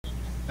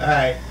All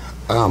right.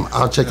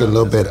 I'll check in a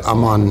little bit.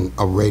 I'm on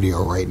a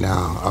radio right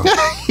now.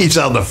 He's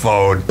on the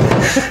phone.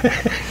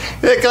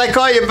 Hey, can I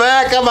call you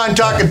back? I'm on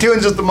Talking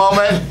Tunes at the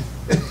moment.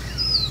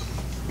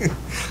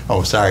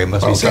 Oh, sorry. It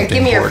must be something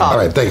Give me your important. phone.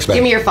 All right, thanks, man.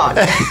 Give me your phone.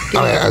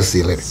 All right, I'll see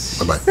you later.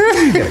 Bye-bye.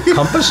 You got a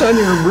compass on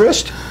your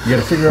wrist? You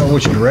got to figure out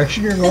which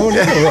direction you're going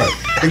in or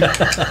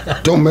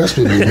what? Don't mess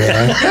with me,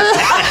 man.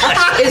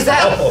 Is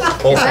that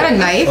a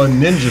knife? A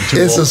ninja tool.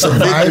 It's a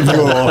survival.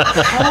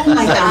 Oh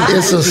my God.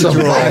 It's a I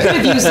survival. could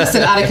have used this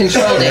in out of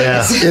control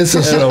days. It's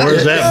a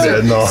Where's that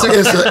been? No.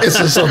 It's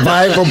a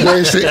survival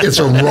bracelet. It's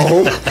a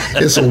rope.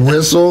 It's a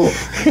whistle.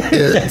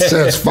 It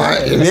sets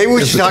fire. Maybe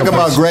we should talk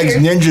about Greg's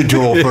ninja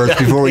tool first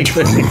before we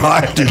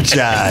talk to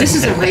John. This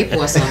is a rape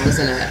whistle,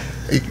 isn't it?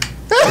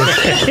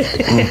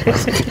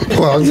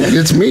 Well,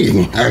 it's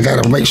me. I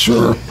gotta make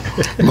sure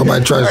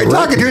nobody tries to.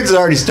 Talking Tunes has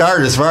already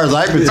started, as far as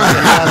I'm concerned.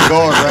 I'm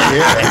going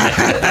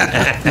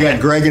right here. You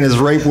got Greg and his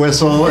rape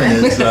whistle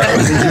and his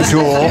ninja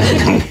tool.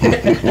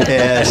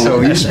 Yeah, so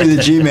he used to be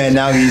the G-man.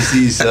 Now he needs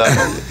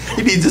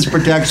his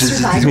protection.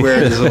 He's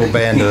wearing his little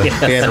band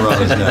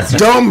around his neck.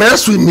 Don't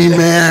mess with me,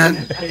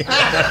 man.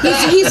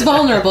 He's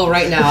vulnerable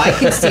right now. I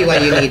can see why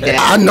you need that.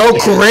 I know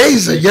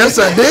crazy. Yes,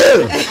 I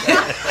did.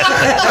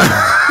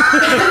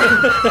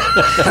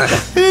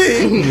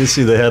 You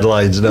see the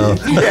headlines now.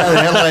 Yeah,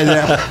 the headline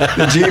now.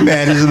 The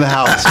G-man is in the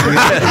house.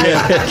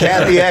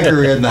 Kathy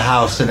Ecker in the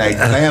house tonight.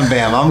 Bam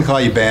Bam. I'm going to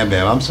call you Bam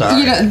Bam. I'm sorry.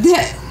 You know,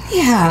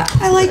 yeah,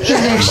 I like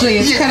that actually.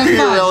 It's kind of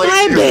fun. Really?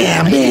 Hi,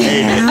 Bam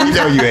Bam. You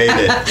know you hate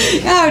it.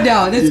 Oh,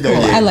 no, that's cool.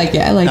 I like it.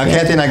 Now,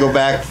 Kathy and I go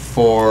back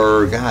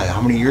for, God,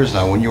 how many years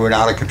now? When you were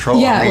Out of Control?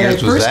 Yeah, how many when I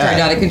years was first that?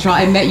 started Out of Control,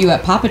 I met you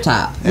at Papa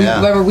Top. Yeah.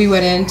 Remember, we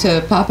went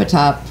into Papa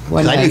Top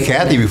one night. I knew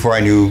Kathy before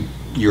I knew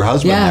your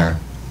husband Yeah. there.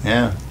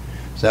 Yeah.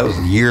 So that was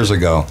years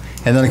ago.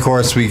 And then, of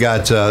course, we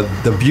got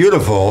the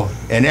beautiful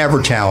and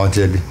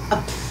ever-talented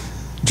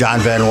John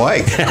Van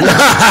Wyck.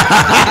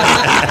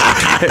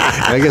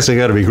 I guess I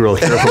got to be real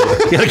careful.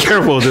 You got to be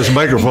careful with this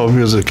microphone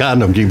because the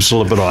condom keeps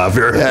slipping off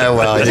here. Yeah,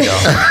 well, you know.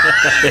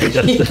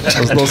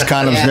 those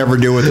condoms never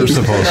do what they're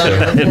supposed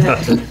to.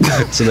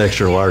 It's an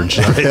extra large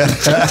size.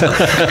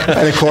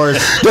 And, of course,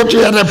 Don't you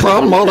have that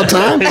problem all the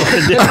time?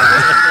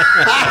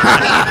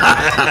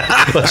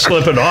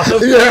 Slipping off?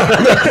 Yeah.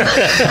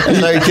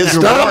 like kids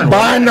were Stop born.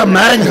 buying the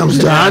magnums,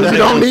 John. You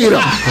don't need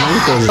them.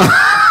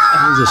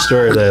 There's a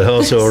story of that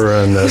house over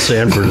on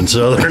Sanford and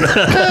Southern. Britta,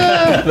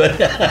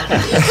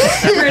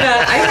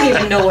 I don't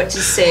even know what to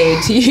say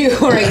to you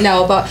right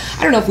now about,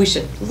 I don't know if we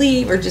should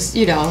leave or just,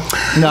 No. We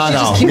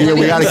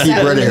got to keep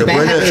Britta here.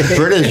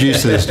 Britta's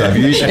used to this stuff.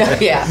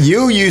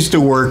 You used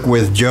to work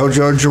with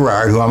JoJo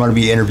Girard, who I'm going to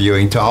be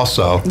interviewing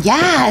also.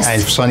 Yes.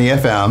 And Sunny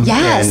FM.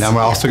 Yes. And I'm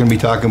also going to be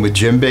talking with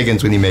Jim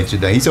Biggins when he makes it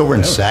down. He's over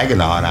in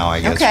Saginaw now,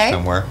 I guess, or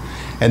somewhere.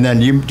 And then,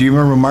 do you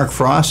remember Mark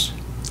Frost?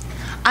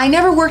 I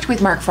never worked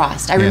with Mark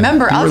Frost. I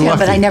remember of him,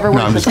 but I never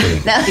worked with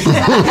him.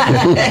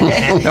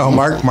 No,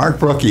 Mark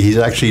Brookie, he's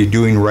actually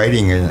doing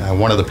writing in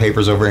one of the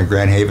papers over in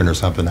Grand Haven or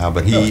something now,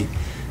 but he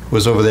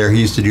was over there. He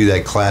used to do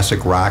that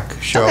classic rock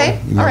show. Okay,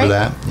 You remember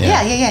that?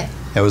 Yeah.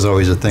 That was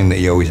always a thing that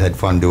you always had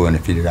fun doing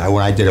if you did.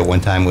 When I did it one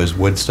time was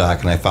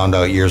Woodstock, and I found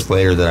out years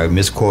later that I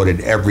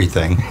misquoted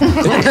everything.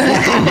 But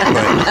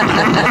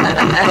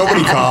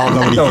nobody called,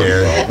 nobody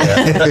cared.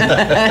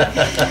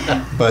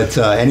 But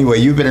anyway,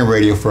 you've been in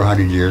radio for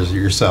 100 years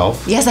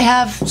yourself. Yes, I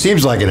have.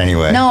 Seems like it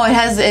anyway. No, it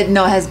has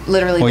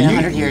literally been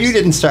 100 years. You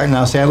didn't start,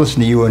 now see, I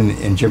listened to you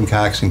and Jim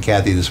Cox and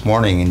Kathy this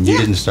morning, and you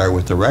didn't start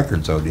with the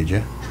records, though, did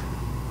you?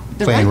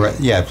 Playing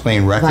records.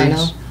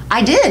 Vinyl.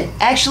 I did,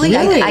 actually.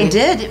 Really? I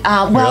did.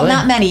 Well, Really?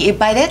 not many.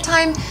 By that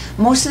time,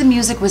 most of the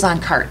music was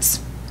on carts.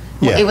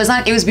 Yeah. It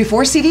was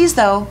before CDs,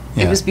 though.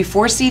 Yeah. It was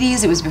before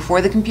CDs. It was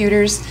before the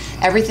computers.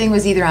 Everything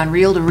was either on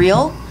reel to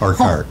reel Or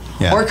cart.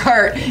 Yeah. or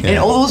cart, and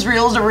all those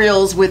reels to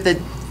reels with the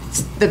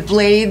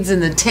blades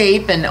and the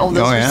tape, and those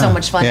were so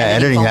much fun. Yeah, having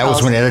editing. phone That was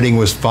calls. when editing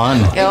was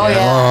fun. Oh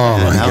yeah.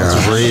 Oh, my Now it's a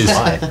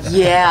God. breeze.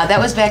 Yeah, that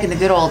was back in the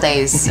good old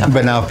days.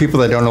 But now, people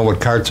that don't know what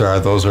carts are,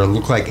 those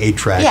look like 8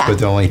 tracks, Yeah. but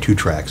they're only 2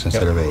 tracks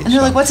instead of 8. And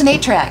they're like, "What's an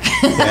 8-track?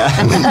 Yeah,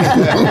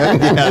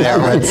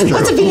 that's true.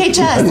 What's a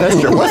VHS? That's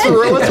true. What's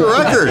a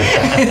record?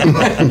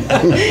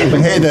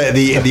 But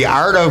hey, the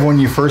art of when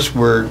you first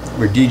were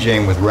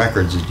DJing with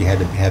records is you had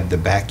to have the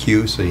back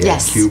cue, so you had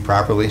Yes. to cue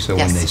properly. So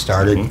when Yes. they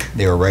started,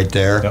 they were right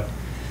there. Yep.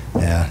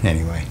 Yeah.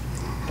 Anyway,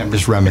 I'm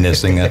just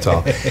reminiscing. That's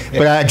all.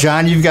 But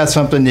John, you've got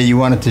something that you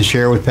wanted to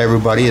share with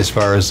everybody as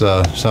far as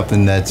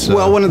something that's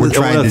Well, one of the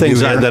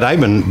things that that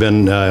I've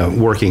been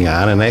working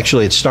on, and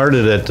actually it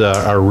started at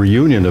our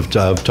reunion of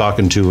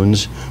Talking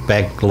Tunes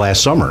back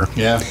last summer.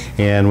 Yeah.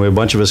 And a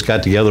bunch of us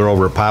got together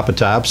over at Papa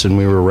Top's, and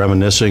we were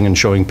reminiscing and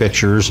showing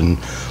pictures and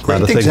a lot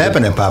Great of things things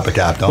happen at Papa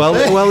Top, don't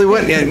they? Well, we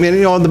went. I mean,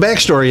 the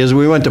backstory is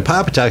we went to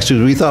Papa Top's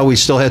because we thought we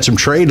still had some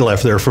trade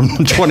left there from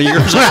 20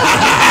 years ago.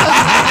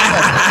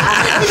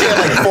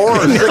 had like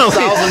 $4,000 or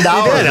 $6,000.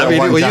 I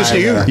mean, we used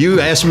to, you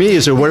asked me,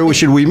 you said, where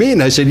should we meet?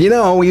 And I said,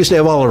 we used to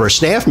have all of our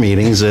staff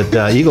meetings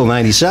at Eagle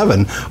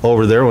 97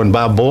 over there when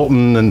Bob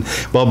Bolton,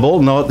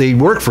 they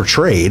worked for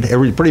trade.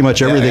 Pretty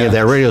much everything at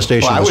that radio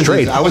station was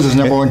trade. I was his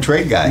number one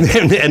trade guy.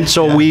 And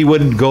so we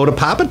would go to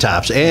Papa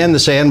Tops and the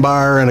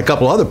Sandbar and a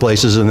couple other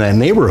places in that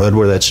neighborhood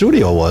where that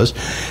studio was.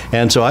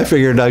 And so I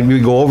figured I'd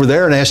go over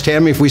there and ask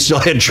Tammy if we still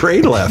had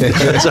trade left.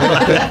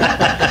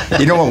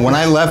 You know what? When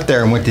I left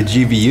there and went to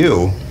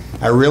GVU,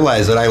 I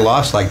realized that I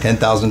lost like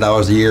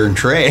 $10,000 a year in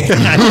trade.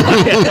 That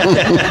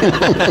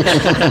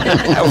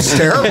was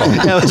terrible.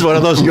 That was one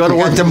of those. You want to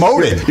work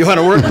demoted? You want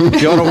to work?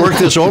 You want to work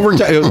this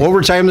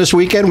overtime this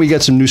weekend? We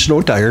got some new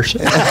snow tires.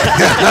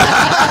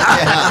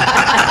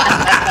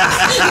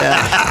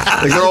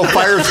 The girl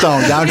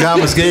Firestone,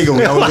 downtown Muskegon.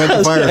 We always went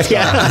to Firestone.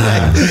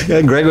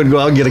 Yeah, Greg would go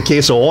out and get a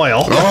case of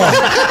oil.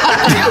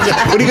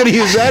 What are you going to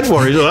use that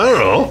for? He said, I don't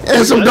know.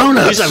 And some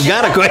donuts. At least I've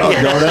got a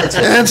question. Donuts.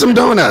 And some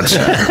donuts.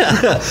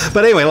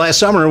 But anyway, last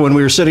summer when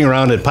we were sitting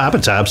around at Papa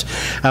Tops,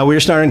 we were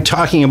starting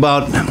talking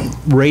about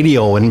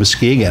radio in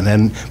Muskegon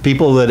and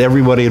people that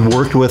everybody had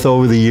worked with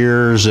over the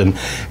years, and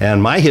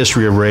my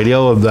history of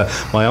radio.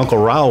 My Uncle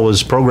Raul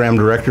was program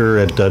director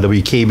at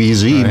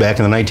WKBZ back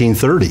in the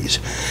 1930s,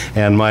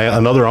 and my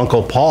another uncle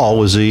Paul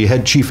was the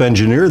head chief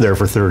engineer there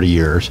for 30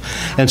 years,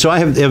 and so I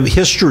have a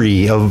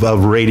history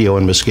of radio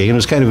in Muskegon.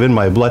 It's kind of in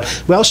my blood.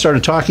 We all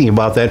started talking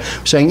about that,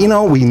 saying,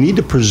 we need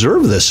to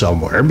preserve this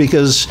somewhere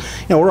because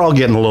we're all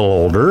getting a little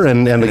older,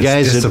 and the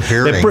guys and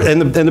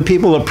the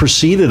people that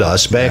preceded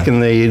us back in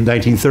the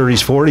 1930s,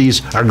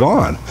 40s are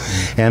gone,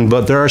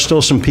 but there are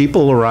still some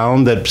people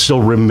around that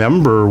still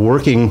remember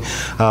working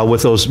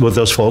with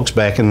those folks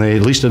back in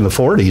at least in the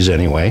 40s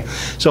anyway.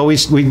 So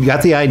we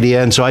got the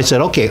idea, and so I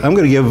said, okay, I'm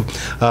going to give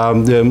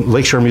the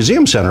Lakeshore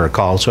Museum Center a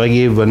call. So I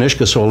gave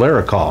Anishka Soler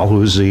a call,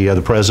 who's the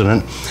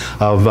president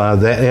of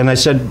that, and I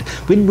said,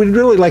 we'd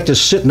really like to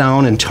sit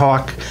down and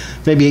talk,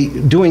 maybe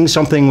doing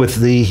something with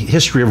the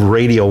history of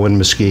radio in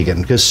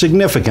Muskegon, because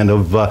significant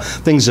of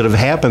things that have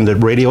happened that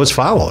radio has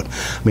followed.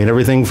 I mean,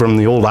 everything from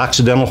the old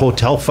Occidental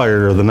Hotel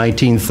fire of the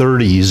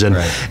 1930s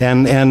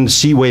and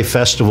Seaway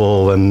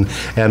Festival and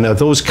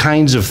those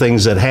kinds of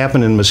things that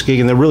happened in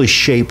Muskegon that really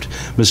shaped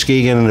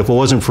Muskegon. And if it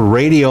wasn't for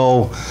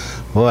radio,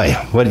 boy,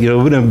 it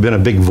would have been a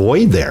big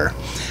void there.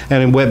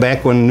 And it went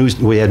back when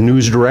we had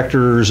news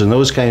directors and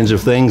those kinds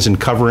of things,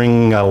 and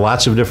covering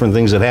lots of different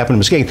things that happened in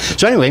Muskegon.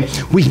 So anyway,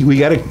 we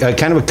got a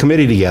kind of a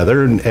committee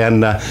together,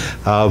 and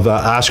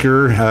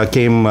Oscar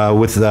came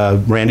with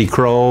Randy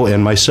Crow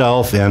and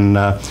myself and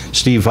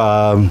Steve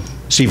Harvey,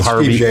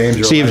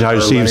 Steve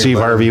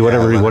Harvey,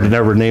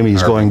 whatever name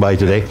he's going by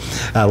today,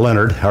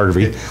 Leonard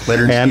Harvey.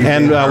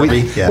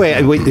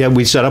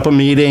 We set up a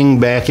meeting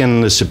back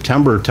in the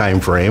September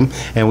timeframe,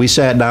 and we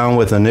sat down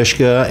with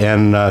Anishka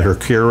and her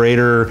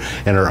curator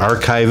and her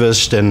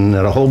archivist and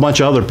a whole bunch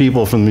of other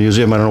people from the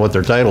museum. I don't know what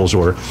their titles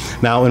were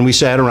now. And we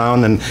sat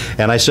around, and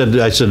I said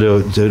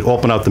to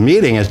open up the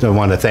meeting, I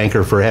wanted to thank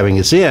her for having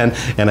us in,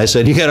 and I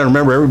said, you got to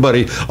remember,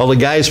 everybody, all the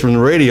guys from the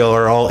radio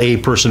are all A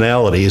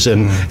personalities,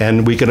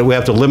 and we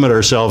have to limit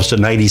ourselves to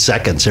 90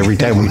 seconds every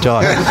time we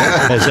talk.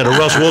 I said, or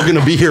else we're going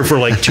to be here for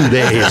like 2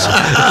 days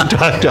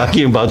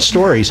talking about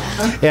stories.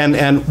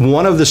 And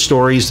one of the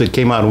stories that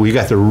came out, and we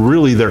got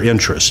their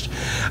interest,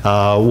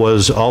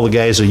 was all the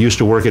guys that used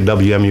to work at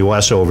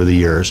WMUS over the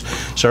years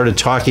started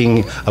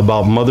talking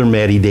about Mother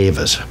Mattie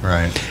Davis.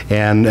 Right.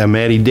 And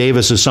Mattie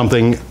Davis is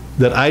something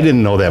that I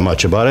didn't know that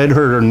much about. I'd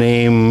heard her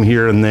name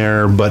here and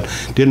there, but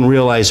didn't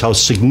realize how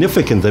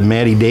significant that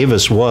Mattie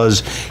Davis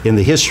was in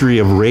the history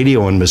of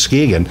radio in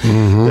Muskegon.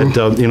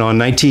 That in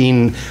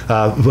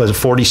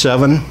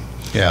 1947.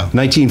 Yeah.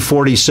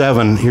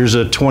 1947, here's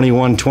a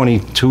 21,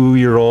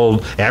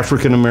 22-year-old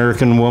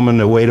African-American woman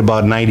that weighed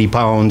about 90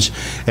 pounds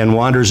and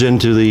wanders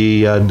into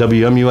the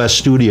WMUS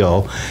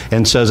studio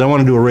and says, I want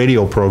to do a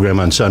radio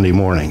program on Sunday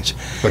mornings.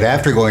 But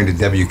after going to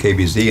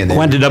WKBZ, and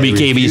went to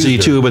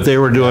WKBZ too, but they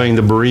were doing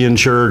the Berean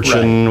Church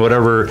and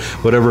whatever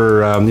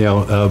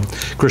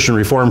Christian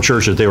Reformed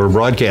church that they were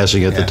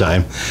broadcasting at the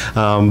time.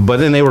 But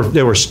then they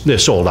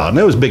sold out, and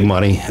it was big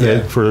money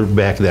for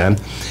back then.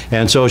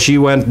 And so she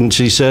went and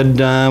she said,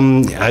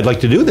 I'd like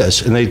to do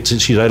this. And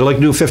she said, I'd like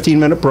to do a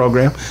 15-minute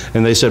program.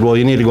 And they said, well,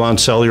 you need to go out and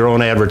sell your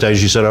own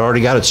advertising. She said, I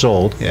already got it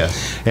sold. Yeah.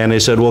 And they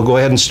said, well, go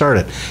ahead and start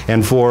it.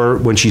 And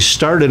when she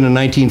started in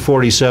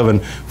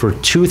 1947, for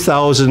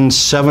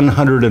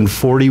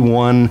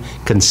 2,741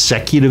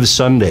 consecutive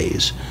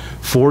Sundays,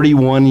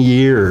 41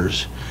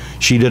 years,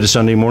 she did a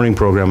Sunday morning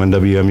program on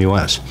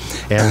WMUS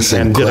and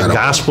did a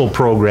gospel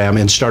program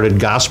and started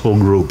gospel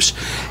groups.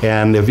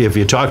 And if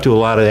you talk to a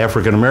lot of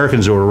African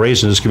Americans who were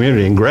raised in this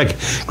community, and Greg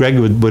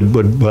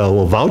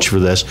will vouch for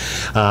this,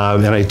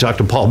 and I talked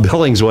to Paul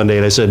Billings one day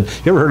and I said,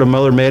 you ever heard of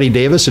Mother Mattie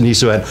Davis? And he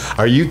said,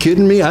 are you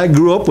kidding me? I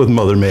grew up with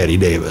Mother Mattie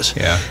Davis.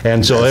 Yeah.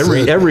 And so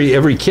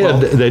every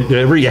kid,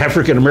 every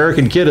African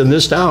American kid in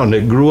this town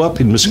that grew up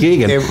in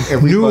Muskegon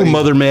knew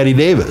Mother Mattie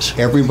Davis.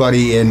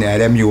 Everybody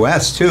at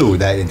MUS too.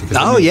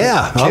 Oh yeah.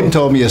 Yeah. Tim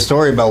told me a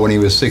story about when he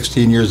was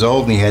 16 years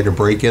old and he had to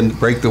break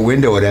the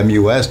window at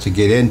MUS to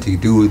get in to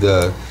do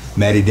the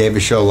Matty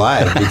Davis show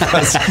live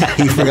because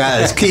he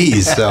forgot his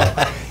keys. So,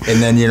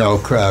 and then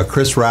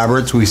Chris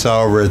Roberts we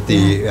saw over at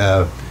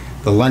the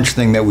lunch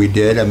thing that we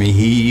did. I mean,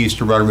 he used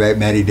to run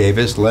Matty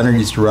Davis. Leonard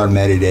used to run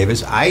Matty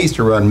Davis. I used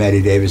to run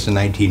Matty Davis in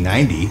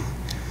 1990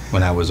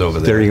 when I was over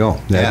there. There you go.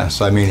 Yeah.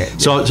 So I mean,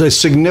 so it's a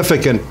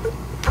significant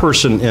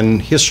person in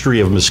history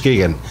of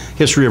Muskegon.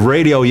 History of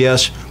radio,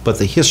 yes, but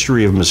the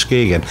history of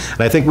Muskegon. And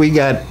I think we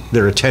got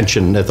their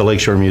attention at the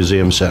Lakeshore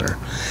Museum Center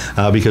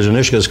because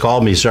Anishka's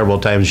called me several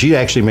times. She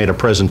actually made a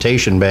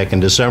presentation back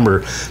in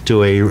December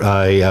to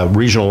a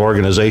regional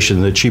organization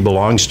that she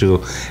belongs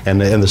to,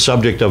 and the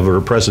subject of her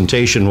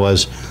presentation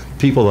was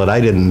people that I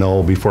didn't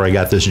know before I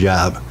got this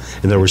job,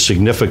 and they were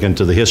significant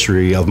to the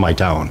history of my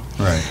town.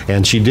 Right.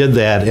 And she did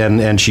that,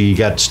 and she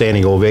got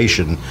standing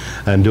ovation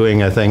and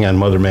doing a thing on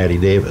Mother Matty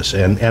Davis,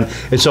 and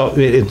so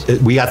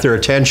we got their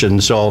attention.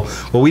 So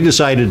what we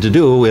decided to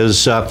do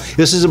is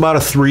this is about a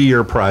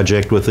 3-year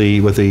project with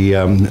the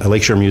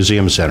Lakeshore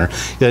Museum Center.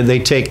 They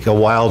take a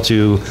while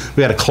we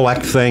got to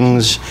collect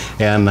things,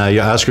 and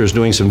Oscar's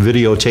doing some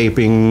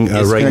videotaping right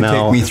now. It's going to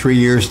take me 3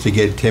 years to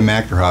get Tim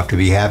Achterhoff to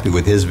be happy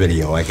with his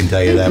video. I can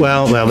tell you that.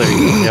 Well, there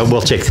you go.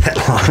 We'll take that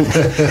long.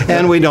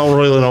 And we don't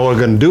really know what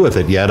we're going to do with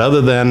it yet,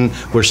 other than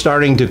we're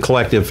starting to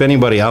collect, if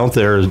anybody out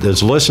there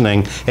that's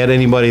listening, had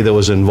anybody that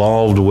was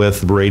involved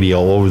with radio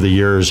over the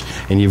years,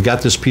 and you've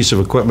got this piece of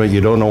equipment,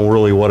 you don't know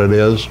really what it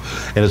is,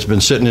 and it's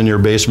been sitting in your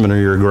basement or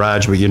your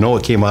garage, but you know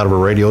it came out of a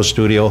radio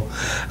studio.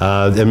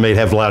 It may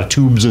have a lot of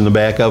tubes in the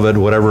back of it,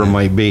 whatever it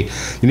might be.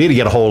 You need to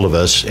get a hold of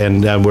us.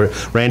 And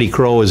Randy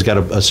Crow has got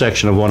a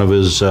section of one of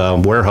his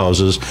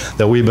warehouses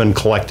that we've been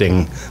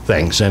collecting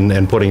things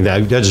and putting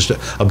that. I just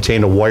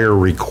obtained a wire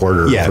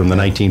recorder from the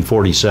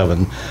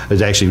 1947.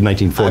 It's actually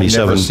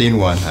 1947. I've never seen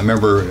one. I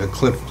remember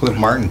Cliff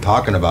Martin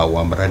talking about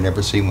one, but I'd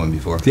never seen one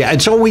before. Yeah,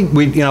 and so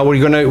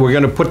we're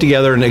gonna put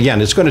together, and again,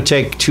 it's going to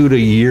take 2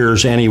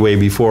 years anyway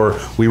before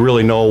we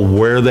really know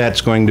where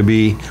that's going to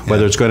be,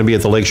 whether it's going to be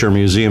at the Lakeshore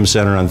Museum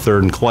Center on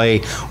 3rd and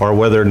Clay, or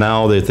whether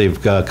now that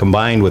they've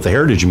combined with the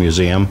Heritage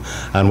Museum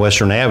on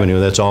Western Avenue,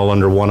 that's all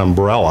under one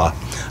umbrella.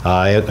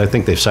 I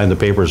think they've signed the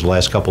papers the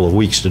last couple of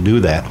weeks to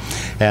do that,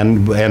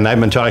 and I've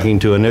been talking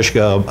to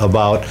Anishka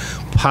about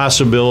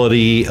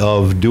possibility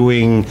of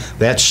doing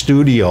that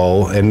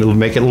studio and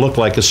make it look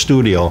like a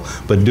studio,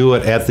 but do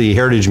it at the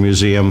Heritage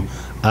Museum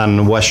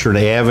on Western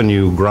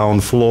Avenue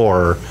ground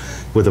floor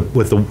by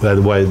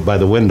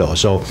the window.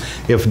 So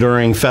if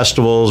during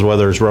festivals,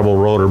 whether it's Rebel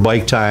Road or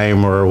Bike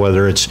Time, or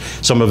whether it's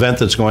some event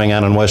that's going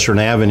on Western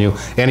Avenue,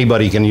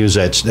 anybody can use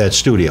that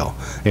studio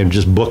and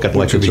just book it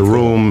like it's a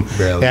room.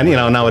 Cool. And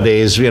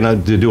nowadays, to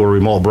do a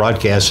remote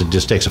broadcast, it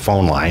just takes a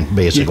phone line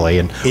basically,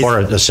 or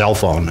a cell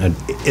phone.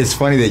 It's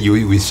funny that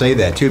we say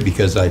that too,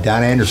 because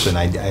Don Anderson,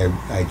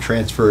 I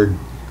transferred,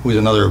 who was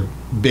another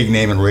big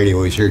name in radio.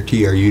 He was here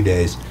TRU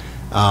days.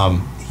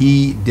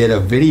 He did a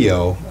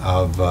video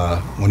of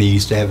when he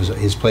used to have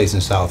his place in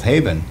South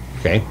Haven.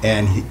 Okay.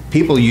 And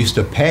people used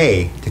to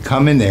pay to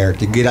come in there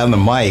to get on the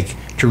mic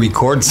to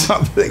record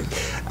something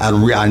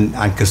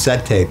on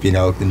cassette tape,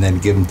 and then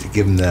give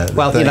them the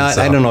Well, thing,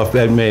 I don't know if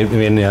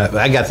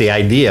I got the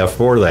idea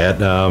for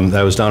that.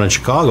 I was down in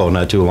Chicago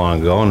not too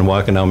long ago, and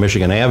walking down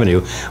Michigan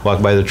Avenue,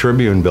 walked by the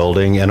Tribune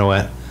building, and I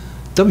went,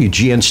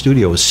 WGN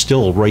studio is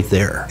still right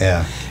there.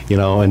 Yeah.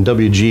 And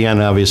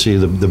WGN, obviously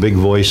the big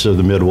voice of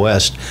the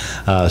Midwest,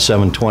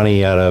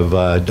 720 out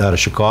of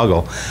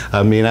Chicago.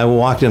 I mean, I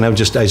walked in, I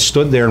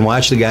stood there and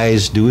watched the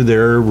guys do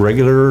their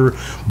regular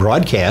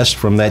broadcast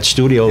from that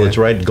studio. That's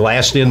right,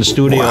 glassed-in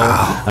studio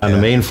on the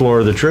main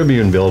floor of the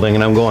Tribune building,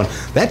 and I'm going,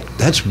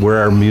 that's where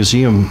our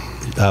museum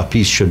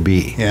piece should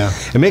be. Yeah.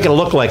 And make it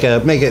look like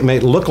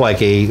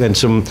and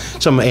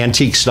some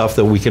antique stuff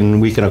that we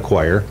can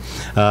acquire.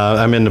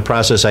 I'm in the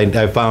process.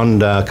 I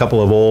found a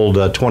couple of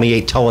old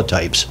 28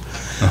 teletypes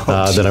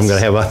that I'm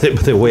going to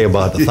have. They weigh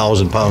about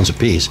 1,000 pounds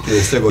apiece.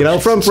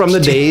 From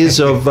the days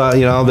of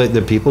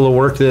the people who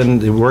worked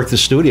the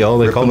studio.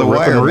 They called them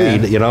Rip and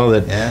Read.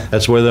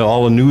 That's where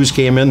all the news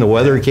came in, the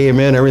weather came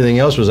in, everything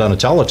else was on a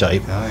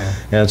teletype. Oh, yeah.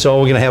 And so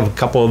we're going to have a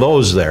couple of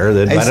those there.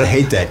 I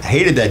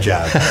hated that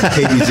job.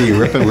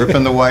 KBZ,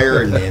 ripping the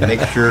wire and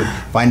making sure,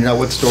 finding out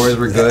what stories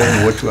were good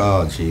and which.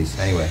 Oh, geez.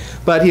 Anyway.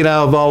 But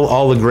of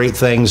all the great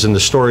things and the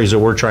stories that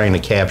we're trying to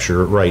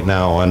capture right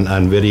now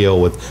on video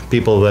with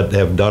people that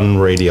have done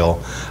radio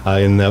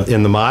in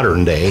the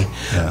modern day,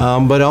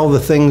 but all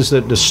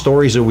the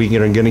stories that we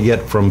are going to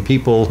get from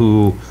people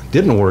who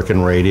didn't work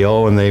in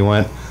radio and they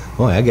went,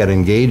 oh, I got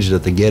engaged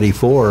at the Getty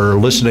 4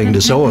 listening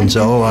to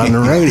so-and-so on the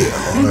radio.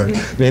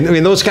 I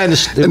mean, those kind of...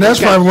 And that's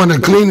probably one of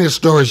the cleanest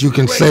stories you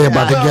can say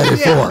about the Getty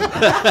 4.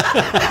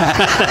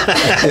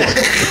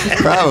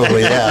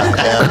 Probably, yeah.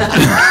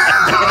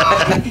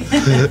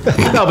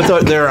 No,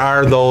 but there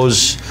are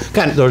those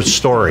those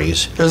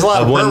stories. There's a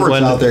lot of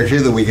perverts out there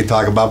too that we could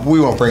talk about, but we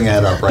won't bring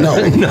that up right now.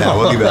 No,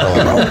 we'll leave that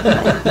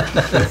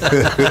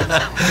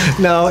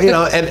alone. No,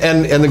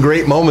 and the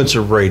great moments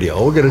of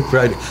radio. We're gonna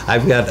try.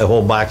 I've got a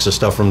whole box of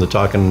stuff from the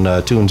Talking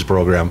Tunes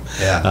program.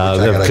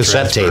 Yeah,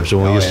 cassette tapes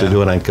when we used to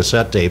do it on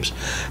cassette tapes,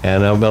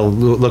 and I'll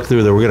look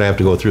through there. We're gonna have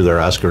to go through there,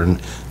 Oscar, and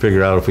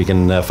figure out if we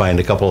can find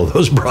a couple of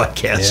those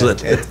broadcasts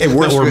that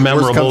were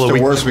memorable that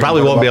we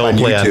probably won't be able to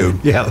play on.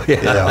 Yeah.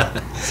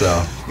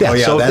 So. You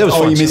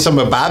mean some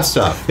of the Bob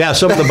stuff? Yeah,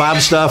 some of the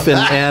Bob stuff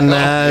and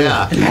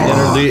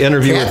the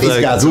interview with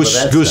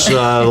Goose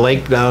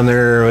Lake down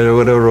there,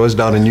 whatever it was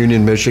down in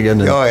Union,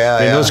 Michigan. And,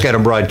 those kind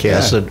of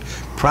broadcasts that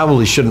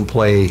probably shouldn't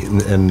play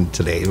in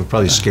today. It would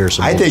probably scare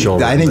some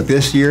children. I think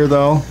this year,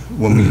 though,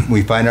 when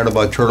we find out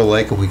about Turtle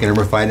Lake, if we can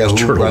ever find out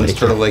who runs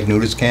Turtle Lake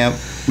Nudist Camp,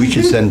 we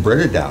should send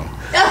Britta down.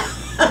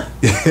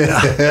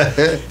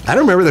 I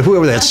don't remember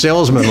whoever that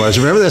salesman was.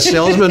 Remember that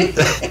salesman?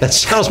 That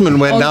salesman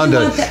went down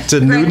to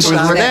nude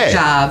stock. Renee.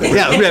 Job.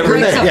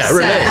 Renee.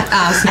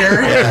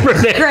 Oscar.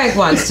 Greg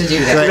wants to do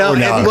that.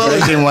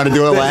 Greg didn't want to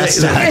do it last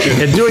time.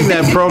 And doing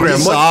that program,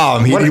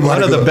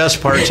 one of the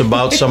best parts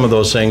about some of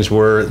those things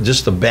were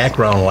just the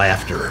background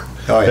laughter.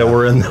 That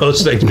were in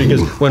those things,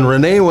 because when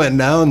Renee went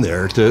down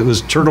there, it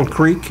was Turtle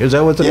Creek. Is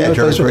that what the name of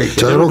it?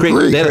 Turtle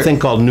Creek. They had a thing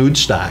called Nude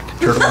Stock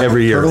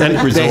every year, and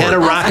they had a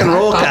rock and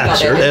roll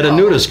concert at a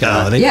nudist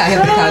colony. Yeah, I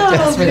have the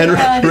contest for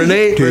that.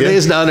 And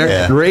Renee's down there.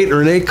 Yeah.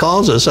 Renee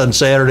calls us on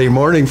Saturday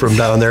morning from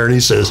down there, and he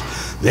says,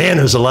 "Man,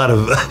 there's a lot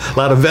of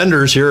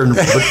vendors here, and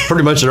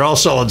pretty much they're all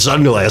selling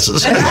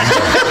sunglasses."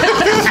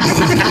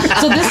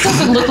 So this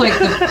doesn't look like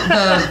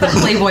the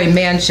Playboy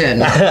Mansion.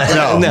 No.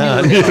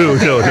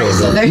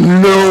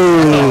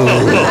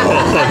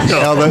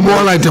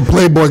 More like the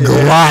Playboy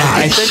garage.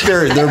 I think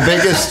their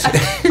biggest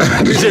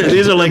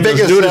these are like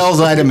biggest sales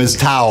item is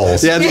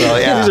towels. Yeah,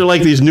 these are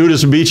like these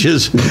nudist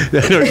beaches,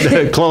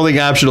 clothing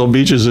optional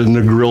beaches in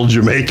the grilled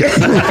Jamaica,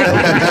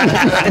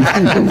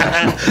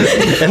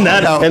 and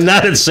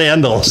not in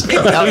sandals.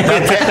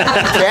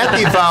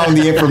 Kathy found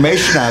the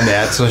information on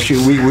that, so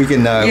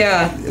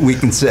we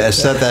can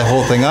set that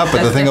whole thing up.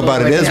 But the thing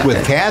about it is,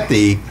 with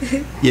Kathy,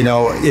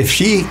 if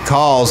she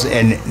calls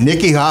and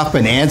Nikki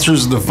Hoffman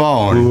answers the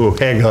phone, ooh,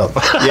 hang up.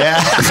 Yeah,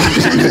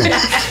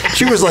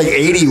 she was like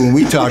 80 when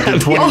we talked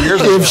 20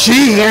 years ago. If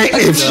she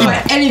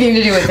anything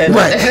to do with it,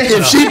 right?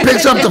 If she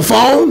picks up the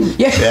phone,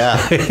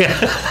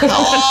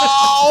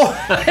 hello.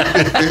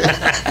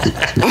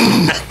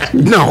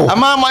 No,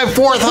 I'm on my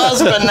fourth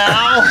husband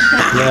now.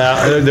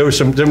 Yeah, there were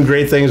some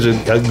great things.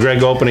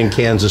 Greg opening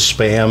cans of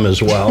Spam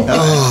as well.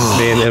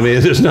 I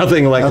mean, there's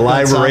nothing like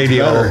live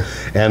radio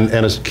and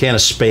a can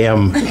of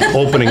Spam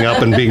opening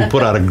up and being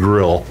put on a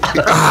grill.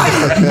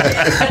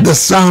 The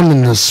sound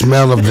and the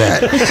smell of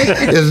that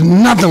is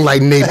nothing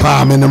like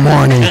napalm in the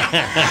morning.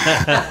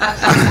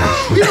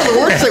 The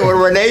worst thing what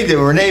Renee did,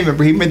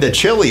 he made the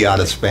chili out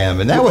of Spam,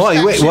 and that was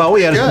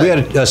we had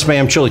a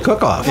Spam chili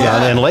cook-off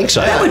in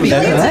Lakeside. That would be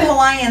Kids and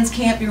Hawaiians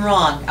can't be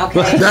wrong.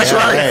 Okay, that's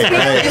right.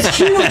 It's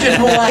huge in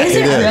Hawaii. Is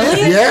it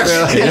really? Yes.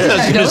 Yes.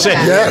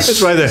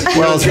 That's why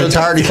it's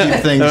hard to keep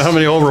things. How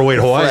many overweight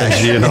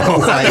Hawaiians do you know?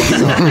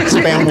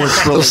 Spam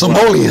works really the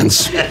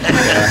Somalians.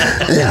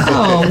 Yeah.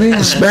 Oh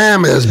man.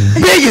 Spam is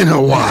big in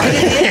Hawaii.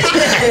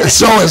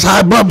 So is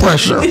high blood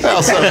pressure.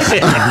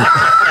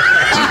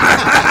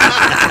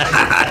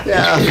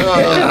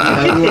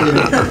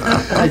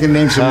 I can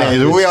name some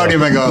names. We don't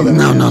even go there.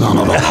 No.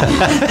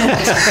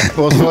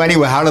 Well, so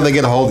anyway, how do they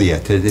get a hold of you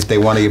if they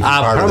want to get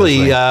part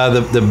probably of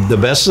this thing? the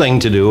best thing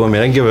to do, I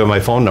mean, I can give you my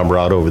phone number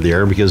out over the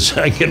air because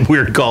I get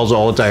weird calls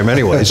all the time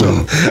anyway. So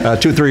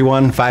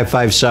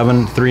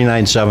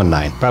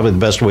 231-557-3979. Probably the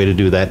best way to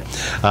do that.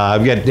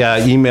 I've got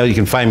email. You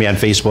can find me on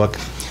Facebook.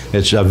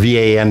 It's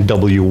VANWYCK.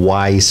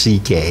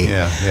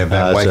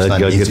 I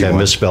get that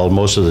misspelled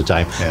most of the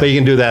time. Yeah. But you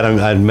can do that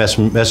and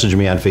message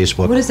me on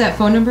Facebook. What is that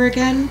phone number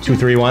again?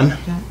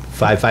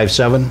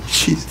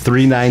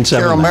 231-557-3979.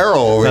 Carol Merrill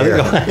over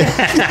here.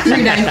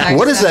 3957.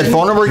 What is that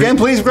phone number again,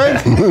 please, Greg?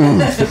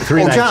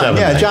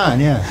 3979. John.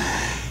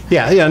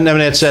 Yeah, I mean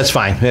that's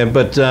fine.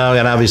 But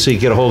and obviously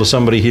get a hold of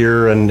somebody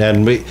here,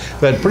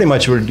 but pretty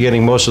much we're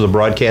getting most of the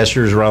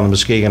broadcasters around the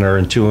Muskegon are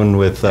in tune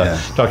with.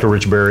 Talked to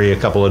Rich Berry a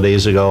couple of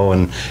days ago,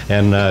 and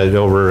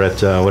over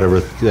at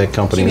whatever that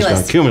company is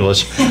called,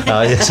 Cumulus.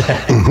 Whatever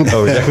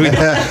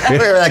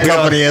that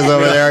company is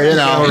over there,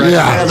 the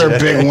other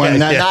big one,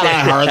 not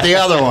iHeart, the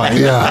other one.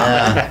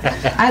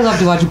 Yeah. I love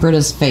to watch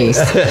Britta's face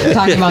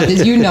talking about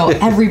this.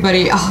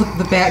 Everybody,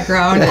 the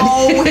background.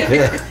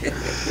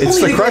 It's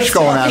the crush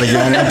going on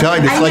again. I'm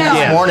telling you, it's like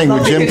this morning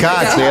with Jim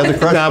Cox. They have the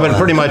crush. No, but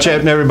pretty much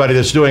everybody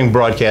that's doing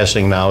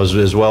broadcasting now,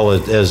 as well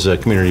as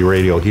community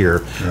radio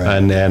here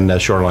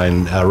and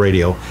Shoreline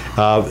Radio,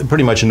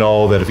 pretty much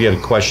know that if you had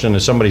a question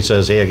and somebody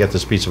says, "Hey, I got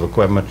this piece of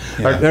equipment,"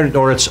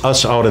 or it's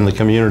us out in the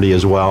community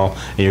as well,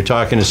 and you're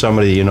talking to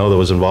somebody you know that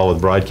was involved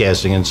with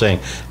broadcasting and saying,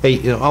 "Hey,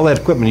 you know, all that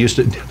equipment used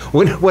to.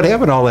 What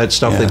happened to all that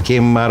stuff that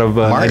came out of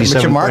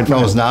 97?" Mark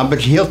knows now, but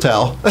he'll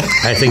tell.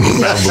 I think he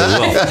probably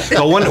will.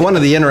 So one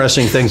of the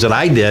interesting things that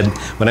I did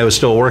when I was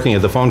still working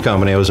at the phone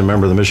company, I was a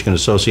member of the Michigan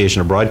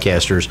Association of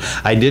Broadcasters.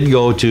 I did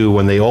go to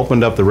when they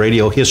opened up the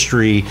radio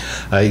history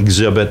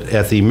exhibit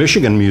at the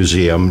Michigan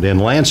Museum in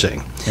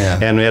Lansing. Yeah.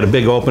 And we had a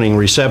big opening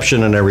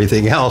reception and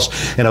everything else.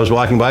 And I was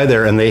walking by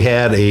there, and they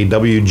had a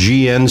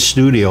WGN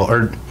studio,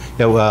 or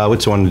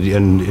what's the one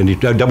in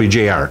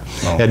WJR?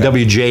 Okay. At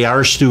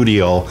WJR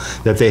studio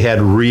that they had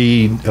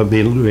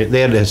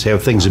they had to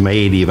have things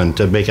made even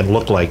to make it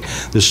look like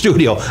the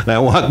studio. And I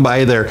walked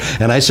by there,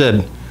 and I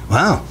said,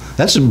 "Wow,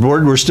 that's the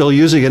board we're still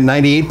using at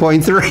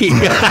 98.3.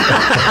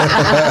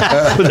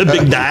 With the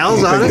big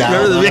dials on it.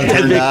 Dials, Remember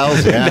the big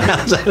dials?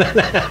 Yeah,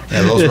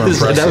 those were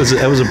impressive.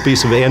 That was a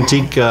piece of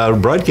antique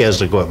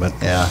broadcast equipment.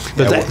 Yeah.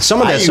 But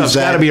some of that stuff's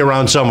got to be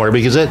around somewhere,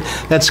 because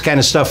that's the kind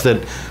of stuff that,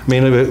 I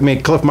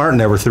mean, Cliff Martin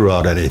never threw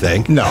out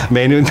anything. No. I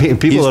mean,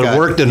 people that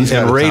worked in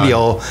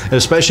radio,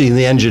 especially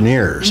the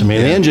engineers. I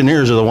mean, the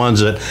engineers are the ones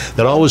that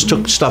always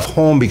took stuff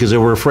home because they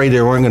were afraid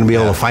they weren't going to be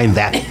able to find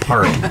that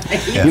part.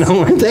 You know,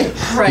 weren't they?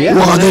 Right. Yeah,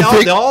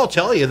 Well, they all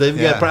tell you they've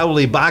got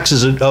probably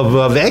boxes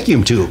of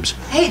vacuum tubes.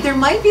 Hey, there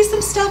might be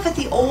some stuff at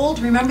the old,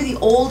 remember the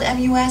old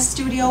MUS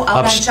studio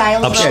out on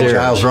Giles upstairs. Road?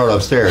 Giles Road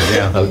upstairs,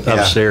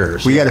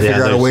 Upstairs. We got to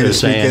figure out a way to they're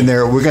sneak saying- in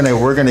there. We're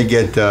gonna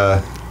get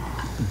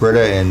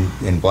Britta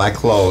in black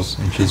clothes,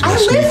 and she's gonna I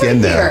sneak live in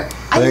right there.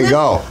 I There you live-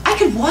 go. I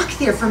could walk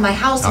there from my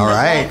house in All my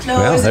right. black clothes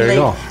Well, there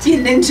you and be a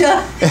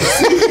ninja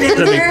sneaking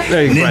in there.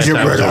 Ninja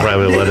Britta. Britta.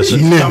 Probably let us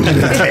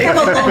Have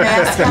a little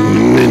mask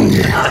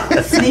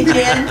on. Sneak in.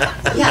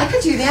 Yeah, I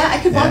could do that.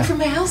 I could walk from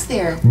my house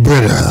there.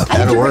 Britta, I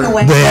have to That'll bring a work.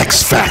 Wendy. the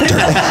X Factor.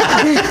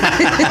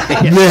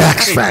 The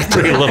X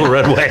Factor. Bring a little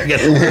red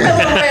wagon.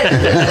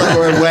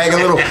 Wag a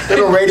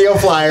little radio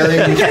flyer,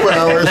 and you put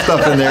all her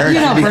stuff in there. You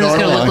know, She'll be Britta's going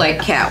gonna look along. like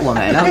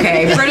Catwoman.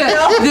 Okay, Britta.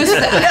 This,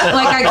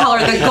 like I call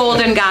her, the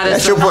golden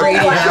goddess She'll of put,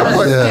 radio.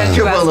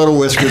 she'll put little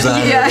whiskers on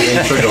Yeah. her.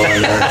 And she'll go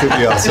in there. She'll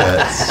be all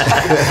set.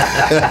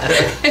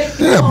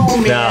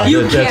 Oh, man.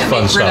 You That's can't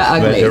fun make Britta stuff.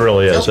 ugly. It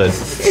really is.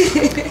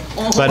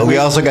 But we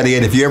also got to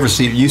get, if you ever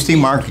see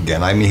Mark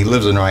again, I mean, he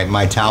lives in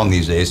my town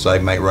these days, so I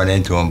might run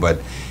into him,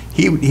 but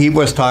he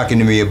was talking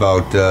to me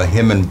about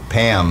him and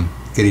Pam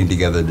getting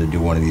together to do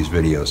one of these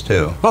videos,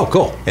 too. Oh,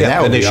 cool. And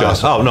that would they be showed.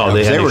 awesome. Oh, no, You know,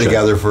 'cause they were showed.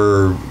 together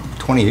for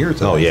 20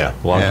 years. I Oh, think. yeah,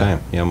 long time.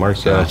 Yeah, Mark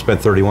So-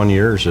 spent 31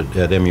 years at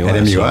MUS.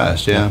 At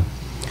MUS, yeah.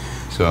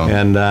 So.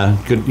 And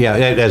good, yeah.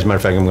 As a matter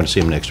of fact, I'm going to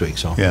see him next week.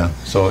 So Yeah.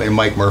 So, and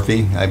Mike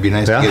Murphy, I'd be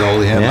nice Yeah. to get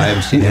hold of him. Yeah. I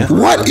haven't seen him.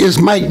 What is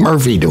Mike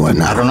Murphy doing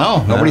now? I don't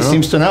know. Nobody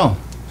seems to know.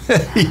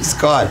 He's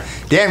gone.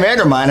 Dan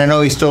Vandermine, I know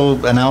he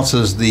still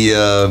announces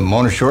the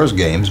Mona Shores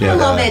games. I but,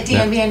 love that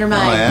Dan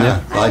Vandermine. Oh, yeah.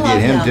 I like to love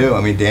get him, too.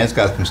 I mean, Dan's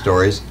got some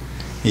stories.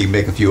 He can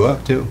make a few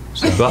up, too.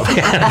 So. well,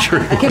 yeah, sure.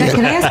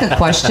 Can I ask a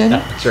question?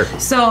 Sure.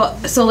 So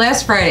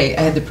last Friday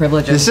I had the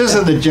privilege of. This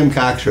isn't the Jim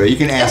Cox show. You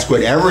can ask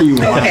whatever you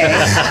want. Okay. All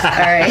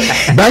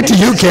right. Back to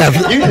you,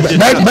 Kathy.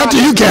 Back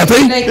to you,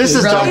 Kathy. This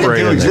is Really? talking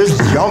to you. Just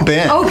jump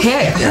in.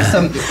 Okay,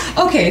 awesome.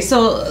 Okay,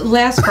 so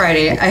last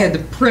Friday I had the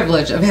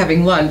privilege of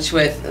having lunch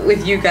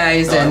with you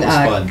guys Oh, and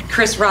that was fun.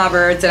 Chris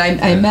Roberts,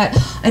 and I met,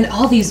 and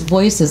all these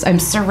voices. I'm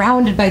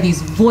surrounded by these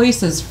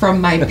voices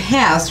from my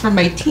past, from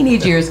my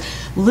teenage years,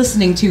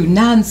 listening to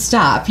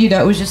nonstop. You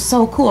know, it was just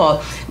so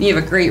cool. And you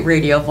have a great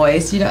radio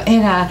voice, you know,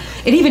 and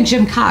even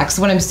Jim Cox.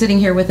 When I'm sitting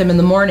here with him in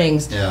the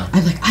mornings, Yeah.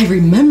 I'm like, I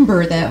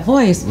remember that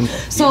voice.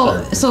 So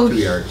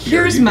are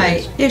here's you my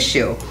guys.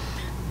 issue.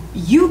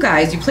 You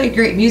guys, you played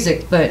great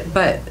music, but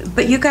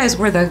you guys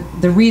were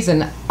the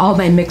reason all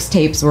my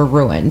mixtapes were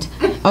ruined.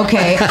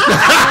 Okay.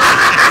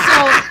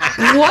 So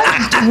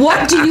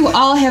what do you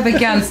all have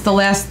against the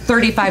last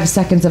 35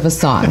 seconds of a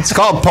song? It's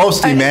called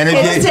posting, man. If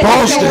Is it?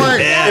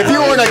 if you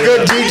weren't a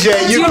good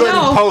DJ, you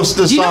couldn't post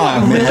a Do you know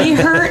song. what really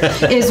hurt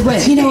is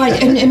when, you know,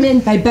 I'm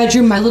in my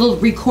bedroom, my little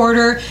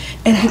recorder,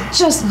 and I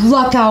just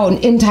luck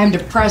out in time to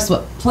press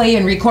play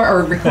and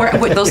record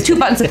with those two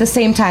buttons at the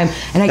same time,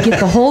 and I get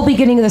the whole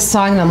beginning of the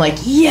song, and I'm like,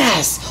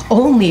 yes,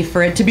 only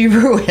for it to be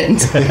ruined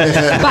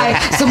by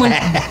someone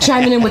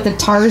chiming in with the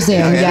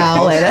Tarzan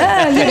yell.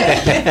 And, you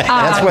know,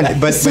 That's when,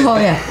 but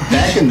yeah.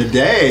 back in the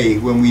day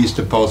when we used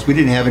to post, we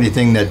didn't have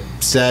anything that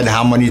said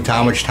how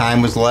much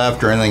time was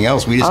left or anything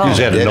else. We just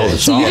had to did know it. the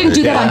So you didn't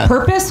do that on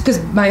purpose?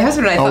 Because my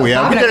husband and I thought,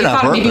 yeah, Bob we and I, did it on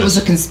thought maybe it was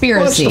a purpose.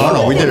 conspiracy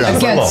No, we did it on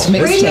against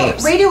purpose.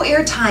 mixtapes. Radio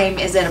airtime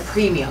is at a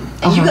premium,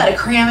 and you got to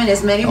cram in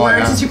as many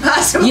words much as you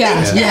possibly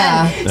Yeah, can.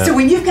 yeah. So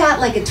when you've got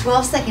like a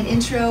 12-second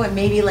intro and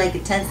maybe like a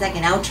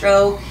 10-second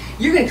outro,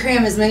 you're going to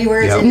cram as many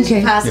words in as you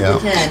Okay. possibly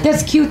can.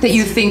 That's cute that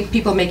you think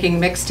people making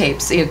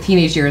mixtapes in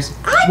teenage years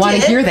I want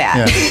to did. hear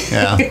that.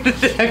 Yeah.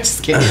 I'm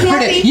just kidding.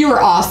 Kathy- You were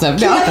awesome.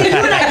 No. You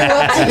and I grew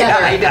up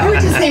together. I know. We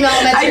went to the same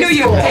elementary I knew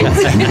you school. would.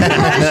 We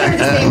shared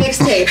the same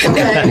mixtape.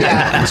 Okay.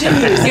 Yeah.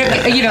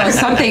 Jeez. You know,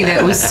 something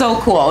that was so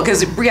cool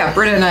because Britta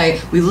and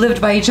I, we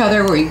lived by each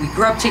other. We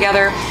grew up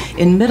together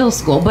in middle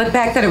school, but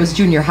back then it was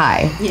junior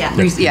high. Yeah. And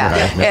Reese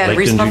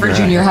Lakton Buffer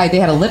Junior High, they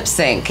had a lip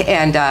sync,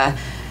 and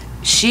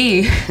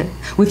she,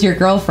 with your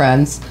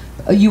girlfriends,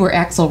 you were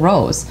Axl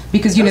Rose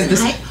because you know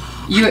this.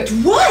 You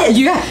What?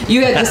 You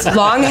had this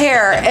long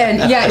hair,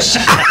 and yeah, she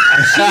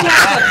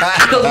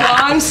had the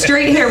long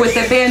straight hair with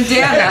the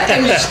bandana,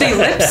 and they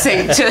lip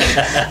synced to.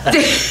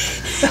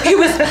 It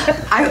was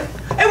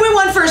And we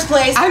won first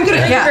place. I'm gonna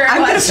Thank you very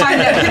I'm gonna much. find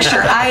that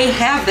picture. I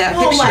have that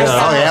Oh picture. my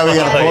Oh yeah, we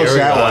gotta post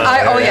that one.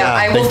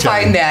 I will big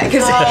time. find that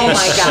because Oh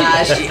my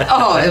gosh.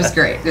 oh, it was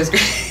great. It was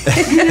great.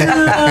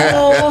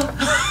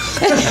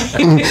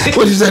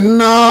 What you said?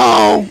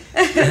 No.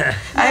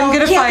 I'm gonna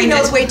Kathy find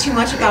knows it. way too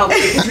much about me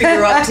because we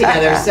grew up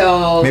together.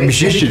 So Maybe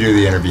she should do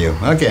the interview.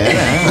 Okay.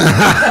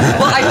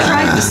 Well, I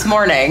tried this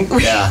morning.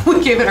 Yeah.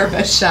 We gave it our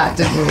best shot,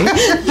 didn't we?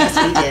 yes,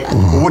 we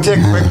did. We'll take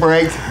a quick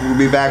break. We'll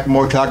be back with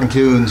more Talking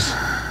Tunes.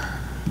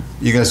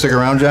 You gonna stick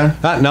around, John?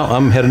 No,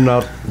 I'm heading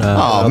out.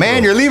 Oh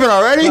man, you're leaving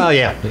already? Oh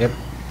yeah. Yep.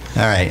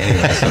 All right.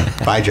 Anyway,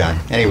 so, bye, John.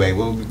 Anyway,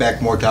 we'll be back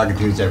with more Talking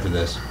Tunes after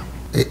this.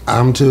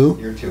 I'm too.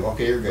 You're two.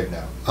 Okay, you're good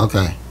now.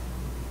 Okay.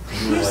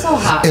 You're so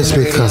hot. It's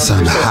because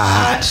I'm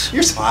hot.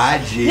 You're so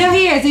hot, G. No,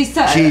 he is. He's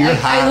so. Gee, you're I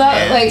hot, love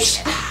man. like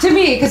to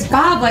me because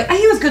Bob like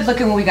he was good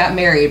looking when we got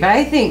married, but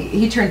I think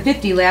he turned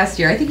 50 last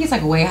year. I think he's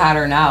like way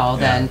hotter now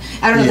than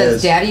I don't know He if that's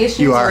is. daddy issues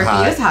You are or if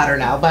hot. he is hotter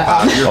now. But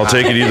I'll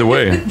take it either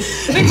way.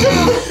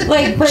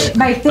 like, but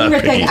my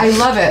favorite thing, I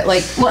love it.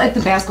 Like, well, at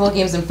the basketball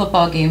games and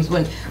football games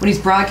when he's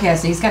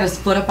broadcasting, he's got his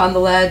foot up on the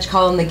ledge,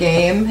 calling the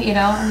game. You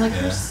know, I'm like,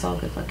 you're so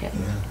good looking.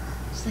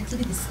 Just like,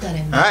 look at the stud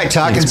in me. All right,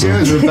 Talking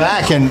Tunes, we're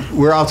back, and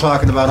we're all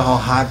talking about how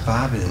hot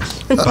Bob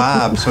is.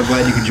 Bob, so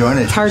glad you could join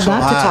us. It's hard You're so not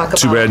to hot. talk about.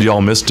 Too bad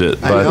y'all missed it,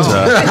 I know. but You're so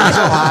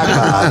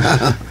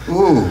hot, Bob.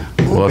 Ooh,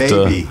 We'll have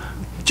to- baby.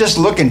 Just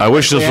looking. I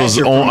wish this was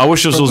directly at you I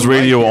wish this from was the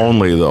radio mic here.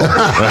 only though.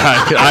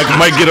 I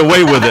might get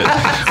away with it.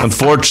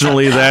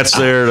 Unfortunately, that's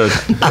there to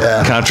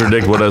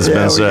contradict what has Yeah,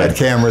 been we said. got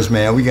cameras,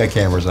 man. We got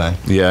cameras on.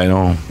 Yeah, I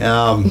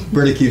know.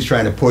 Britta keeps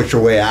trying to push her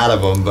way out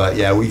of them, but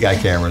yeah, we got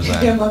cameras on.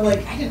 I'm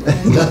like, I didn't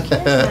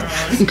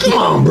know. Come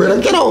on,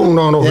 Britta. Get on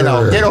over You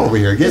know, here. get over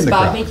here. Get in Does the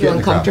Bob crowd. make Get you in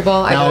the crowd. uncomfortable?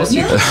 I Now, noticed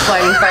you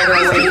sliding farther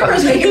away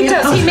from me. He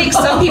does. He makes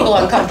some people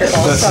uncomfortable.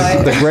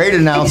 So the great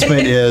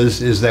announcement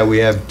is that we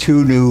have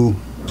two new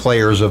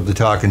players of the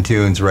Talking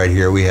Tunes right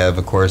here. We have,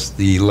 of course,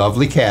 the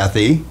lovely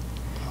Kathy.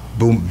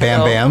 Boom,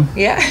 bam, bam.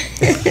 Yeah.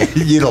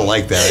 You don't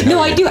like that. No,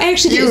 I do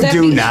actually. You Is that,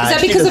 do not. Is that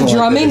She because doesn't of like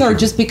drumming that. or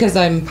just because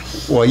I'm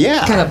Well,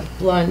 yeah. kind of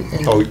blunt?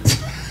 And, Oh,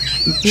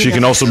 She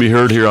can also be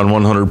heard here on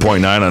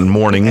 100.9 on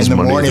mornings. in the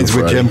Monday mornings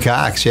through with Friday. Jim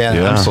Cox. Yeah,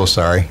 Yeah. I'm so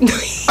sorry.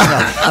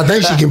 I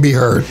think she can be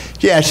heard.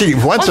 Yeah, she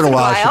once in a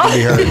while she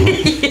can be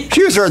heard.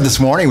 She was heard this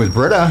morning with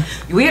Britta,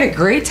 We had a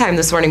great time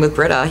this morning with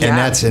Britta.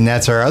 Yeah. and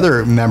that's our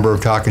other member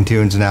of Talking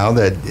Tunes now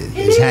that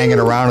is hanging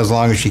around as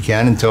long as she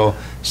can until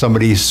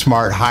somebody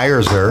smart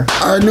hires her.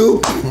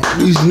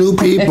 These new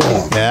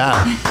people.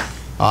 Yeah,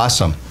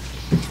 awesome.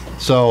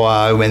 So,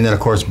 and then of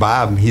course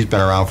Bob, he's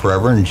been around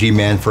forever, and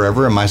G-Man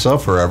forever, and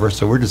myself forever.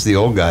 So we're just the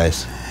old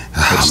guys.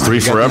 It's three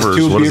We got these forevers.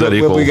 two What does that beautiful-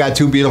 equal? We got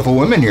two beautiful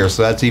women here,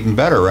 so that's even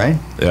better, right?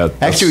 Yeah,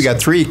 Actually, we got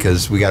three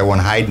because we got one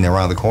hiding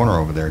around the corner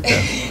over there too.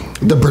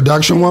 The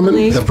production woman.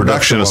 The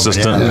Production woman,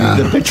 assistant. yeah,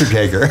 the picture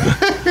taker.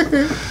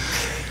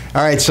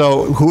 All right,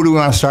 so who do we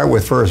want to start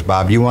with first,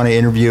 Bob? You want to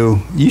interview?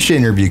 You should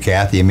interview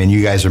Kathy. I mean,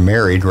 you guys are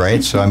married,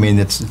 right? So I mean,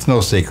 it's no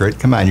secret.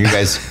 Come on, you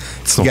guys,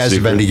 no you guys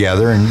have been secret.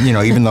 together, and you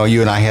know, even though you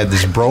and I had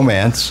this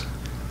bromance,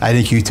 I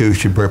think you two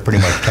should pretty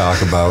much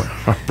talk about.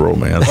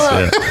 Bromance.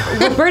 Yeah.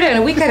 Well, Britta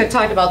and we kind of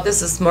talked about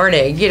this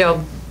morning. You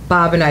know,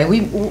 Bob and I,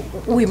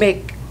 we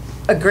make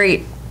a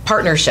great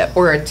partnership.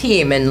 We're a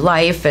team in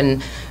life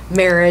and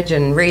marriage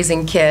and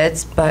raising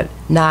kids, but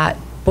not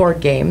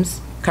board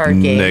games,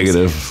 card games.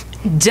 Negative.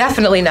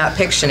 Definitely not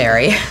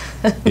Pictionary.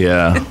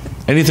 Yeah.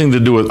 Anything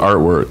to do with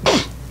artwork,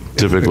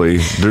 typically,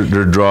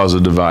 there draws a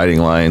dividing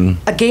line.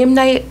 A game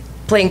night.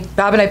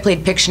 Bob and I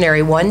played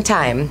Pictionary one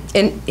time,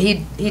 and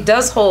he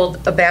does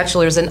hold a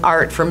bachelor's in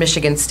art from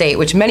Michigan State,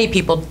 which many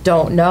people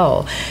don't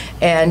know.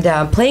 And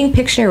playing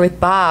Pictionary with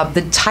Bob,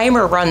 the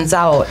timer runs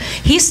out.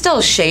 He's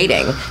still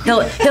shading.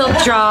 He'll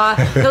draw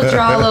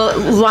a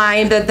little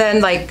line, but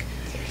then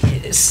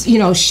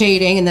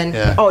shading, and then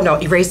Yeah. oh no,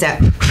 erase that.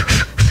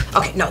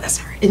 Okay, no, that's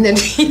all right. And then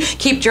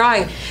keep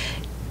drawing.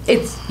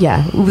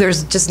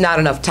 There's just not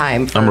enough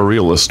time. I'm a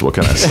realist. What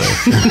can I say?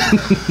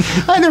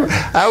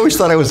 I always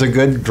thought I was a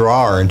good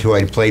drawer until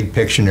I played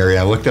Pictionary.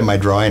 I looked at my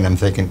drawing, and I'm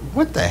thinking,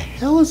 what the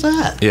hell is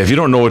that? Yeah, if you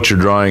don't know what you're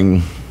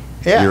drawing,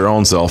 Yeah. your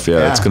own self,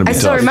 Yeah. it's going to I be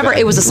still tough. remember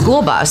it was a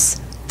school bus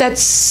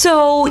that's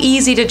so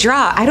easy to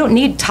draw. I don't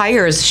need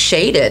tires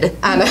shaded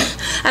on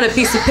a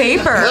piece of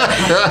paper.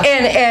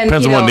 And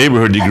Depends on what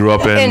neighborhood you grew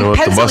up in, and what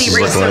the pencil buses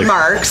look eraser like.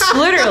 marks,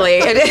 literally.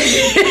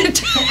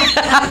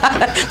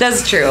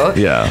 That's true.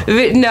 Yeah.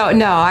 But no,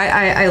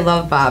 I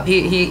love Bob.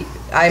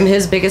 I'm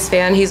his biggest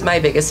fan. He's my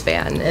biggest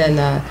fan. And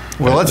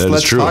well,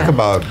 let's true. talk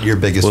about your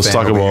biggest Let's fan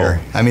talk over about-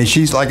 here. I mean,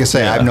 she's like I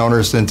say, Yeah. I've known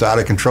her since Out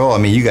of Control. I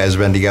mean, you guys have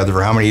been together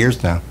for how many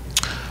years now?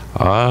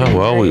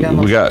 Well, we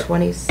got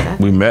 27.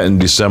 we met in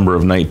December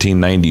of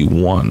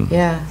 1991.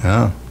 Yeah.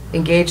 Oh.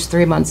 Engaged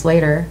 3 months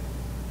later.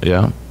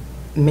 Yeah.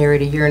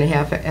 Married a year and a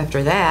half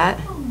after that.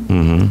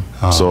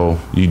 So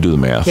you do the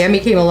math.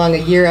 Cammy came along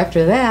a year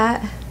after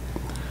that.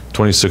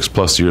 26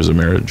 plus years of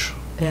marriage.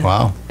 Yeah.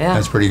 Wow. Yeah.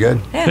 That's pretty good.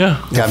 Yeah.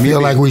 Got I me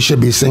feel like we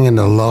should be singing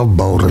the Love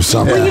Boat or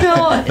something. You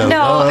know,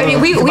 no, I mean,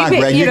 Come on,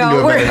 Greg, you can do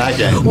it better than I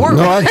can.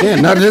 No, I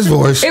can't. Not this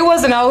voice. It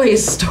wasn't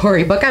always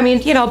storybook. I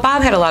mean,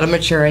 Bob had a lot of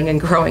maturing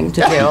and growing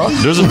to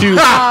do. There's a few.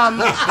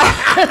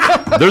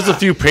 There's a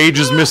few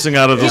pages missing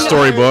out of the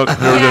storybook. They've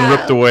been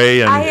ripped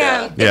away, and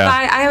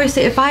I always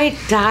say, if I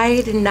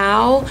died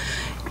now,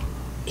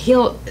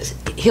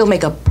 he'll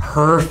make a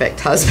perfect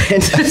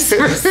husband for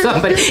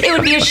somebody. It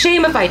would be a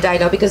shame if I died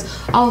now, because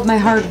all of my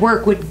hard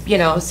work would,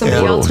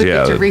 somebody else would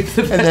get to reap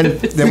the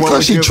benefits. Then what Because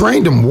would she you,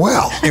 trained him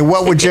well. and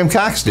what would Jim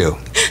Cox do?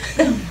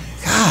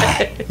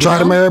 Try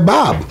to marry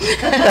Bob.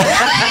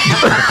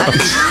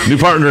 new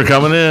partner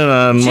coming in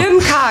on. Jim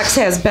Cox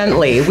has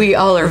Bentley. We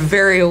all are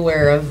very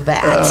aware of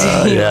that.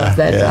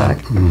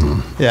 Talk.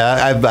 Yeah,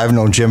 I've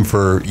known Jim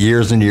for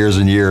years and years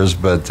and years,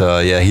 but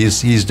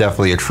he's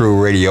definitely a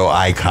true radio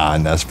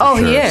icon. That's for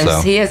sure. He is.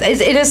 So. He is.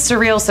 It is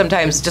surreal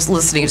sometimes just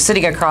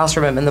sitting across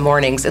from him in the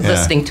mornings and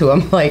listening to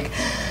him, like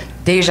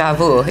deja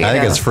vu. I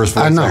think it's the first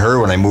voice I heard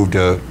when I moved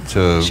to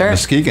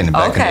Muskegon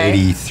back in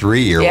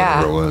 '83 or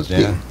whatever it was.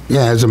 Yeah.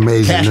 Yeah, it's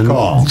amazing. Cash And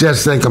call.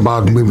 just think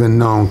about we've been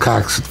knowing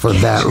Cox for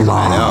that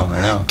long. I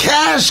know.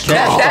 Cash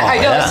call. I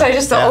know. So I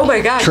just thought, oh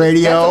my gosh,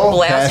 Tradio, that's a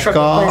blast cash from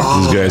call. the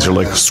place. These guys are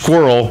like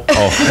squirrel.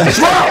 Oh.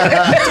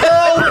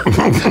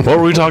 What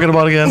were we talking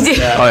about again? Oh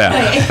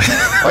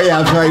yeah. Oh yeah,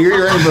 I'm sorry.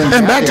 You're in.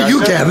 And back to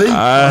you, Kathy.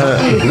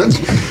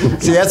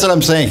 See, that's what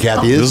I'm saying,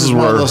 Kathy. This is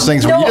one where- of those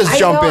things where you just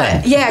jump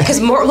in. Yeah, because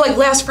more like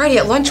last Friday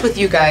at lunch with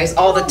you guys,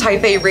 all the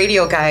Type A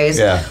radio guys.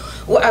 Yeah.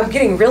 What I'm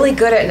getting really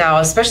good at now,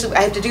 especially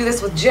I have to do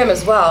this with Jim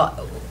as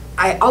well.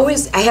 I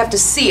have to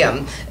see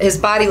him, his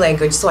body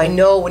language, so I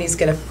know when he's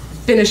going to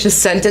finish a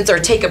sentence or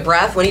take a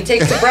breath. When he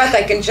takes a breath,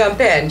 I can jump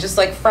in. Just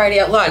like Friday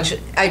at lunch,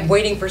 I'm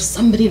waiting for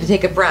somebody to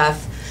take a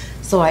breath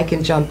so I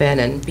can jump in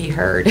and be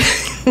heard.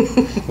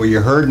 Well,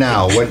 you're heard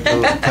now.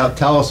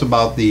 Tell us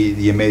about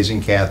the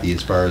amazing Kathy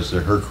as far as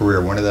her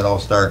career. When did that all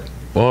start?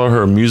 Well,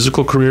 her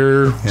musical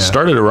career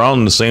started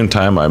around the same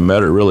time I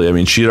met her, really. I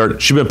mean, she'd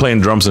been playing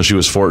drums since she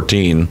was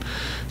 14,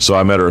 so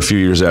I met her a few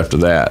years after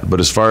that. But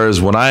as far as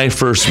when I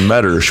first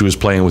met her, she was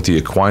playing with the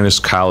Aquinas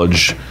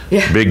College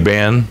big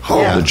band,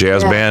 the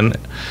jazz band.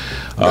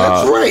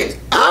 That's right.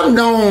 I've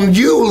known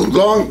you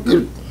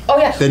long. Oh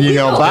yeah. Then you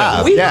know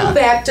Bob. We go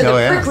back to the Oh,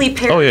 yeah. prickly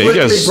pear. Oh, yeah, you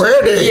guys.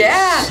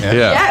 Yeah.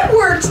 Yeah. That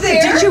worked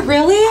there. Did you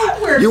really?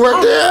 You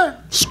worked there?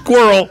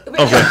 Squirrel.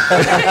 Okay.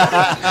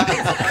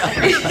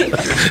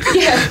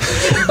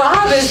 Yeah.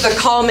 Bob is the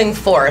calming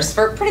force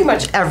for pretty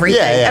much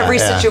everything, every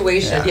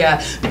situation.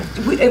 Yeah.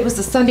 It was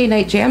the Sunday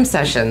night jam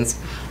sessions.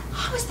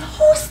 I was the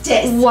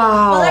hostess.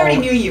 Wow. Well, I already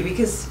knew you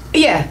because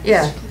Yeah.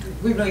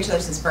 we've known each other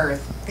since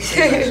birth.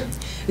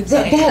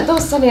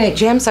 Those Sunday night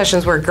jam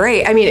sessions were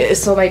great. I mean,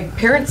 so my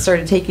parents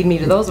started taking me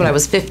to those when I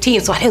was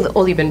 15, so I had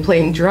only been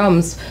playing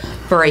drums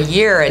for a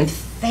year, and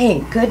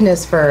thank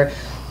goodness for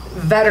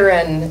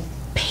veteran,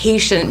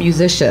 patient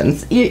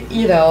musicians. It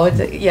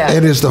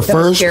is the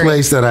first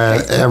place that I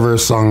ever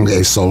sung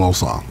a solo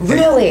song.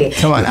 Really?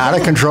 Come on, Out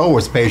of Control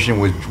was patient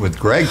with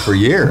Greg for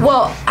years.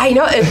 Well, I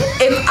know if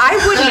I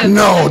wouldn't have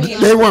No,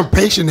 they weren't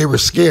patient. They were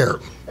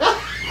scared.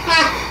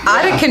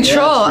 Out of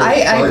Control. I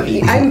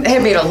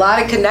have made a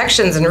lot of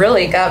connections and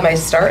really got my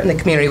start in the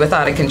community with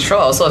Out of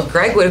Control. So if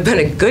Greg would have been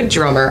a good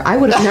drummer, I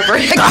would have never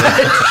got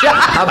a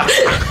job.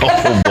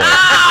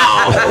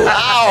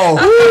 Ow!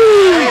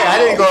 Hey, I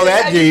didn't go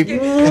that deep. I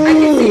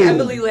can see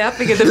Emily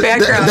laughing in the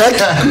background.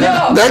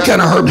 That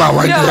kind of hurt about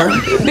right there.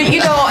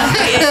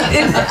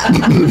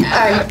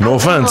 But No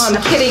offense.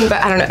 I'm kidding,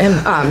 but I don't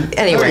know.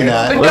 Anyway,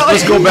 not. but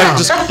Let's go back.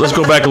 Let's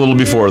go back a little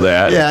before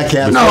that. Yeah,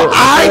 Kathy. No,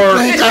 I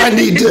think I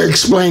need to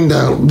explain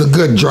the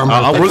good drummer.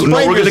 We're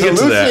going to get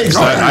to that. 'Cause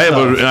I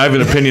have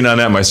an opinion on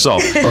that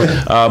myself.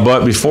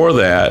 But before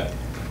that,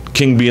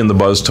 King Bee and the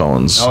Buzz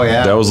Tones. Oh,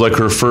 yeah. That was like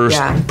her first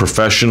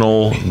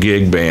professional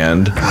gig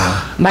band.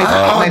 my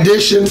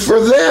auditioned for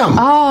them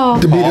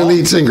to be the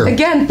lead singer.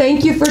 again,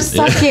 thank you for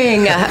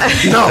sucking.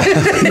 No,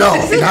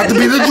 not to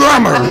be the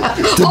drummer,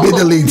 to be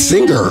the lead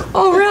singer.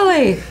 Oh,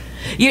 really?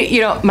 You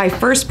know, my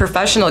first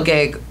professional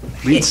gig.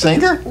 Lead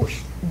singer?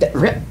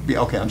 Yeah,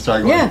 Okay, I'm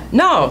sorry. Go ahead.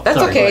 no, that's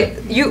Sorry, okay.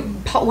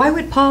 Why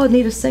would Paul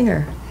need a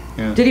singer?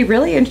 Yeah. Did he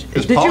really?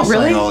 Because Did Paul you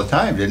really? sang all the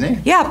time, didn't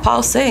he? Yeah,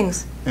 Paul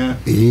sings.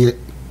 He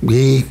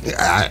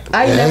I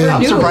never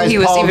I'm knew surprised he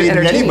was Paul even needed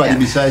entertaining anybody that.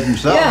 besides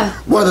himself. Yeah.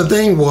 Well, the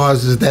thing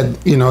was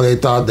that they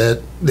thought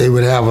that they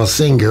would have a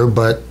singer,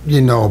 but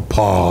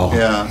Paul,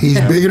 Yeah. he's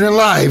bigger than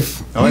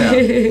life. Oh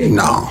yeah.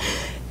 No,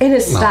 And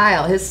his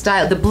style,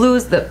 the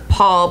blues that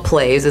Paul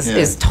plays Yeah.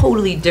 is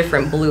totally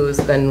different blues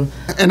than.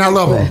 and I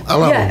love him. I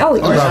love him. Oh,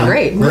 I love him.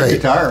 great. Great.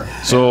 Guitar.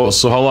 So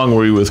how long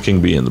were you with King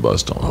B and the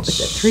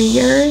Buzz-Tones? 3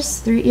 years.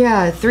 3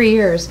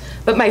 years.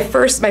 But my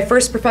first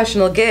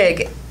professional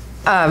gig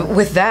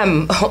with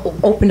them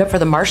opened up for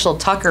the Marshall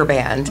Tucker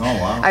Band. Oh,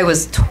 wow. I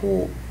was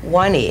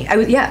 20.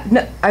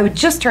 I would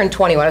just turn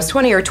 21. I was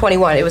 20 or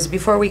 21. It was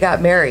before we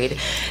got married,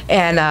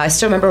 and I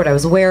still remember what I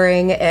was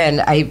wearing,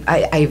 and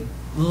I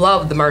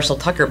loved the Marshall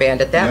Tucker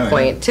Band at that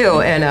point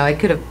too, and I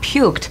could have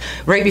puked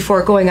right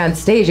before going on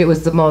stage. It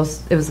was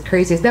the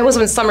craziest. That was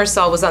when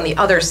Summersall was on the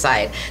other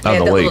side. They On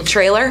had the that lake. little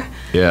trailer.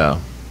 Yeah.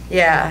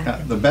 Yeah.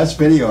 The best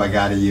video I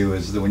got of you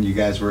is when you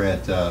guys were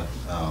at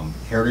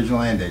Heritage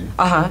Landing,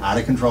 Out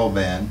of Control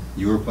Band.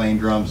 You were playing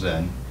drums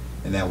then,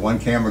 and that one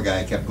camera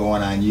guy kept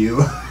going on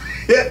you,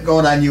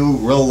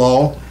 real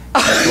low,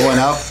 going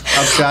up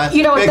shot.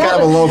 You know, Big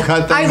kind of a low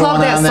cut thing I going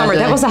love that on summer. day.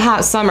 That was a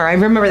hot summer. I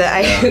remember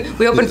that.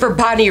 We opened for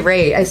Bonnie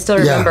Raitt. I still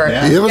remember.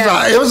 Yeah.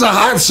 It was a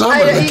hot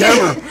summer.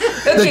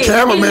 The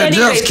cameraman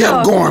just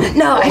kept going.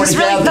 No, I just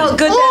really happened? felt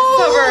good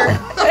that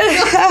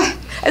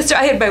summer.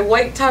 I had my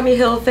white Tommy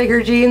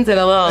Hilfiger jeans and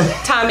a little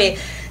Tommy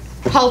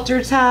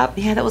halter top.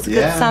 Yeah, that was a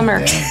good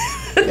summer.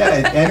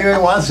 Yeah,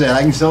 anyone wants that,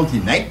 I can sell it to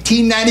you.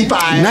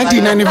 1995.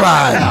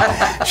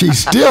 1995. She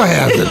still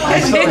has it. I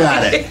still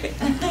got it.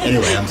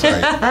 Anyway, I'm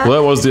sorry. Well,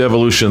 that was the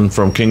evolution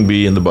from King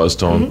B and the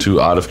Buzztone to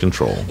Out of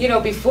Control. You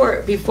know,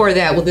 before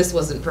that, well, this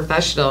wasn't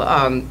professional.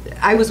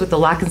 I was with the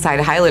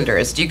Lockenside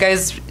Highlanders. Do you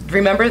guys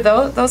remember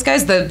those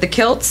guys? The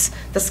Kilts,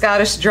 the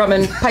Scottish drum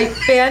and pipe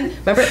band.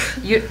 Remember?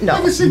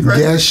 No.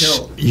 Yes,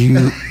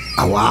 you.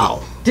 Oh,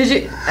 wow. Did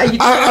you?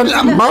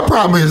 My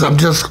problem is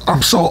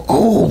I'm so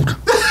old.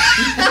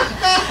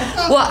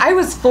 Well, I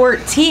was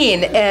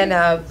 14, and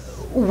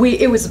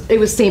it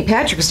was St.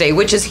 Patrick's Day,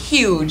 which is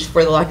huge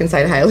for the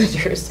Lockenside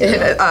Highlanders.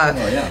 And,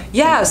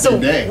 so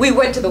we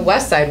went to the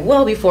West Side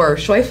well before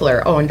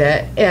Schweifler owned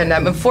it. And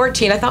I'm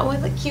 14. I thought, well,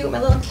 I look cute,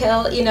 my little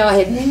kilt. I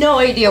had no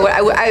idea what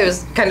I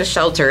was kind of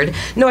sheltered,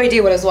 no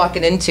idea what I was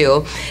walking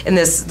into. And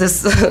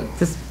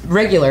this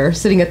regular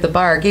sitting at the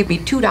bar gave me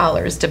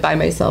 $2 to buy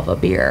myself a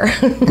beer.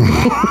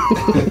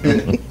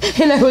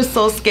 And I was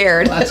so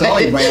scared. That's all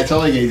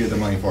he gave you the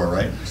money for,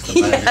 right?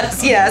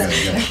 Yes.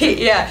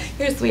 Yeah.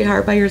 Here,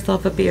 sweetheart, buy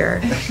yourself a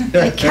beer.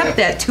 I kept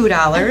that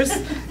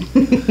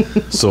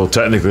 $2. So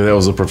technically, that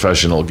was a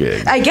professional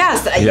gig. I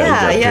guess. You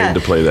got paid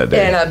to play that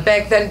day. And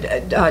back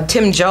then,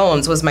 Tim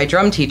Jones was my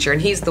drum teacher,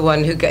 and he's the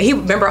one who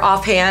remember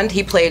Offhand?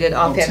 He played it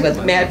offhand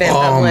with Mad Van Oh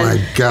Bevelen. my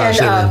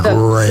gosh, And, that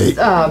was great.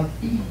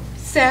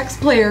 Sax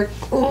player.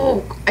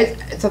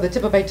 It's on the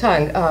tip of my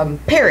tongue. Glenn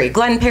Perry.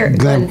 Glenn Perry.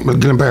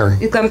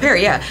 Glenn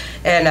Perry, yeah,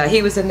 and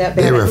he was in that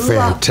band. They were I loved-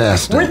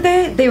 fantastic. Weren't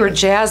they? They were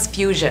jazz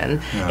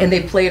fusion, and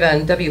they played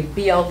on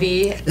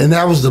WBLV. And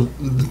that was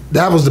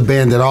the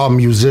band that all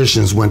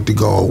musicians went to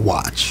go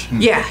watch.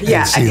 Yeah.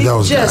 And see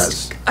those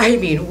guys. I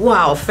mean,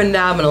 wow,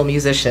 phenomenal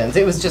musicians.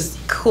 It was just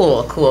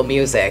cool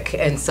music,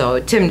 and so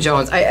Tim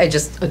Jones, I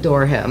just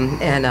adore him,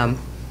 and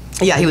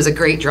yeah, he was a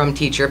great drum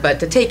teacher,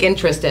 but to take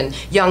interest in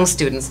young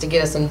students, to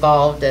get us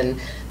involved in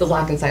the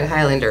Lockenside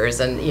Highlanders,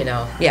 and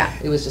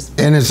it was just.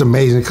 And it's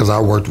amazing because I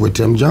worked with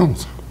Tim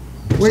Jones.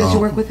 Where did you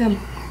work with him?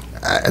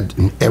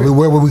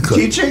 Everywhere where we could.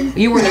 Teaching?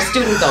 You weren't a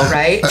student though,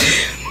 right?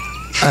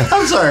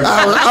 I'm sorry.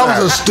 I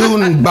was a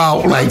student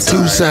about like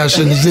 2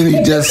 sessions, and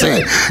he just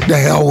said, "The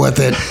hell with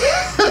it."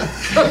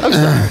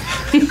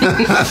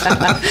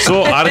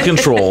 So Out of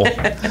Control.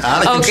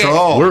 Out of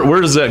control.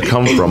 Where does that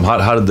come from?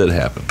 How did that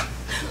happen?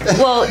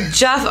 Well,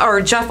 Jeff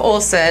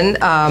Olson,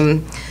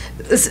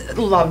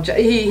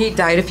 he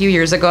died a few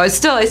years ago. I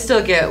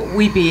still get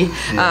weepy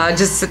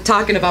just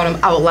talking about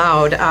him out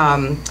loud.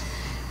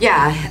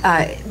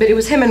 But it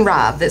was him and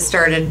Rob that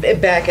started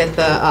back at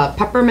the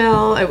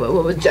Peppermill,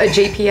 what was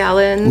J.P.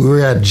 Allen's. We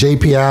were at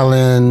J.P.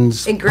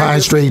 Allen's, And Greg Pine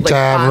was, Street like,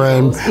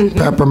 Tavern, Bongos.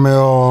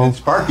 Peppermill.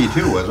 Sparky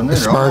too, wasn't it?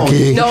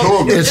 Sparky.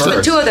 No, It's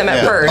the two of them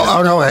at first.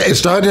 Oh no! It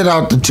started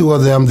out the two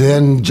of them.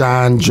 Then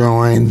John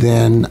joined.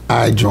 Then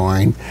I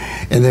joined,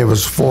 and there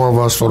was 4 of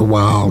us for a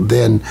while.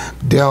 Then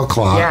Dale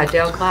Clark. Yeah,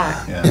 Dale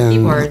Clark.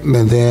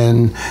 And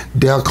then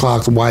Dale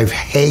Clark's wife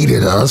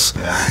hated us,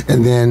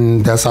 and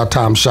then that's how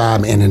Tom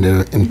Schaub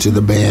entered into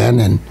the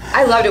band. And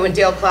I loved it when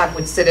Dale Clark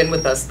would sit in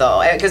with us,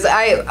 though, because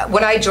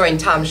when I joined,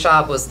 Tom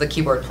Schaub was the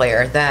keyboard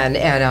player then,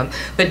 and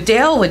but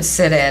Dale would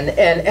sit in,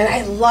 and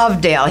I love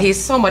Dale.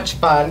 He's so much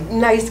fun,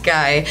 nice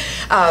guy.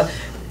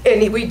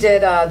 And we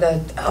did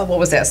what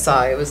was that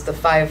song? It was the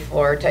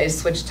 5/4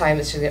 switch time.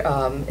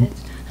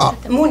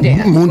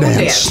 Moondance.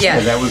 Moondance. Yeah.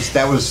 That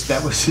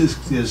was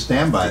his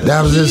standby.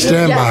 That was his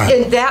standby. Yeah,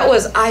 and that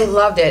was, I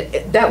loved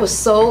it. That was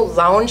so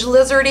lounge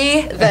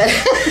lizardy that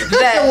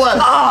It was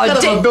kind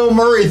of a Bill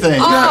Murray thing.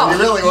 Oh, It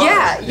really was.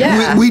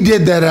 yeah. We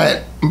did that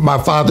at my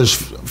father's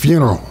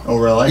funeral. Oh,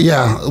 really?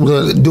 Yeah,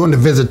 doing the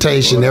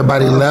visitation,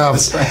 everybody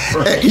left.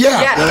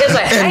 Yeah. Yeah, it's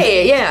like,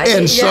 hey, yeah.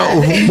 And so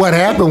what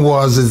happened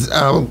was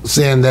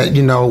saying that,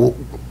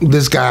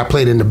 this guy I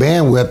played in the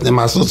band with, and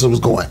my sister was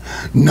going,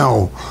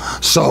 no.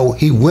 So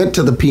he went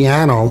to the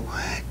piano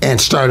and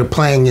started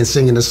playing and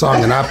singing the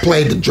song, and I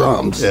played the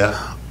drums,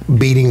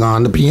 beating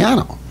on the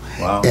piano.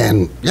 Wow.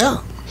 And yeah.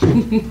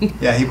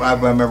 Yeah, I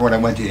remember when I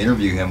went to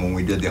interview him when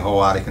we did the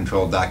whole Out of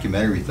Control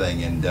documentary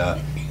thing, and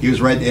he was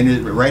right in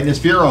his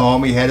funeral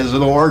home. He had his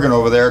little organ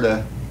over there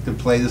to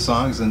play the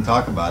songs and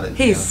talk about it.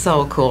 He's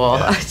so cool.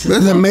 Yeah.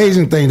 The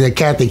amazing thing that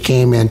Kathy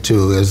came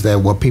into is that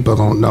what people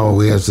don't know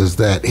is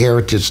that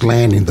Heritage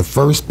Landing, the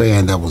first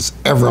band that was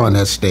ever on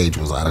that stage,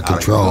 was Out of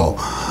Control.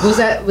 Was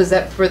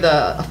that for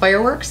the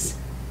fireworks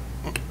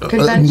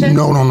convention?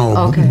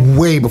 No. Okay.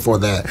 Way before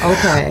that.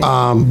 Okay.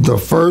 The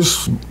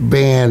first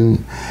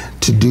band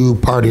to do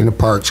Party in the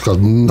Parks, because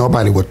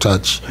nobody would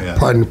touch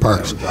Party in the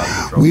Parks.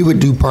 We would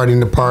do Party in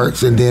the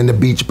Parks, and then the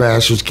Beach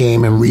Bashers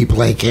came, and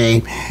Replay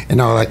came, and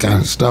all that kind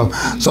of stuff.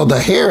 So the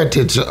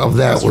heritage of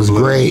that was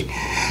great,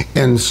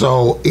 and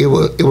so it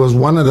was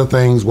one of the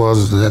things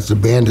was that the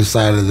band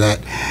decided that,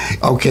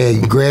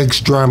 okay,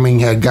 Greg's drumming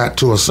had got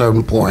to a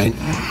certain point,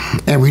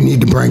 and we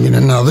need to bring in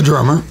another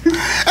drummer.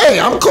 Hey,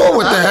 I'm cool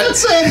with that. didn't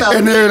say nothing.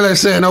 And they're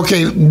saying,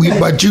 okay,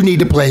 but you need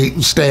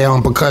to stay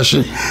on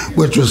percussion,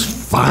 which was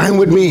fine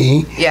with me.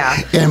 Yeah.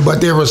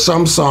 But there were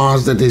some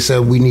songs that they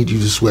said we need you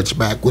to switch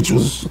back, which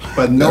was.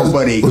 But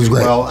nobody. was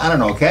great. Well, I don't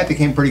know. Kathy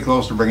came pretty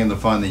close to bringing the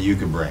fun that you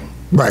could bring.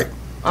 Right.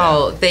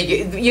 Oh, thank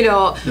you.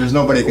 There's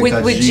nobody can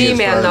touch with G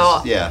G-Man as though, far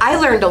as, yeah. I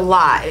learned a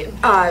lot.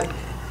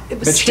 It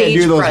was But you stage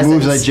can do those presence.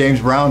 moves like James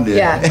Brown did.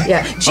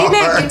 Yeah.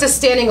 G-Man gets a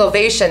standing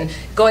ovation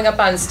going up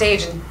on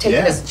stage and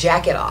taking his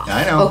jacket off.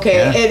 I know. Okay,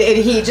 Yeah. and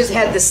he just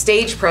had the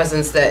stage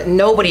presence that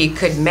nobody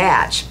could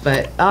match.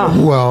 But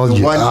Well,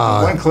 The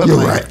one clip you're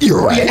right.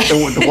 You're right.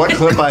 The one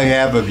clip I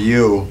have of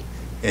you,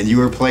 and you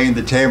were playing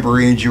the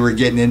tambourines, you were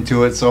getting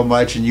into it so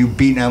much, and you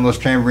beating on those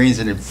tambourines,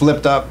 and it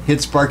flipped up, hit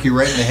Sparky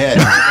right in the head.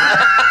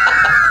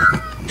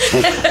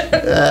 Great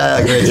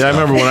Yeah, I stuff.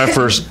 remember when I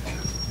first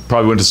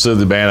probably went to see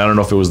the band. I don't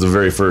know if it was the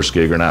very first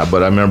gig or not,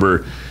 but I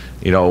remember,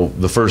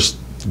 the first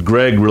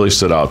Greg really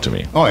stood out to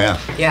me Oh, yeah.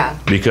 yeah.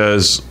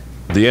 because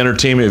the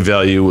entertainment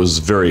value was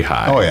very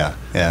high. Oh, yeah.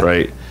 Yeah.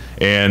 Right?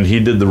 And he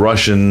did the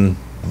Russian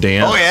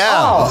dance. Oh, yeah.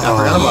 I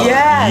forgot about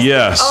that. Yes.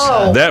 Yes,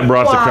 Oh, that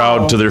brought the wow.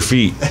 crowd to their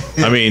feet.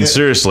 I mean,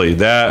 seriously,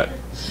 that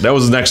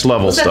was next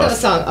level What's that other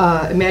stuff.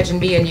 song? Imagine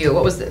Me and You.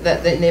 What was the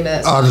name of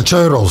that song? The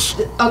Turtles.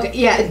 Okay,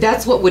 yeah,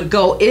 that's what would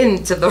go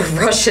into the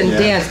Russian Yeah,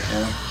 dance.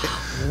 yeah.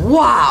 Yeah.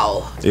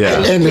 Wow.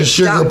 And the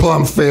Sugar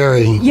Plum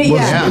Fairy was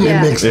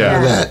mixed Yeah.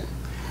 into that.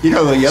 You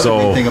know, the other So-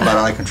 big thing about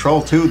Out of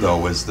Control, too, though,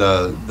 was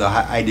the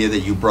idea that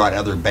you brought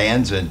other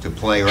bands in to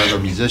play or other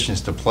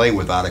musicians to play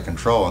with Out of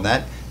Control. And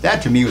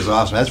that to me was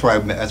awesome. That's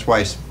why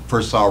I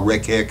first saw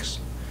Rick Hicks.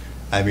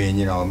 I mean,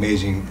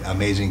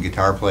 amazing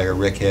guitar player,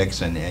 Rick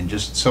Hicks, and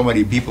just so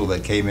many people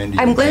that came in.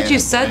 I'm glad you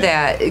said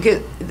that.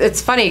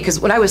 It's funny because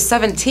when I was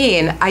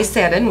 17, I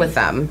sat in with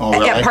them Oh,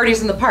 really? at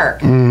parties in the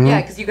park.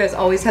 Yeah, because you guys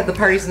always had the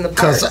parties in the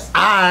park. Because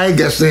I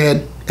just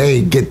said, hey,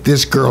 get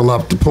this girl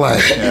up to play.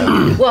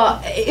 Well,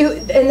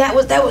 and that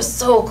was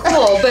so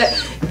cool. But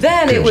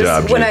then Good it was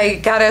job, when Jake.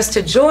 I got us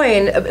to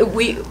join.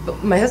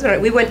 My husband and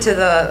I, we went to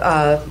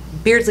the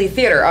Beardsley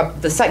Theater, up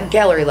the second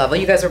gallery level.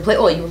 You guys were playing.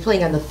 Oh, you were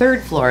playing on the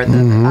third floor, the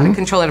Out of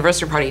Control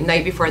anniversary party,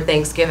 night before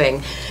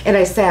Thanksgiving, and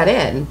I sat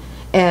in.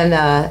 And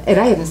I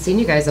hadn't seen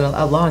you guys in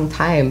a long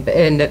time,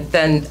 and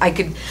then I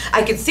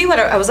could see what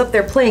I was up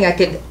there playing. I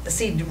could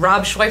see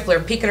Rob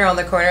Schweifler peeking around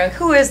the corner. Like,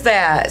 who is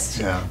that?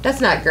 Yeah.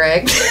 That's not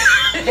Greg.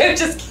 I'm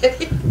just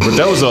kidding. But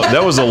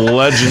that was a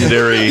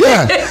legendary.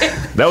 Yeah.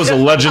 That was a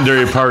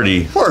legendary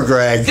party. Poor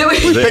Greg. Did we-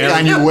 We pick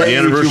on you way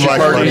the too anniversary much.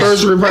 party.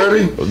 Anniversary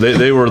party?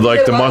 They were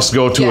like the It was-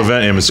 must-go-to yeah.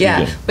 event in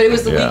Muskegon. Yeah, but it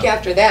was the week Yeah.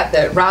 after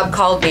that Rob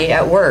called me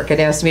at work and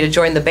asked me to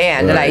join the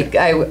band, Right.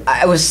 and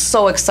I was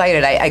so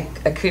excited I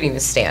couldn't even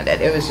stand it.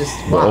 It was just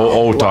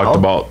wow. Talked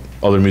about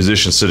other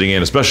musicians sitting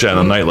in, especially on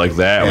a night like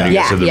that when you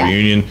Yeah. guys had the Yeah.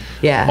 reunion.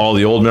 Yeah. All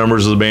the old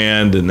members of the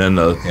band, and then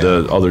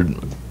the other.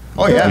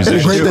 Oh, yeah. And the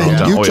musicians great from thing,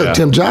 town. you Oh, took yeah.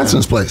 Tim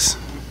Johnson's place.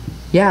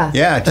 Yeah.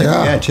 Yeah, Tim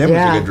was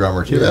Yeah. a good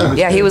drummer, too.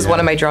 Yeah. He was good, one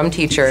of my drum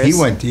teachers.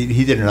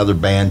 He did another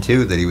band,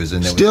 too, that he was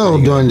in. That was Still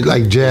pretty doing good.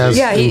 like jazz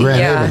Yeah, in Grand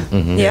yeah.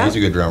 Haven. Yeah. He's a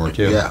good drummer,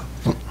 too. Yeah.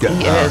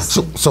 He is.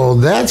 So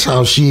that's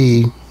how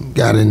she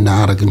got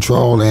Out of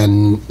Control.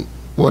 And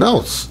what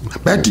else?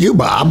 Back to you,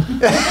 Bob.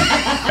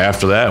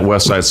 After that,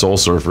 West Side Soul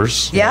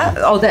Surfers. Yeah.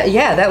 Oh,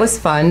 that was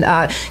fun.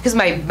 Because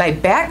my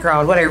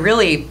background, what I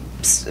really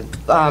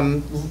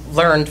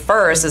learned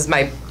first is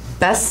my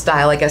best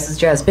style, I guess, is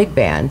jazz big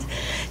band,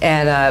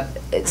 and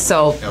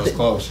so That was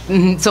close.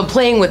 so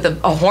playing with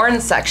a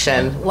horn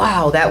section,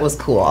 wow, that was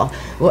cool.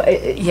 Well,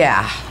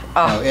 yeah,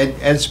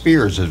 Ed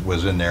Spears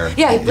was in there.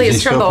 Yeah, he Is plays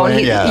still trombone.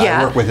 playing? Yeah.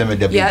 I worked with him at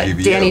WGBU. Yeah,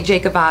 Danny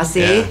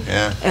Jacobasi.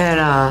 Yeah. And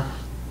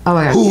oh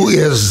my God. Who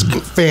is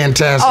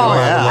fantastic. Oh, by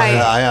the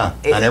yeah.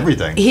 way. On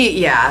everything.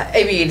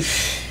 I mean,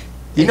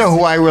 You know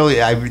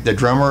who the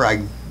drummer,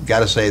 I got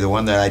to say, the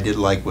one that I did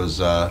like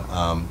was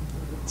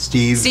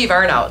Steve. Steve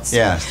Arnouts.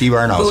 Yeah, Steve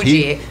Arnouts.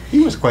 Fuji. He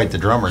was quite the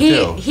drummer, He-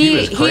 too. he-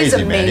 was he's crazy,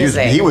 man.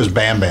 amazing. He was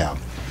Bam Bam.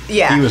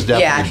 Yeah, He was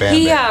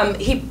definitely Bam Bam.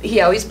 He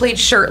always played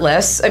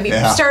shirtless. I mean,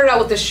 Yeah. he started out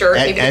with the shirt,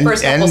 maybe the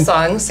first couple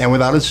songs. And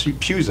without his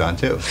shoes on,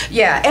 too.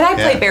 Yeah, and I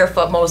play Yeah.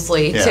 barefoot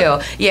mostly Yeah. too.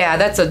 Yeah,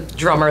 that's a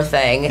drummer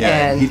thing, Yeah,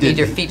 and he you need did.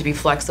 your feet to be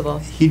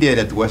flexible. He did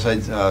at the West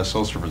Side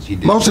Soul Service. He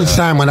did. Most of the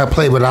time when I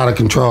play without a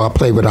control, I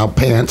play without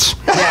pants.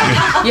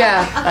 Yeah,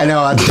 yeah. I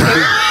know.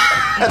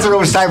 That's when it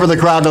was time for the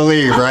crowd to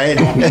leave, right?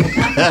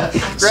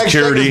 Greg's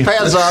taking his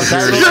pants off.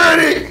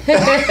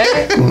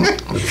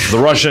 The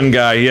Russian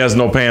guy, he has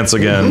no pants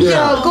again. You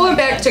know, going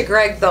back to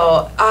Greg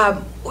though,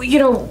 you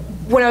know,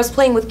 when I was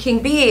playing with King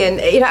B, and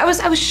you know, I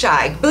was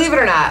shy. Believe it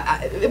or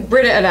not,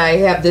 Britta and I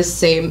have this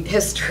same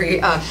history.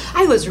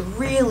 I was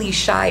really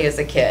shy as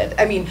a kid.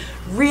 I mean,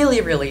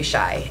 really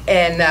shy,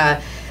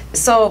 and.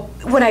 So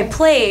when I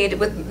played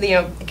with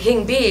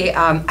King B,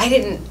 I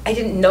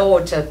didn't know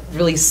to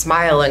really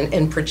smile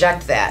and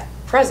project that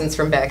presence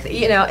from back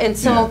then, and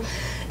so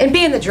and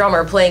being the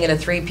drummer playing in a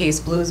 3-piece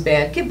blues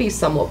band can be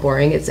somewhat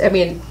boring.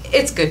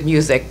 It's good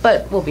music,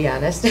 but we'll be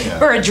honest,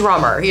 for a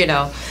drummer,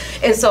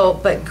 And so,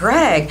 but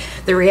Greg,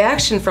 the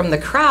reaction from the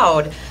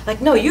crowd,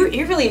 like, no,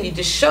 you really need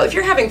to show. If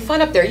you're having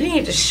fun up there, you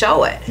need to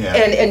show it,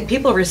 and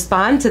people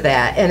respond to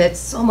that, and it's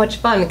so much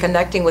fun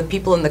connecting with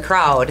people in the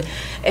crowd,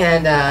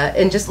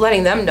 and just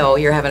letting them know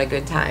you're having a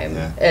good time,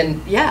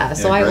 and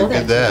so I will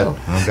Greg that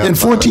did too. And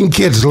 14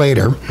 kids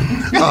later.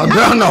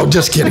 No,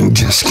 just kidding.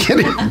 Just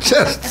kidding.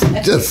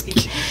 Just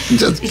kidding.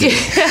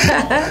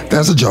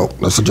 That's a joke.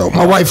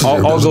 My wife is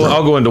here.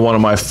 I'll go into one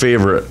of my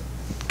favorite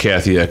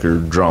Kathy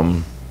Ecker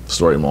drum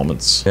story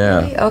moments.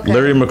 Yeah. Okay.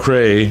 Larry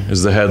McRae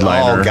is the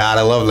headliner. Oh, God,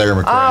 I love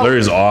Larry McRae.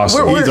 Larry's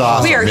awesome. He's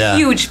awesome, We are yeah.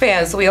 huge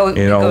fans, so we always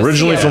go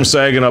originally see from him.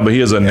 Saginaw, but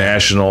he is a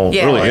national,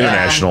 Yeah. really Oh, yeah.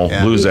 international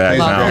Yeah. blues act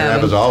Love now. him.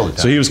 That was all the time.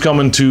 So he was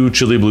coming to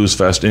Chili Blues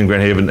Fest in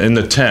Grand Haven in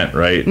the tent,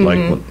 right? Like,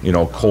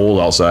 cold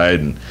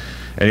outside. And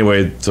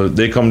anyway, so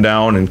they come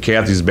down and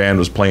Kathy's band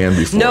was playing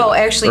before. No,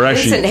 actually,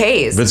 Vincent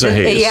Hayes. Vincent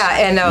Hayes. Yeah,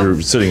 and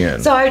you're sitting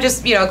in. So I would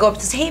just, go up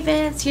to say, hey,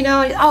 Vince,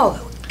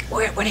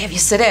 where have you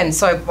sit in?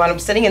 So I wound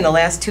up sitting in the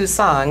last 2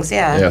 songs,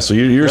 Yeah, so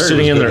you're Larry sitting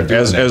was in good there at doing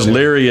as that, too.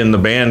 Larry and the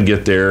band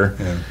get there.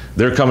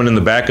 They're coming in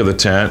the back of the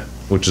tent,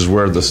 which is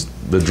where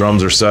the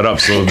drums are set up.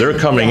 So they're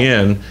coming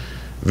in.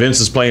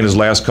 Vince is playing his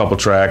last couple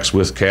tracks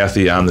with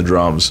Kathy on the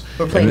drums.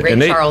 We're playing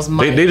Ray Charles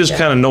Money. They just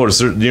kind of notice.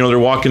 They're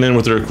walking in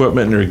with their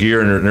equipment and their gear,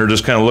 and they're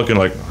just kind of looking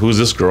like, who's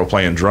this girl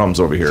playing drums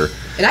over here?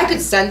 And I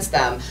could sense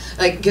them,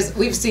 like, because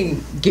we've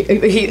seen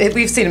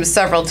him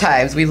several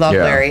times. We love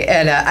Yeah. Larry,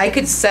 and I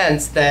could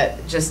sense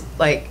that, just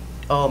like,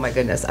 oh my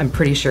goodness, I'm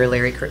pretty sure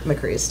Larry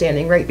McCree is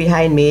standing right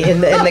behind me in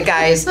the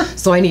guys,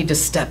 so I need to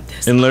step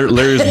this. And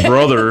Larry's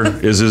brother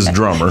is his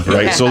drummer,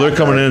 right? Yeah. So they're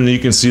coming in, and you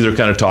can see they're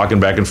kind of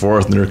talking back and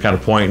forth, and they're kind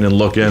of pointing and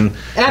looking. And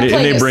I'm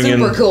playing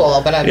super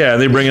cool, but I'm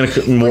they bring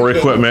in more working.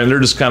 equipment, and they're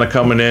just kind of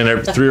coming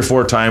in. 3 or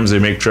 4 times they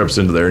make trips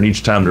into there, and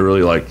each time they're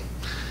really like,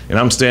 and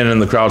I'm standing in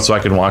the crowd so I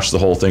can watch the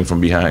whole thing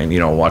from behind,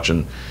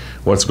 watching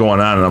what's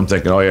going on, and I'm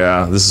thinking, oh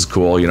yeah, this is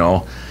cool,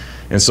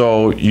 And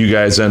so you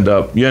guys end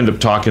up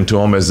talking to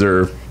them as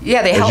they're they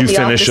as help you me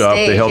off finish the up.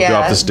 stage, They help you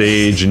off the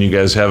stage, and you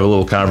guys have a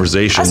little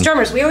conversation. Us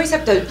drummers, we always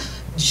have to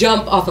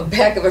jump off the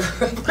back of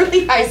a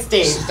really high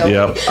stage, don't we?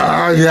 Yep.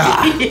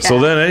 Yeah. So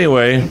then,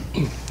 anyway,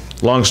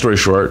 long story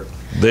short,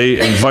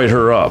 they invite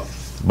her up,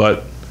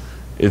 but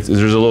there's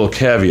a little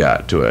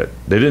caveat to it.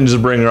 They didn't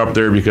just bring her up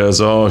there because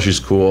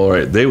she's cool,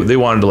 right? They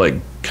wanted to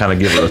kind of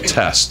give her a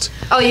test.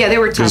 Oh yeah, they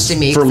were testing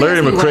me. For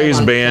Larry They asked me what I McRae's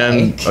wanted to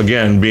band, play.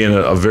 again, being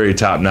a very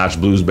top-notch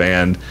blues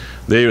band,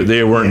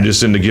 they weren't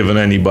just into giving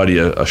anybody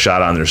a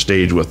shot on their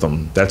stage with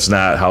them. That's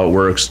not how it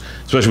works,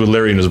 especially with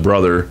Larry and his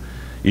brother.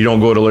 You don't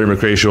go to Larry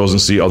McRae shows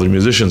and see other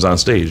musicians on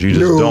stage. You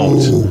just don't.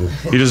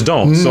 You just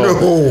don't.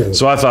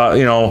 So I thought,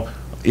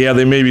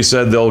 they maybe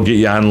said they'll get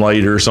you on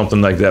light or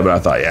something like that, but I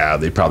thought,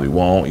 they probably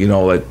won't.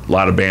 Like a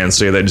lot of bands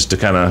say that just to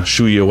kind of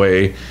shoo you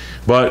away.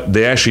 But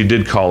they actually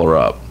did call her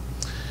up.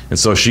 And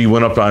so she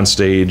went up on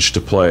stage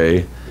to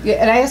play. Yeah,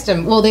 and I asked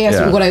him. Well, they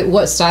asked me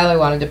what style I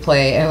wanted to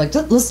play, and I'm like,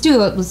 let's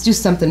do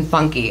something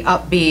funky,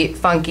 upbeat,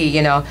 funky.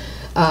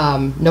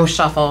 No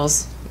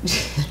shuffles. I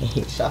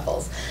hate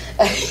shuffles.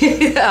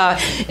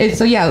 And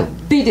so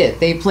they did.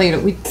 They played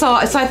it. So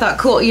I thought,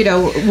 cool.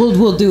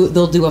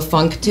 They'll do a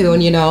funk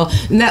tune.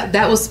 And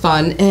that was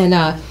fun.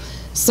 And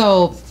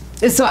so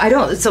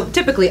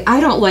typically I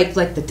don't like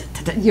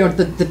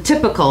the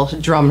typical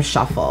drum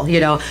shuffle.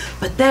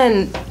 But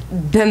then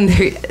then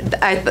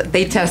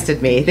they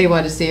tested me. They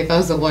wanted to see if I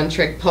was a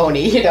one-trick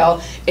pony, you know.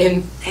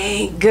 And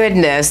thank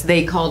goodness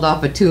they called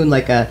off a tune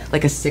like a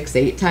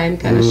 6/8 time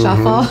kind of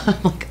shuffle.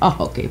 I'm like, oh,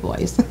 okay,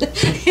 boys,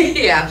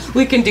 yeah,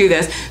 we can do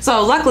this.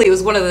 So luckily, it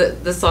was one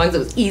of the songs that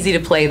was easy to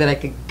play that I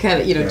could kind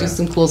of do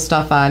some cool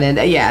stuff on. And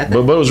yeah,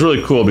 but it was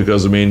really cool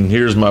because I mean,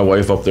 here's my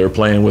wife up there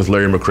playing with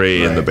Larry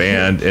McCray and the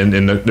band,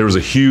 and there was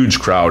a huge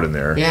crowd in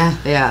there.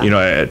 Yeah. You know,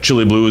 at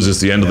Chili Blues, it's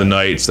the end of the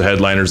night. It's the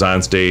headliners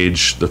on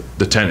stage.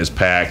 The tent is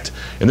packed.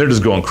 And they're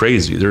just going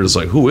crazy. They're just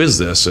like, who is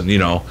this? And, you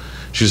know,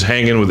 she's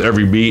hanging with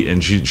every beat,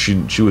 and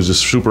she was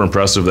just super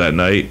impressive that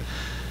night.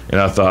 And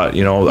I thought,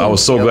 you know, I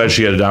was so glad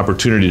she had an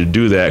opportunity to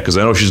do that because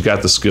I know she's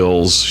got the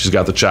skills, she's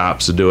got the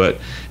chops to do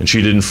it, and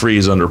she didn't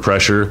freeze under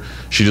pressure.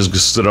 She just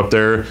stood up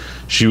there.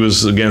 She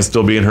was, again,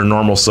 still being her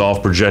normal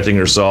self, projecting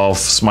herself,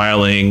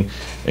 smiling,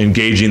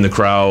 engaging the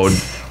crowd,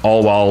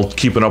 all while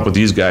keeping up with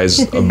these guys,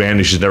 a band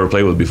that she's never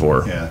played with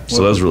before. Yeah.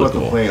 So that was really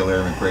cool. To play a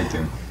Larry McCray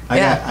tune.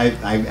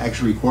 I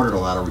actually recorded a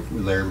lot of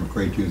Larry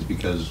McCray tunes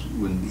because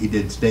when he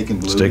did Steak and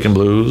Blues. Steak and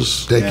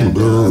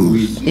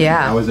Blues.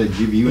 I was at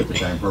GVU at the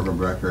time, program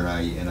director, and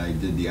I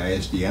did the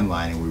ISDN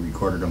line, and we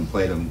recorded them,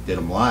 played them, did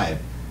them live.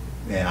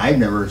 And I've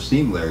never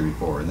seen Larry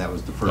before, and that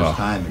was the first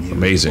time, and he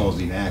was a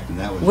closing act, and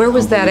that was. Where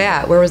was that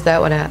at? Where was that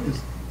one at?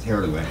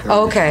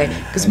 Oh, okay,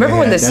 because remember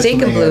when the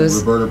Steak and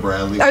Blues. Roberta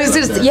Bradley. I was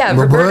just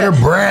Roberta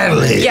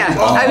Bradley. Yeah,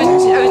 I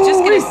was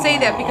just gonna say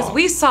that because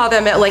we saw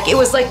them at it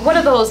was like one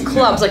of those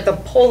clubs, like the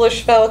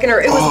Polish Falcon,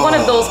 or it was one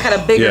of those kind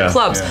of bigger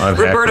clubs. Yeah.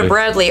 Roberta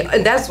Bradley,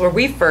 and that's where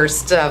we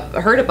first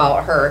heard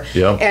about her.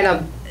 Yeah.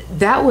 And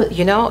that was,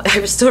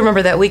 I still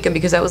remember that weekend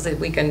because that was the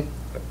weekend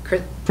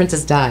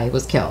Princess Di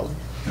was killed.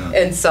 Yeah.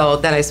 And so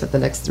then I spent the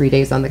next 3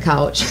 days on the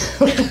couch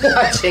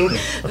watching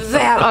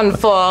that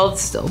unfold.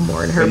 Still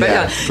mourn her, but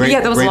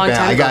that was a long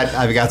time ago.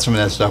 I've got some of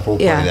that stuff. We'll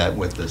play that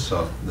with this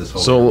whole.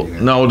 So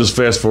now we'll just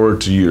fast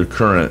forward to your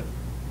current,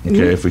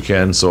 if we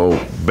can.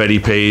 So Betty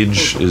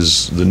Page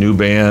is the new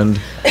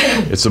band.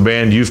 It's a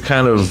band you've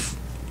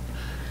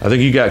I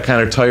think you got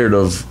kind of tired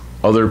of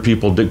other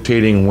people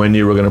dictating when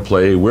you were going to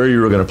play, where you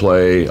were going to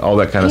play, all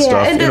that kind of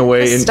stuff. And in a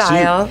way, the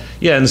style.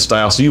 And the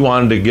style. So you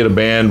wanted to get a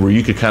band where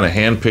you could kind of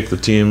handpick the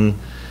team.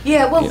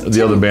 Yeah, well,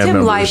 other band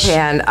Tim members.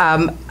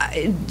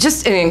 Lipan,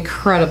 just an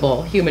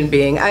incredible human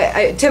being.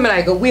 Tim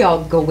and we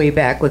all go way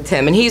back with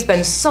Tim, and he's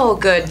been so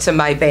good to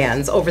my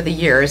bands over the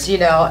years,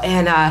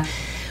 and.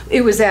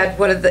 It was at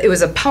it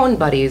was a Pound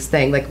Buddies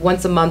thing, like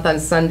once a month on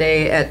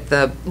Sunday at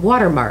the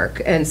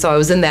Watermark, and so I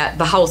was in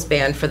the house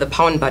band for the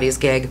Pound Buddies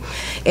gig,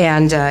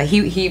 and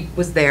he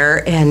was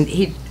there, and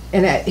he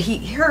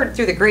heard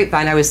through the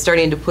grapevine I was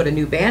starting to put a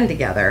new band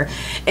together,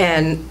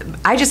 and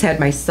I just had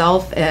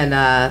myself and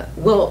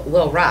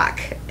Will Rock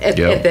at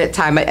that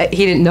time.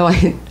 He didn't know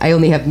I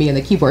only have me and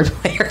the keyboard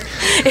player,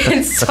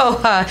 and so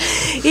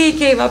he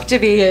came up to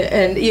me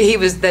and he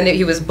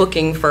was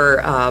booking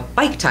for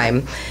Bike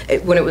Time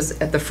when it was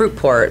at the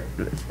Fruitport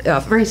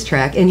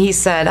racetrack, and he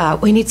said,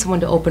 "We need someone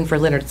to open for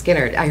Leonard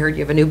Skinner. I heard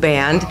you have a new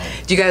band.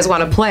 Do you guys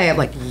want to play?" I'm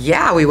like,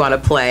 "Yeah, we want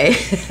to play."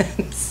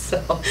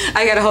 So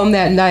I got home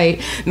that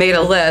night, made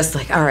a list,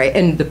 like, all right,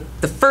 and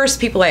the first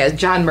people I had,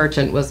 John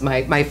Merchant was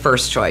my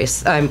first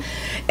choice. And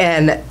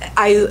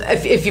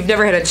if you've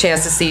never had a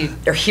chance to see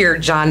or hear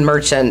John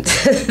Merchant,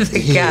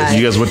 the guy.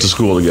 You guys went to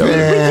school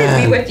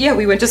together.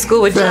 We went to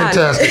school with John.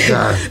 Fantastic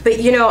guy.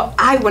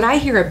 But when I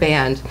hear a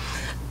band,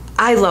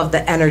 I love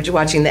the energy,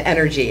 watching the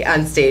energy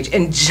on stage,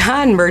 and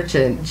John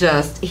Merchant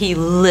he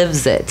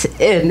lives it,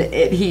 and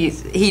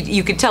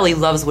you could tell he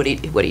loves what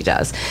he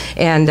does,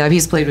 and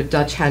he's played with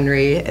Dutch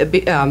Henry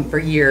for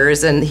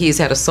years, and he's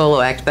had a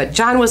solo act. But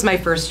John was my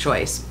first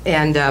choice,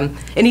 and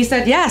he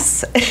said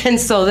yes, and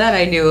so then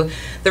I knew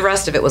the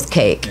rest of it was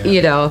cake, and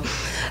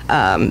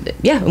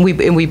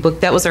we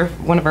booked. That was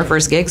one of our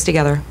first gigs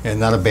together. And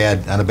not a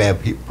bad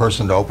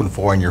person to open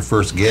for in your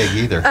first gig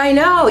either. I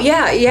know,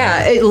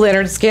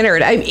 Leonard Skinner.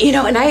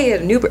 And I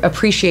had a new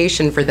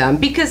appreciation for them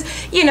because,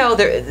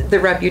 the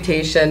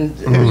reputation.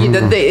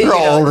 They're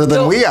older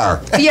than we are.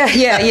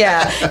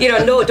 Yeah.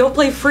 No, don't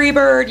play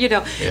Freebird,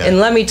 Yeah. And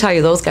let me tell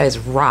you, those guys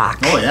rock.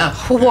 Oh, yeah.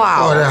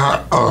 Wow. Oh,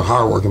 they're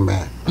hard-working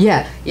band.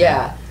 Yeah.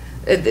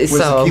 Was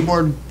the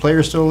keyboard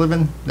player still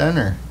living then,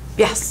 or?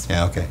 Yes.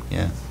 Yeah, okay,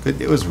 yeah. Good.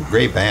 It was a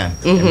great band.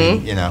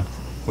 Mm-hmm. I mean,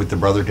 with the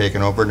brother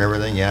taking over and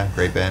everything,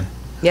 great band.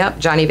 Yep,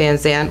 Johnny Van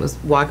Zandt was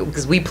walking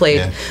because we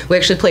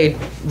actually played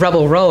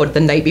Rebel Road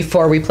the night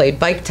before we played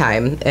Bike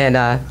Time, and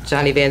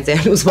Johnny Van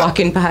Zandt was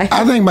walking by.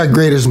 I think my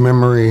greatest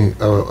memory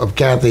of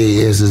Kathy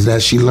is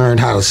that she learned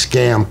how to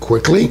scam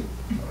quickly.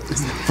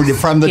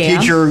 From the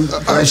teacher?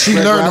 She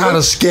learned how to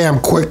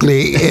scam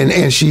quickly,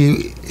 and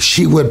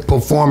she would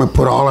perform and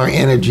put all her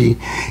energy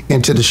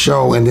into the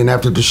show, and then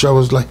after the show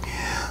was like,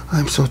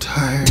 I'm so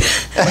tired.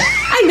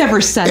 I never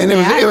said and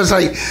that. It was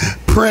like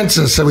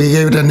Princess, so we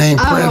gave her the name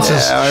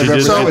Princess. She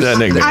did get that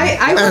nickname.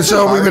 And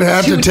so we would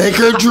have to take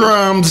her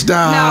drums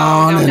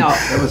down. No.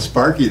 That was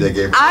Sparky that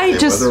gave her I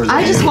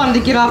just wanted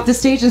to get off the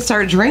stage and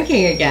start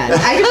drinking again.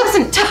 I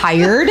wasn't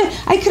tired.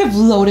 I could have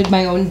loaded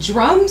my own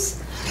drums.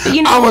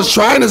 I was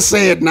trying to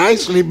say it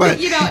nicely, but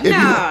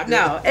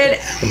no.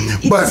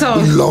 But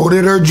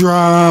loaded her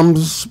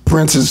drums,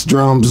 Princess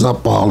drums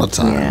up all the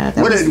time.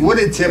 Yeah, What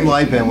did Tim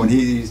Lipen, when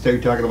he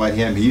started talking about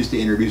him, he used to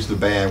introduce the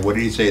band. What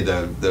did he say?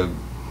 The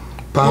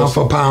Pound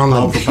for pound,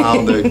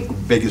 the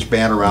biggest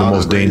band around. The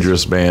most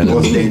dangerous band. The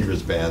most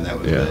dangerous band. That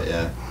was it.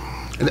 Yeah.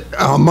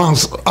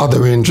 Amongst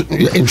other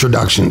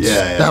introductions.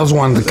 Yeah. That was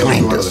one of the That was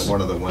kindest.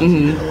 one of the ones that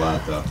did a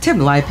lot, though. Tim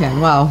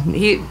Lipen. Well,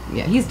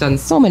 he's done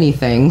so many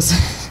things.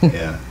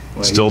 Yeah.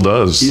 Well, Still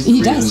does.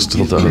 He does.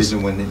 Still He's the does.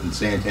 reason when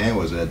Santana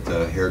was at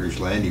Heritage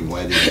Landing,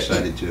 why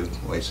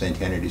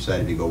Santana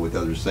decided to go with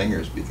other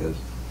singers, because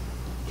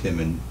Tim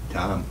and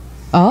Tom.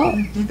 Oh.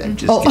 I'm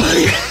just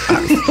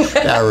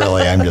kidding. Not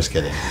really. I'm just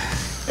kidding.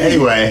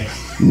 Anyway.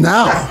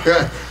 Now,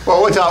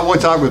 Well, we'll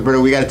talk with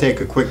Britta. We got to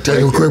take a quick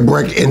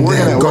break. And We're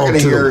then gonna go to.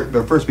 hear.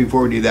 But first,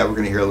 before we do that, we're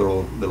gonna hear a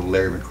little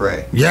Larry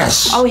McRae.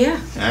 Yes. Oh yeah.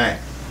 All right.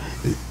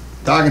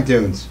 Talking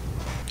Tunes.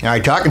 All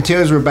right, Talking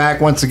Tunes. We're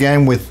back once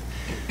again with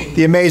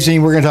the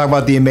amazing. We're gonna talk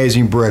about the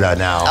amazing Britta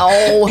now.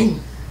 Oh,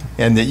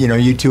 And that,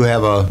 you two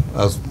have a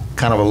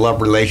kind of a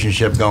love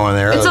relationship going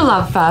there. It's a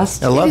love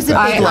fest. A love it is a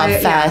fest. big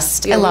love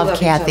fest. yeah, I we love love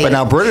each Kathy. But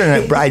now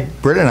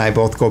Britta and I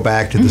both go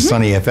back to the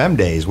Sunny FM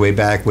days, way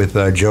back with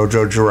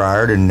JoJo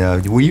Gerard.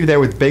 And were you there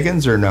with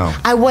Biggins or no?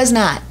 I was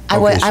not.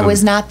 I so-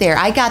 was not there.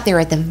 I got there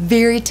at the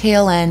very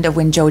tail end of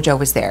when JoJo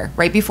was there,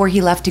 right before he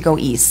left to go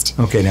east.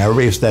 Okay, now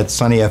everybody's that's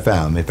Sunny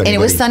FM. If it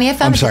was Sunny FM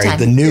I'm at the sorry, time.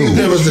 the new,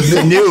 It was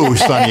the new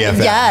Sunny FM.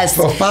 Yes.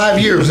 For 5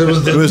 years, it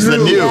was the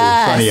new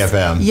Yes. Sunny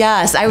FM.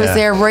 Yes, I was Yeah.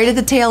 there right at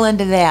the tail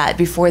end of that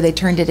before they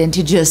turned it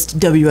into just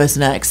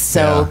WSNX.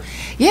 So,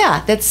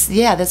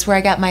 that's where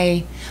I got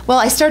my. Well,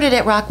 I started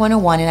at Rock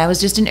 101, and I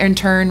was just an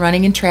intern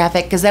running in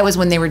traffic because that was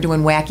when they were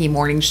doing wacky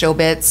morning show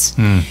bits.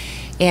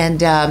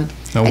 And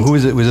Now, who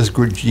was it? Was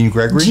this Gene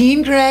Gregory?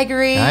 Gene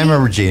Gregory. I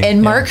remember Gene, And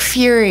yeah. Mark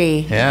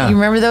Fury. Yeah. You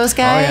remember those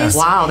guys?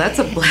 Wow, that's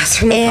a blast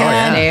from the And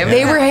past name.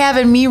 they were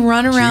having me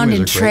run around was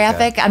in a great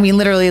traffic. I mean,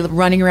 literally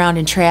running around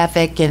in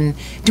traffic and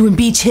doing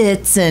beach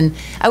hits. And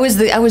I was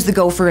the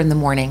gopher in the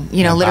morning.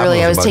 Yeah, Bob Literally,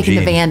 knows I was about taking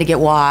the Gene. van to get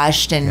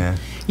washed, and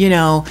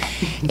Yeah.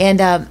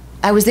 and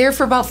I was there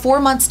for about 4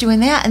 months doing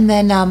that. And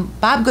then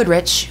Bob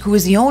Goodrich, who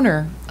was the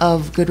owner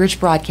of Goodrich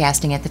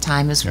Broadcasting at the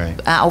time, was Right.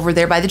 over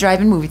there by the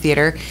drive-in movie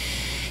theater.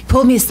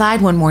 Pulled me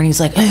aside one morning.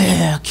 He's like,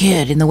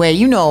 "Kid," in the way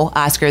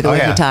Oscar, the way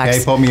he talks. Yeah,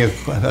 he pulled me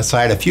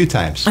aside a few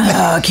times.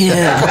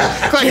 Kid.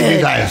 Quite a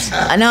few times.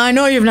 Now I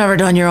know you've never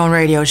done your own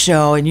radio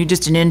show and you're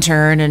just an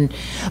intern,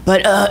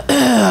 but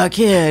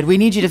kid, we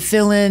need you to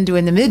fill in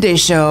doing the midday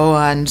show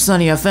on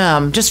Sunny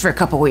FM just for a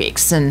couple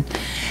weeks, and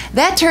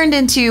that turned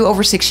into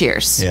over 6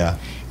 years. Yeah.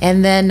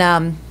 And then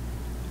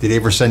Did he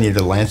ever send you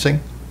to Lansing?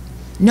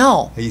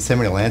 no, He sent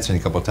me to Lansing a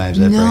couple of times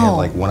after I had No.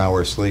 like 1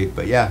 hour of sleep.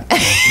 But yeah,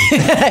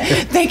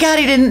 thank God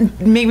he didn't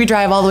make me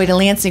drive all the way to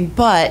Lansing.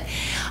 But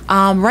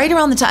right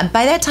around the time,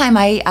 by that time,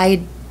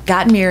 I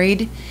got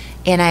married,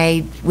 and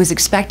I was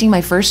expecting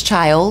my first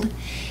child.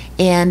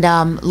 And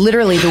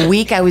literally the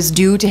week I was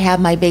due to have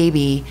my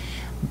baby,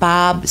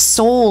 Bob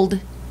sold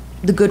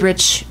the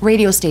Goodrich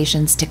radio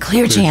stations to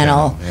Clear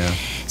Channel. yeah.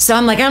 So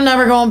I'm like, I'm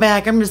never going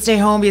back. I'm gonna stay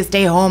home, be a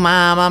stay-at-home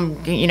mom. I'm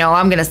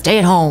gonna stay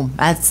at home.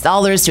 That's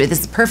all there is to it. This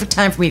is the perfect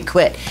time for me to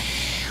quit.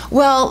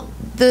 Well,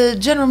 the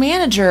general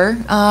manager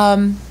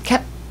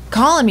kept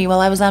calling me while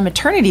I was on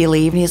maternity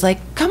leave, and he's like,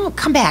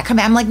 come back.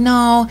 I'm like,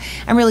 no,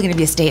 I'm really gonna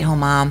be a stay-at-home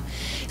mom.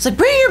 He's like,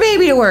 bring your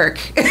baby to work.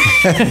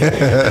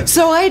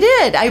 So I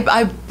did.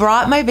 I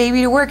brought my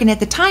baby to work, and at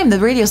the time, the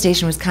radio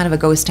station was kind of a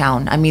ghost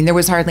town. I mean, there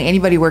was hardly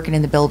anybody working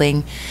in the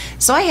building.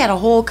 So I had a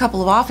whole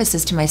couple of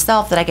offices to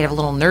myself that I could have a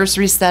little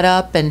nursery set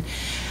up, and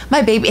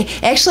my baby.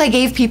 Actually, I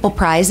gave people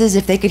prizes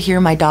if they could hear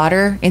my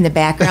daughter in the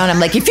background. I'm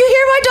like, if you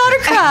hear my daughter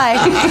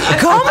cry,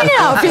 call me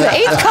now. If you're the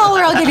 8th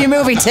caller, I'll give you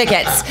movie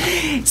tickets.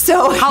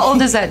 So How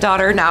old is that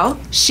daughter now?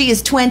 she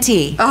is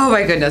 20. Oh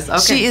my goodness. Okay.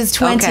 She is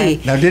 20. Okay.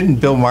 Now, didn't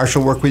Bill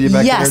Marshall work with you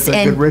back Yes,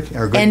 there?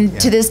 and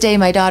to this day,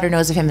 my daughter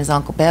knows of him as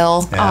Uncle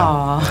Bill. Yeah.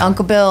 Aw.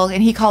 Uncle Bill,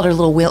 and he called her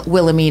Little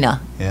Wilhelmina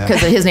Yeah.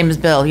 because his name is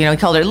Bill. He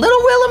called her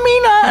Little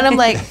Wilhelmina, and I'm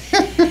like,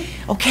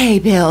 okay,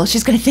 Bill,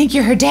 she's gonna think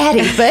you're her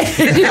daddy, but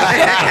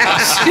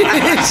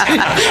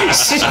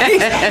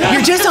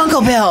you're just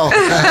Uncle Bill.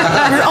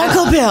 You're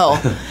Uncle Bill.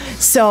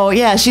 So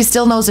yeah, she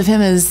still knows of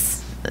him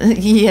as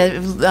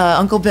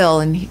Uncle Bill,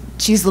 and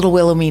she's Little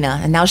Wilhelmina,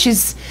 and now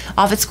she's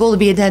off at school to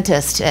be a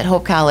dentist at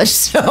Hope College.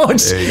 So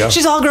There you go.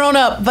 she's all grown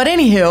up. But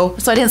anywho,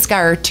 so I didn't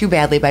scar her too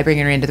badly by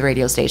bringing her into the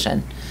radio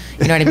station.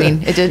 You know what I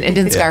mean? It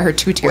didn't scar her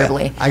too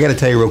terribly. Well, I got to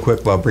tell you real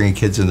quick about bringing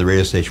kids in the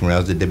radio station. When I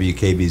was at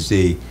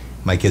WKBZ,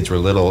 my kids were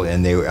little,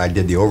 and I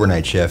did the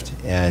overnight shift.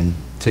 And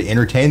to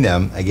entertain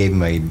them, I gave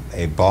them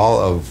a ball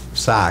of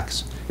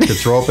socks to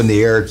throw up in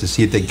the air to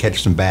see if they could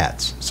catch some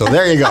bats. So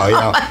there you go.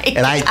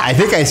 And I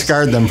think I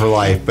scarred them for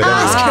life. But anyway,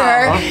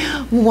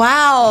 Oscar,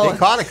 wow. they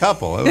caught a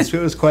couple. It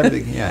was quite a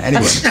big. Yeah.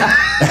 Anyway.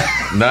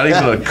 Not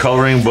even a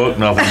coloring book,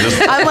 nothing.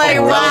 Just I'm like,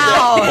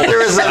 wow.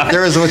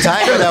 There was was a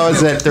time when I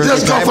was at.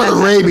 Just go for the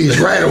rabies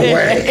right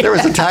away. There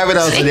was a time when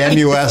I was at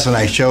MUS and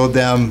I showed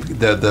them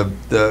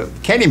the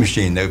candy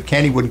machine. The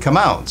candy wouldn't come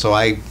out, so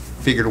I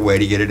figured a way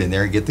to get it in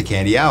there and get the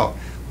candy out.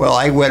 Well,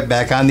 I went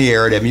back on the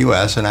air at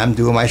MUS, and I'm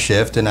doing my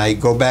shift, and I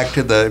go back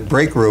to the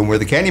break room where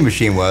the candy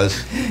machine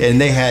was, and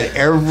they had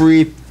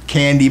every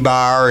candy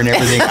bar and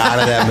everything out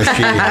of that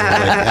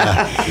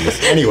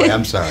machine. Anyway,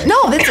 I'm sorry.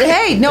 No,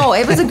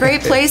 it was a great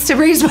place to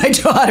raise my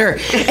daughter.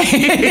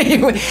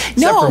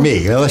 Except for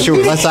me,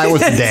 unless I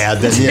was the dad,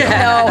 then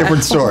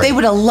different story. They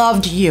would have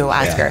loved you,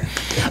 Oscar.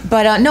 Yeah.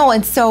 But no,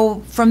 and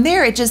so from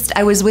there,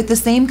 I was with the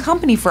same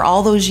company for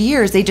all those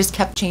years. They just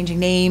kept changing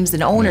names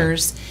and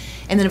owners. Yeah.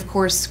 And then, of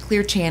course,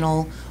 Clear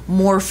Channel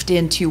morphed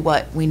into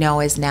what we know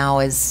as now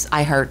as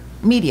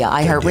iHeartMedia,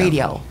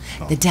 iHeartRadio.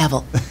 The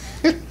devil.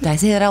 Did I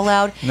say that out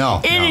loud?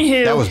 No,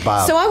 that was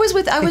Bob. So I was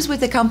with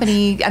the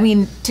company. I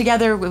mean,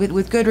 together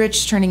with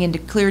Goodrich, turning into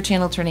Clear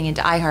Channel, turning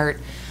into iHeart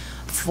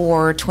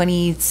for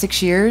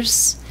 26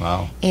 years.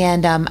 Wow.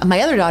 And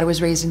my other daughter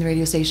was raised in the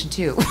radio station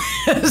too.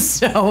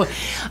 So,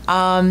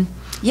 and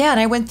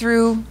I went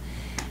through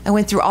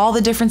all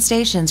the different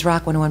stations: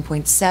 Rock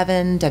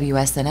 101.7,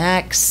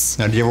 WSNX.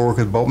 Now, did you ever work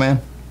with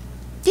Boatman?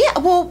 Yeah,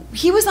 well,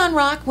 he was on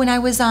Rock when I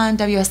was on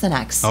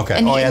WSNX. Okay.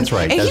 And that's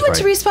right. And he went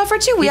to Reese Buffer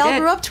too. We all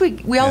grew up.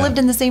 We all lived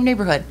in the same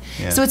neighborhood.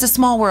 Yeah. So it's a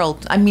small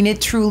world. I mean,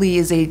 it truly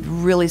is a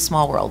really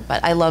small world.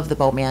 But I love the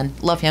Boatman.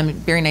 Love him.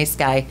 Very nice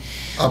guy.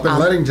 Up in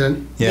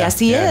Ludington. Yes,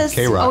 he is.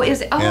 K-Rock. Oh,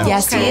 is it? Oh,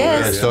 yes, okay. he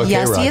is.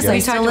 Yes, he is.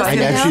 We talked about him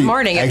this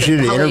morning. Actually,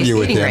 did an interview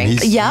with him.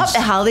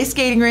 The Holiday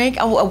Skating Rink.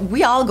 Oh,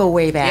 we all go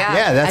way back.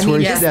 Yeah,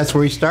 that's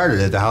where he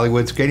started at the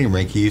Hollywood Skating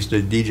Rink. He used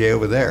to DJ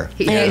over there.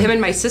 Him and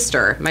my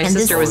sister. My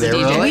sister was a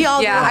DJ. We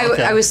all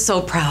I was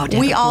so proud.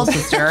 We all,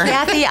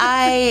 Kathy,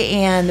 I,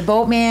 and the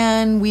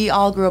Boatman, we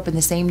all grew up in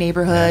the same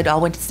neighborhood,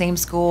 all went to the same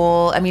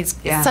school. I mean, it's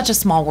such a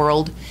small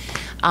world.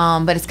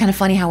 But it's kind of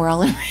funny how we're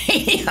all in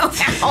radio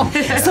now.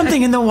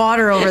 Something in the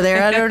water over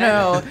there. I don't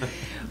know.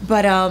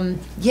 But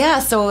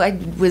so I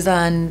was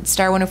on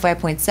Star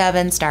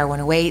 105.7, Star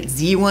 108,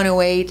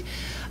 Z108.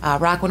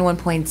 Rock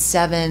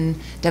 101.7,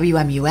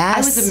 WMUS. I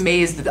was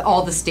amazed at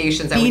all the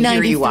stations I would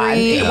hear you on.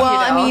 Well,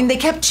 I mean, they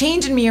kept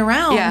changing me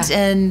around,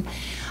 and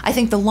I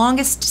think the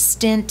longest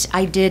stint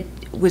I did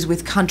was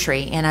with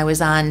country, and I was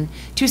on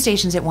 2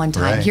 stations at one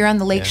time, here on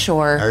the Lake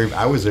Shore.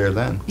 I was there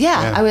then.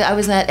 Yeah. I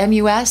was at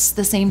MUS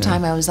the same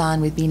time I was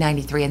on with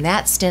B93, and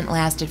that stint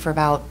lasted for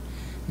about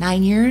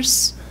 9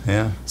 years.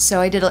 Yeah.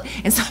 So I did,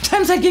 and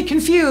sometimes I'd get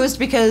confused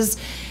because,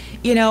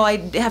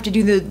 I'd have to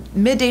do the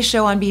midday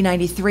show on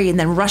B93 and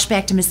then rush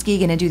back to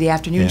Muskegon and do the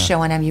afternoon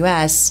show on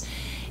MUS,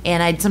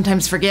 and I'd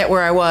sometimes forget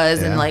where I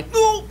was and I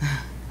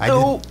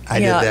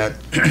did that.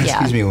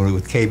 Excuse me,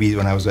 with KB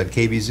when I was at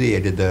KBZ, I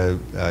did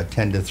the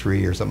 10 to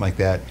 3 or something like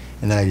that,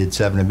 and then I did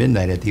 7 to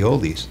midnight at the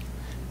Oldies,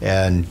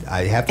 and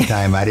half the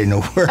time I didn't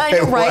know where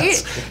I was.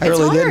 Right? I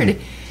really it's hard.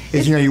 didn't.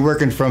 It's, you're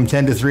working from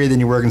 10 to 3, then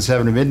you're working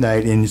 7 to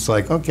midnight, and it's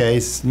like,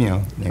 okay,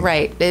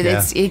 Right.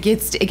 It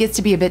gets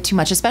to be a bit too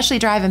much, especially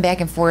driving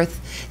back and forth.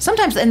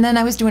 Sometimes, and then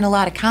I was doing a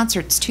lot of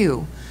concerts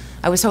too.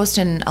 I was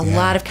hosting a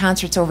lot of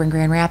concerts over in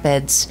Grand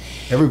Rapids.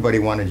 Everybody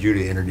wanted you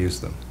to introduce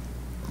them.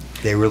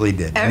 They really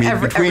did.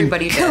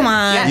 Everybody did. Come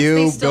on. Yes,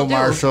 you, Bill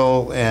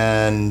Marshall,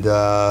 and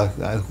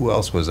who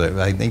else was it?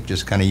 I think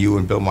just kind of you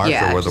and Bill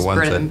Marshall were the ones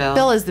Britta that. and Bill.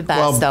 Bill is the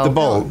best, though.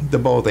 The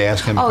bow. They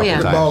asked him a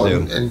couple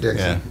times too. And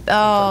Dixon.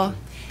 Oh.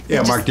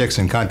 Yeah, Mark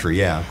Dixon Country.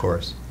 Yeah, of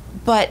course.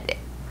 But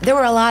there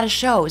were a lot of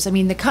shows. I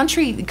mean, the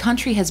country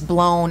has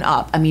blown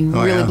up. I mean,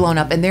 really blown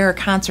up. And there are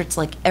concerts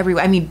like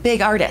everywhere. I mean,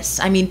 big artists.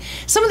 I mean,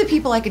 some of the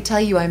people I could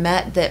tell you I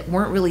met that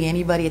weren't really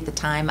anybody at the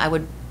time, I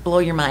would blow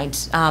your mind.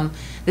 The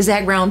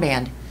Zach Brown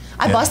Band.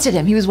 I busted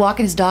him. He was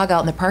walking his dog out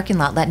in the parking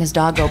lot, letting his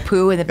dog go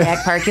poo in the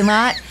back parking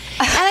lot.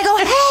 And I go,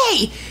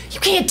 hey, you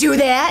can't do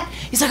that.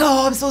 He's like,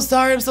 oh, I'm so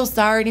sorry.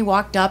 And he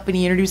walked up and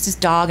he introduced his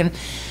dog.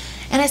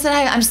 And I said,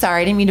 I'm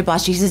sorry, I didn't mean to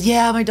bust you. He says,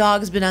 yeah, my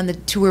dog's been on the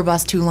tour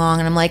bus too long.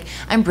 And I'm like,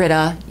 I'm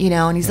Britta,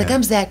 And he's like,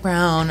 I'm Zach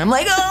Brown. I'm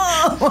like,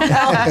 oh, and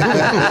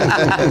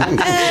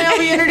I'll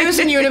be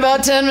introducing you in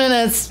about 10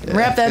 minutes.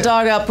 Wrap that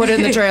dog up, put it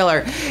in the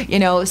trailer.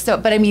 So,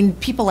 but I mean,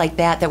 people like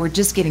that were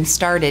just getting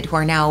started who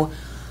are now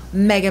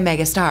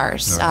mega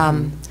stars.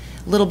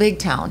 Little Big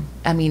Town.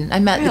 I mean, I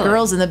met the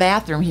girls in the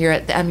bathroom here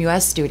at the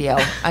MUS studio.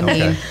 I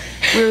mean,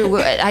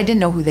 I didn't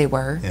know who they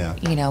were.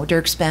 Yeah.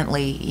 Dirk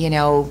Bentley.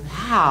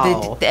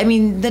 Wow.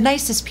 The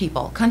nicest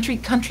people. Country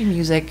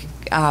music.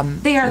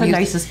 They are the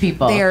nicest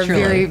people. They are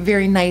truly. very,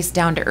 very nice,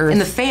 down to earth.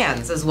 And the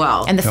fans as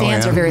well. And the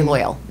fans are very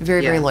loyal.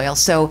 Very, very Yeah. loyal.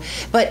 So,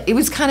 but it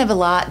was kind of a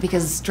lot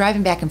because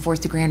driving back and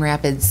forth to Grand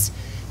Rapids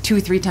 2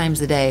 or 3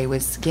 times a day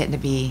was getting to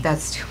be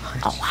That's too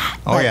much. a lot.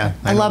 Oh, But yeah.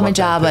 I know love my about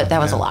job, that, but that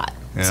was yeah. a lot.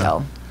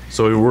 Yeah.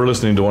 So we're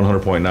listening to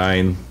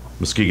 100.9,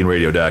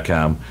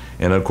 MuskegonRadio.com.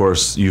 And of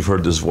course, you've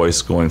heard this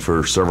voice going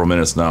for several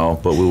minutes now,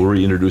 but we'll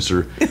reintroduce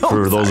her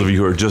for those of you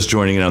who are just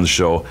joining in on the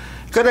show.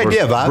 Good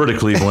idea, Bob. Britta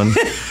Cleveland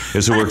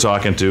is who we're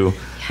talking to.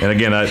 And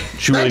again,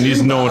 she really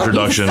needs no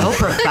introduction. So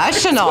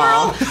professional.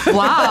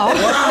 Wow.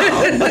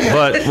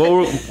 But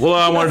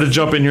I wanted to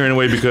jump in here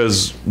anyway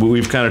because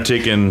we've kind of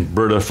taken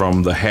Britta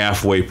from the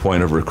halfway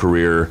point of her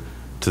career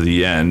to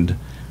the end,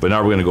 but now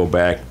we're going to go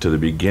back to the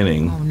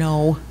beginning. Oh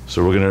no.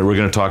 So we're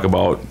gonna talk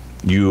about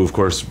you, of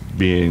course,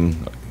 you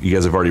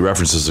guys have already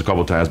referenced this a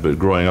couple of times, but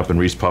growing up in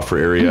Reese Puffer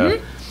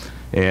area,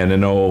 and I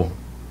know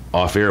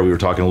off air we were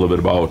talking a little bit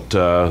about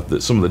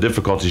some of the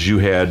difficulties you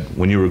had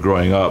when you were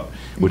growing up,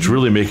 which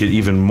really make it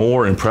even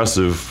more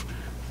impressive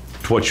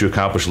to what you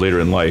accomplished later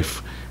in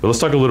life. But let's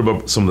talk a little bit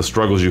about some of the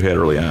struggles you had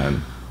early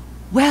on.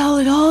 Well,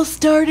 it all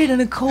started on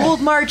a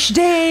cold March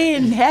day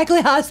in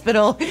Hackley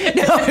Hospital. No.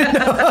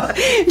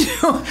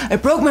 I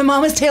broke my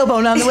mama's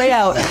tailbone on the way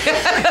out.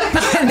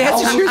 And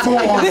that's a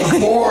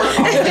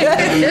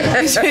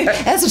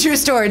true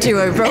story, too.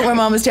 I broke my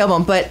mama's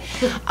tailbone. But,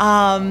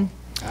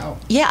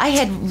 yeah, I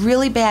had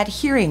really bad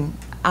hearing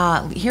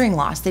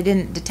loss. They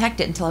didn't detect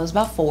it until I was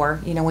about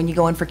 4, when you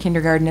go in for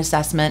kindergarten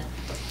assessment.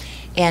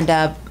 And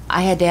I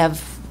had to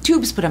have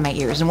tubes put on my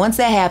ears, and once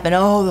that happened, the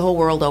whole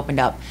world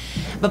opened up.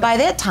 But by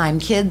that time,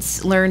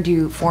 kids learned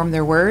to form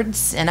their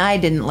words, and I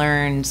didn't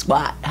learn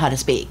squat how to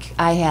speak.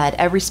 I had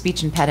every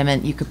speech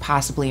impediment you could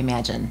possibly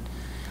imagine.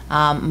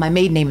 My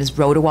maiden name is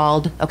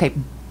Rodewald. Okay,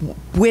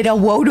 Britta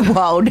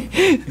Wodewald.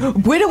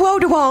 Britta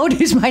Wodewald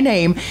is my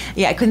name.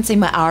 Yeah, I couldn't say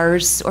my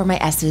R's or my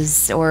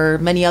S's or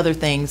many other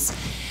things.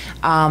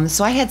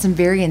 So I had some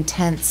very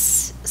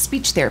intense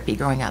speech therapy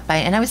growing up,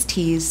 and I was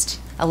teased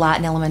a lot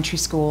in elementary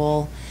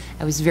school.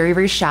 I was very,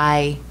 very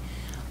shy.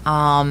 So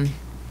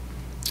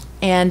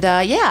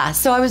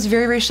I was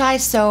very, very shy.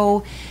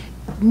 So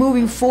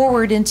moving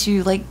forward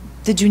into like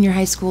the junior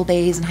high school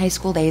days and high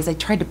school days, I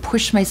tried to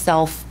push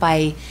myself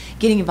by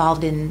getting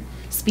involved in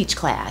speech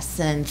class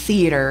and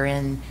theater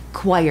and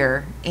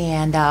choir.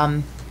 And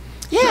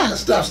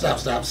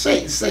Stop.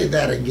 Say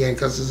that again,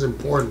 because it's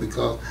important,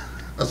 because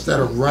instead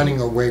of running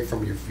away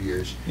from your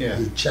fears,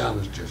 you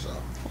challenged yourself.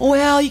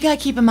 Well, you got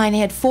to keep in mind, I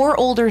had 4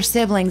 older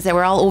siblings that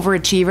were all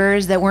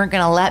overachievers that weren't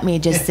going to let me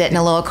just sit in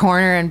a little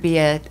corner and be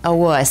a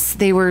wuss.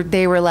 They were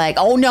like,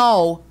 oh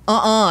no,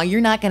 you're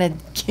not going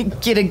to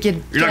get.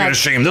 You're not going to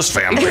shame this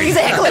family.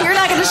 Exactly, you're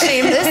not going to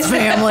shame this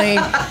family.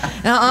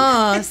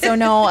 So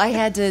no, I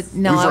had to.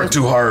 No, we've worked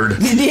too hard.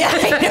 Yeah,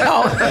 I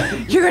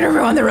know. You're going to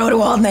ruin the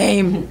Rodewald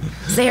name.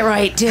 Say it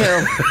right too,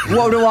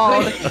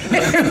 Wodewald.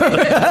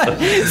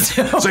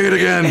 Say it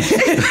again.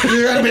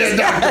 You're going to be a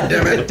doctor,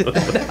 damn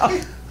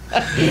it.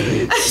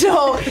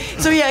 So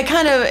yeah,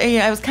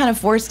 I was kind of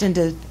forced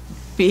into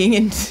being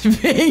in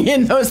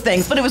those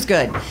things, but it was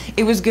good.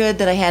 It was good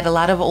that I had a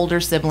lot of older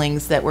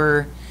siblings that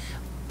were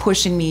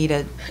pushing me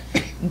to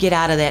get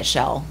out of that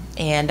shell,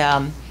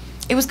 and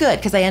it was good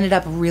because I ended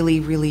up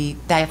really.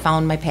 I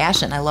found my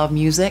passion. I love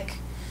music.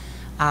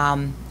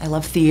 I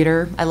love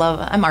theater.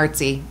 I'm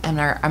artsy. I'm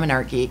an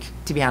art geek,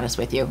 to be honest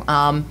with you.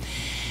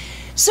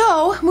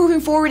 So moving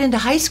forward into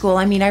high school,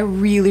 I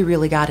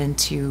really got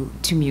into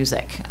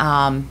music.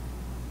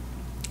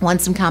 Won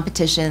some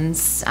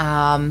competitions.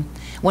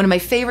 One of my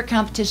favorite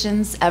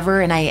competitions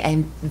ever, and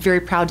I'm very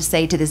proud to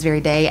say to this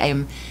very day, I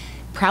am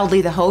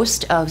proudly the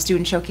host of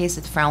Student Showcase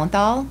at the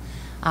Frauenthal.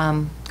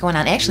 Going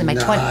on actually my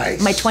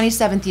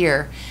 27th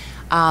year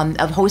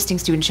of hosting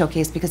Student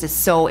Showcase, because it's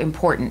so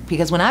important.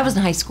 Because when I was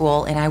in high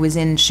school and I was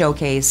in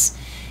Showcase,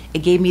 it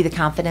gave me the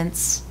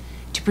confidence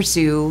to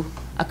pursue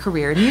a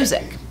career in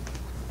music.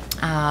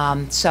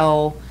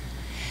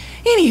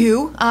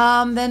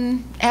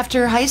 Then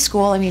after high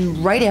school,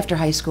 right after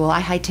high school,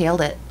 I hightailed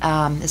it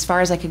as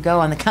far as I could go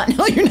on the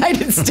continental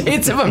United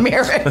States of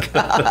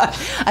America.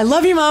 I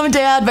love you, Mom and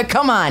Dad, but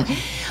come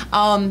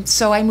on.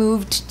 So I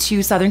moved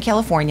to Southern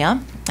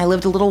California. I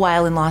lived a little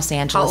while in Los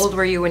Angeles. How old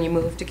were you when you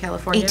moved to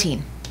California?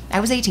 18. I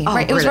was 18. Oh,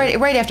 It was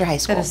right after high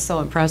school. That is so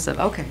impressive.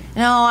 Okay.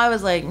 No, I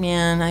was like,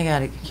 man, I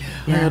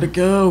gotta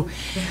go.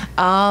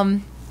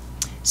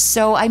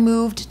 So I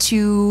moved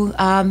to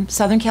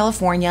Southern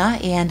California,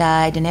 and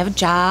I didn't have a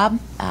job.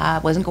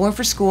 Wasn't going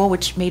for school,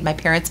 which made my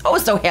parents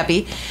so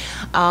happy.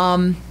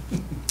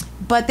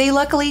 But they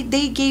luckily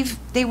they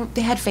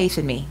had faith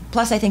in me.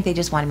 Plus, I think they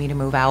just wanted me to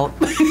move out.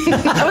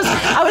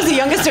 I was the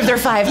youngest of their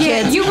 5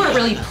 kids. You weren't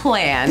really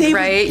planned,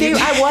 right?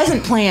 I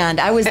wasn't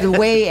planned. I was the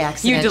way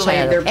accident You delayed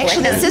child. their plans.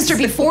 Actually, the sister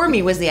before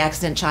me was the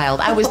accident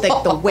child. I was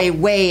the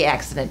way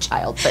accident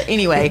child. But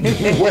anyway.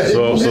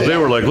 So they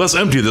were like, let's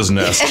empty this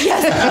nest.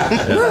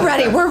 Yes,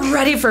 we're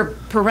ready for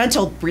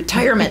parental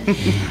retirement.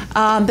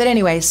 But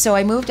anyway, so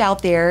I moved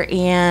out there,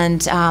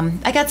 and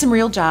I got some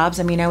real jobs.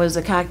 I was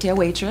a cocktail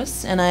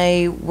waitress, and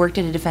I worked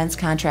at a defense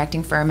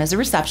contracting firm as a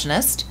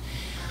receptionist.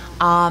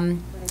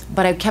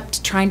 But I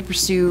kept trying to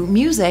pursue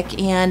music,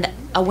 and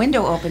a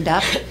window opened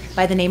up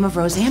by the name of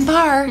Roseanne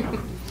Barr.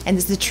 And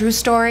this is a true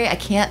story. I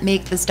can't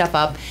make this stuff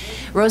up.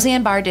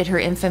 Roseanne Barr did her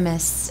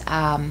infamous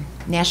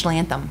national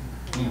anthem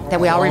that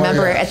we all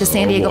remember at the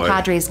San Diego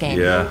Padres game.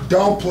 Yeah.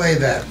 Don't play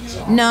that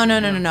song.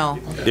 No.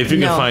 If you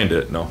can find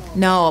it, no.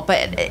 No,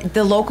 but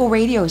the local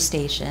radio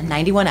station,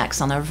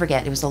 91X, I'll never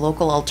forget, it was the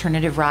local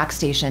alternative rock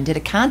station, did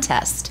a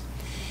contest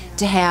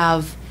to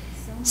have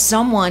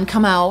someone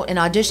come out and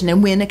audition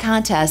and win a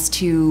contest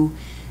to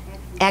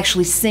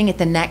actually sing at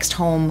the next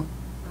home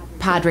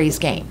Padres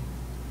game.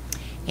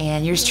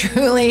 And yours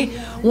truly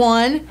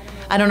won.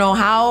 I don't know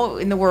how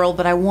in the world,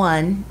 but I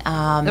won.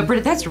 No,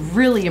 Britta, that's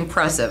really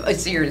impressive.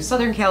 So you're in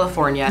Southern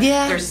California.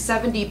 Yeah. There's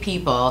 70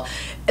 people.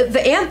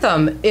 The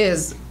anthem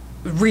is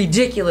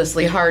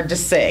ridiculously hard to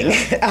sing.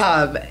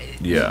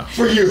 Yeah.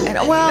 For you.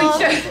 Well,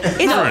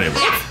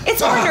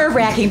 it's more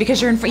nerve-wracking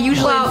because you're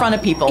usually in front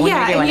of people when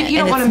yeah, you're doing and it. you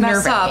don't want to it's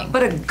mess nerve-wracking. up,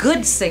 but a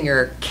good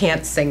singer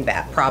can't sing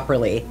that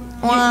properly.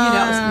 No,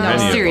 Many of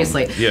them.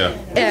 seriously. Yeah.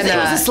 And, It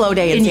was a slow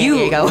day in and San you-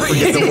 Diego.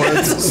 Forget the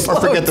words, or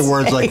forget the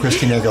words like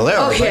Christina Aguilera.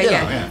 Oh, but, yeah, you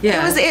know,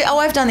 yeah. Yeah.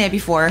 I've done that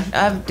before.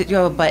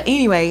 But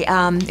anyway,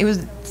 it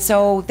was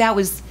so that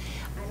was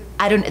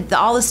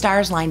all the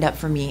stars lined up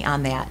for me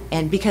on that,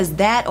 and because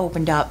that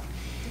opened up,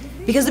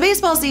 because the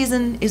baseball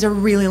season is a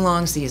really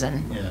long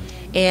season,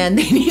 and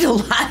they need a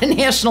lot of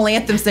national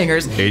anthem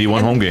singers.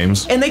 81 home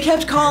games. And they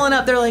kept calling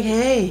up. They're like,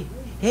 hey,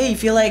 you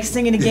feel like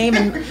singing a game?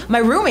 And my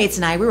roommates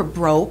and I, we were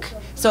broke.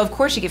 So, of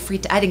course, you get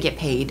free. I didn't get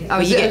paid. I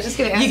was just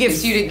going to ask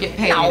if you didn't get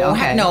paid. No,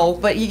 Okay. no,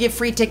 but you get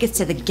free tickets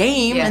to the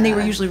game, and they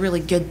were Yeah. usually really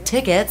good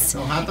tickets.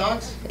 No hot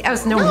dogs? I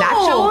was no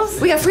nachos.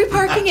 We got free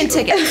parking and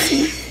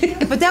tickets.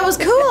 But that was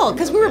cool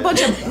because we were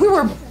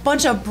a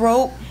bunch of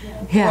broke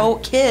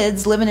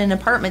kids living in an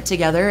apartment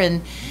together,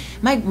 and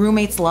my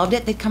roommates loved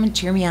it. They'd come and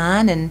cheer me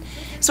on, and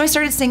so I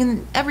started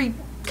singing every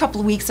couple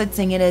of weeks. I'd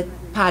sing at a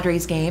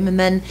Padres game, and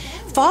then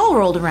fall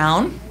rolled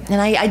around,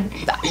 and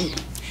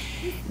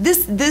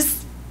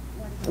this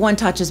one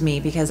touches me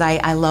because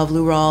I love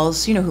Lou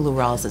Rawls. You know who Lou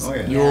Rawls is. Oh,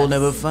 yeah. You'll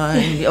never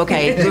find.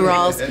 Okay, Lou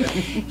Rawls.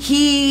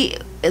 He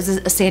is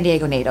a San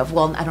Diego native.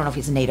 Well, I don't know if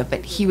he's a native,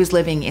 but he was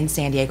living in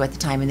San Diego at the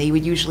time, and they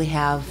would usually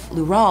have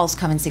Lou Rawls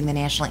come and sing the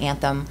national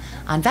anthem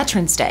on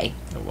Veterans Day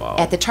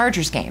at the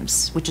Chargers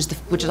games, which is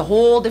a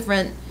whole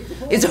different.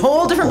 It's a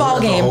whole different ball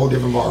game. A whole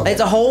different ball.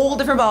 It's a whole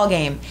different ball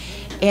game.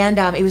 And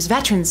it was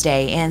Veterans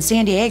Day, and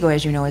San Diego,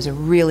 as you know, is a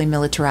really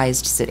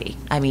militarized city.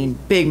 I mean,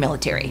 big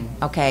military,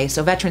 okay?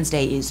 So Veterans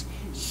Day is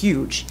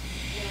huge.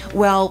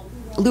 Well,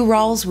 Lou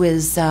Rawls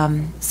was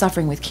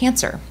suffering with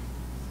cancer.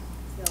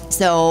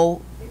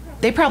 So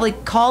they probably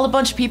called a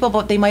bunch of people,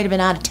 but they might have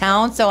been out of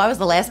town, so I was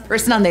the last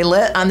person on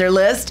their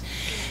list.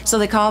 So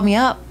they called me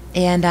up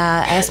and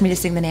asked me to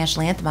sing the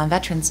national anthem on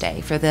Veterans Day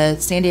for the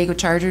San Diego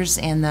Chargers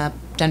and the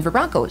Denver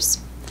Broncos.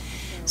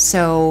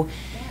 So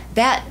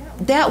that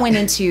went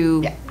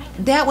into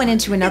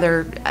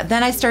another.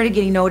 Then I started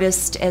getting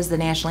noticed as the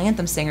national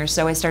anthem singer.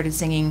 So I started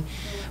singing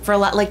for a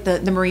lot, like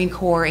the Marine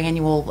Corps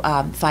annual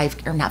not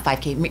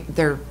 5K.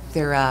 They're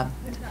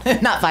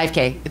not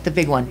 5K. The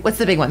big one. What's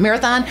the big one?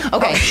 Marathon.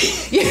 Okay.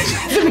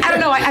 I don't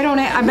know.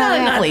 I'm not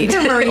an athlete.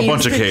 They're Marines. A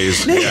bunch of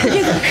Ks.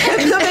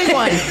 The big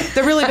one.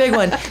 The really big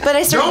one. But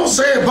I started. Don't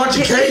say a bunch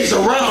of K's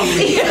around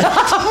me.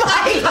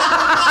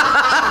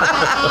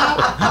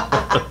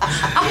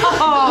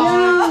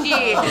 Oh,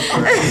 gee.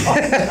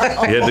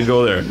 You had to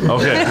go there.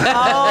 Okay.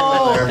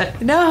 Oh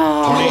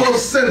no. I'm a little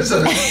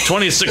sensitive.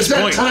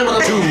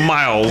 26.2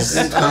 miles.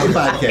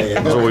 25K.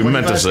 That's what we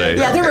meant to say.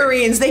 Yeah, they're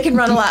Marines. They can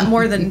run a lot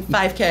more than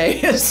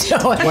 5K. So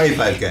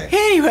 25K.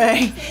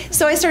 anyway,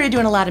 so I started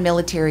doing a lot of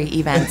military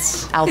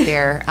events out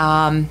there,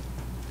 and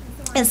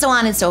so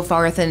on and so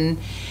forth. And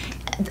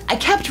I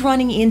kept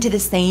running into the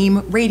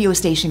same radio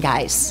station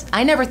guys.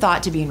 I never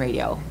thought to be in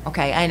radio,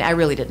 okay? I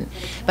really didn't.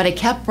 But I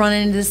kept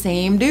running into the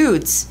same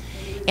dudes.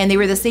 And they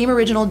were the same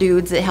original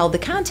dudes that held the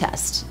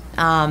contest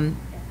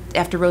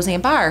after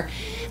Roseanne Barr.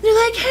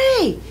 They're like,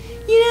 hey,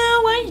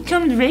 why don't you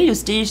come to the radio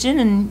station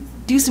and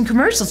do some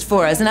commercials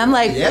for us? And I'm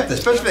like, Yeah,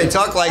 especially if they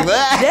talk like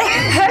that.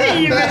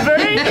 hey,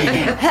 everybody.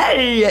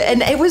 Hey.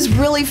 And it was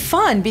really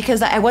fun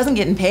because I wasn't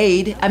getting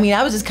paid. I mean,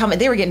 I was just coming.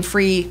 They were getting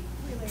free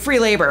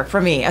labor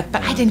from me,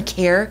 but I didn't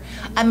care.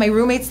 My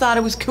roommates thought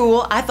it was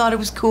cool. I thought it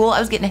was cool.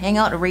 I was getting to hang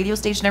out at a radio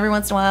station every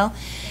once in a while.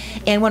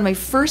 And one of my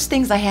first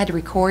things I had to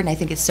record, and I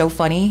think it's so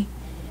funny,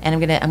 and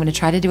I'm gonna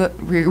try to do it,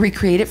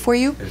 recreate it for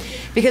you,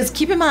 because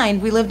keep in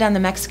mind we lived on the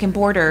Mexican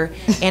border,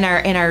 and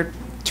our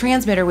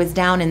transmitter was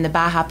down in the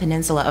Baja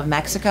Peninsula of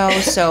Mexico,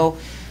 so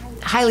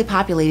highly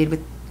populated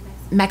with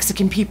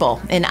Mexican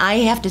people, and I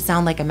have to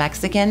sound like a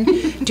Mexican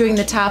doing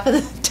the top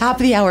of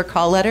the hour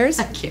call letters.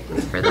 I can't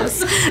wait for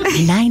this.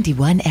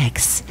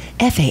 91X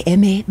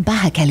FAM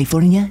Baja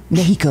California,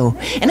 Mexico,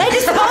 and I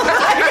just felt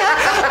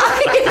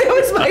like it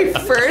was my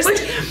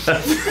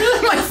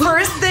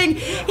first thing.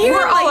 Here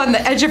We're I'm all like- on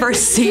the edge of our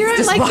seats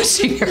just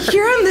watching her.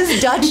 Here I'm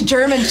this Dutch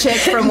German chick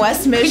from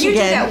West Michigan. you do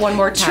that one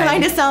more time?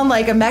 Trying to sound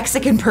like a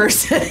Mexican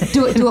person.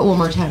 Do it one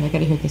more time. I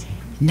gotta hear this.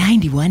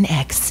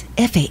 91X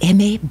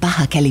FAM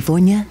Baja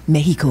California,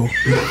 Mexico.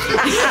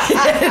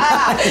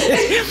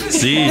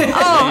 See?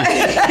 Oh,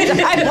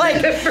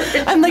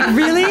 I'm like,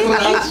 really?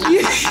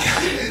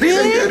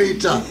 Really?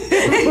 Señorita.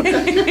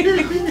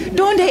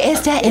 ¿Dónde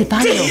está el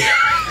baño?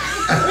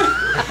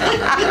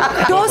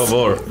 Por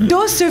favor.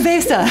 Dos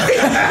cerveza.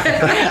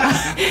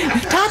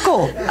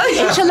 taco,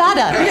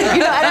 enchilada. You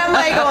know, and I'm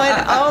like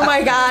going, oh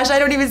my gosh, I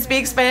don't even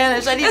speak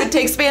Spanish. I didn't even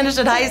take Spanish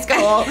in high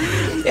school.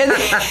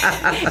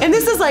 And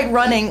this is like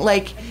running,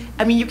 like,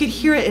 I mean, you could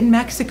hear it in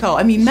Mexico.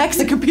 I mean,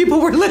 Mexican people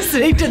were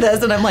listening to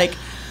this, and I'm like,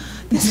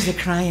 this is a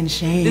crying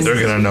shame. They're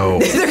gonna know.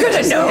 They're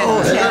gonna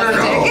know.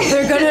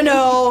 They're gonna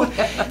know.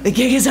 The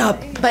gig is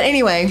up. But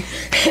anyway,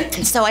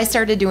 so I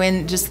started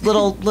doing just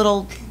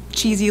little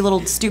cheesy,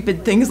 little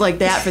stupid things like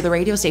that for the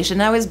radio station.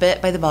 And I was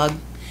bit by the bug.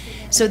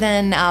 So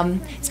then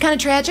it's kind of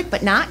tragic,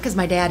 but not, because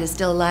my dad is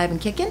still alive and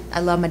kicking.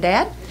 I love my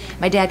dad.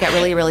 My dad got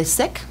really, really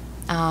sick.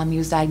 He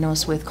was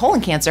diagnosed with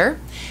colon cancer.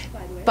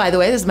 By the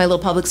way, this is my little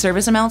public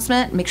service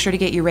announcement. Make sure to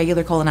get your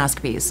regular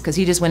colonoscopies, because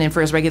he just went in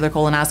for his regular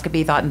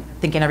colonoscopy,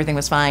 thinking everything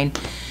was fine.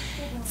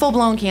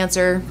 Full-blown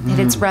cancer. It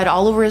had spread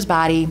all over his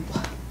body.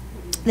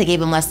 They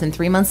gave him less than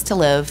 3 months to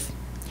live.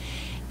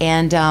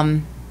 And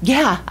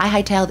yeah, I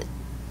hightailed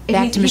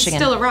back to Michigan.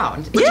 He's still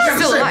around. But you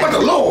gotta say, but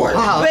the Lord.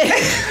 Wow.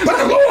 But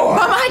the Lord.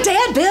 But my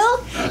dad, Bill,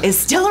 is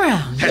still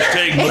around.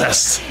 Hashtag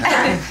blessed.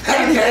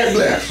 Hashtag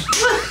blessed.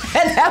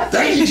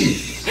 Thank you,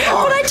 Jesus.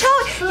 But I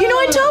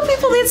tell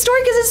people that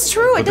story because it's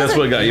true. But that's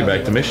what got you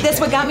back to Michigan.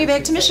 That's what got me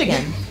back to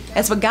Michigan.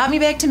 That's what got me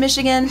back to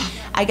Michigan.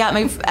 I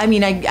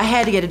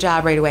had to get a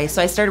job right away,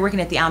 so I started working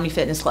at the Omni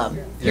Fitness Club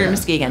here in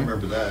Muskegon. I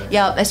remember that.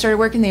 Yeah, I started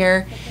working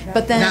there,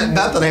 but then...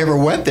 Not that I ever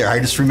went there, I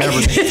just remember.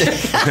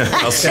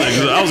 I was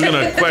going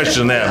to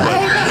question that,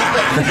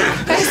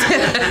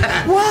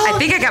 well, I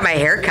think I got my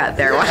hair cut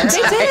there one time.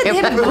 they did. They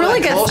had a really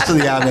good... Close to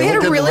the Omni. They had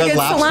Looked a at really the good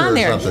Red Lobster salon or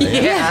there.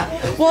 something.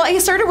 Yeah. Well, I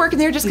started working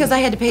there just because I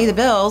had to pay the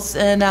bills,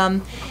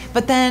 and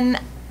but then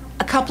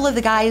a couple of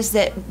the guys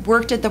that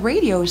worked at the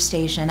radio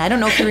station. I don't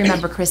know if you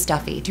remember Chris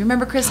Duffy. Do you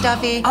remember Chris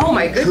Duffy? Oh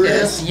my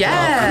goodness! Chris.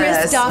 Yes.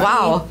 Chris Duffy.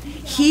 Wow.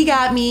 He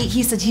got me.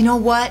 He said, "You know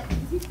what?"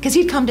 Because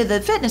he'd come to the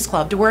fitness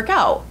club to work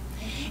out,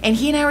 and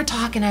he and I were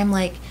talking. I'm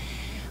like,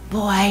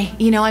 "Boy,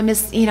 I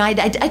miss."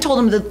 I told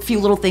him the few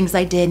little things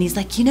I did, and he's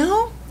like,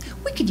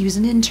 "We could use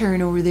an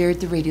intern over there at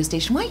the radio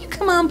station. Why don't you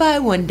come on by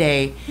one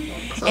day?"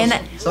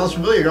 Sounds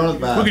familiar, don't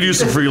it, Bob? we could use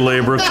some free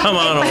labor. Come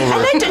on over.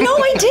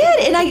 I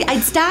did, and I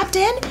stopped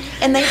in,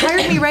 and they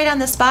hired me right on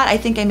the spot. I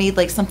think I made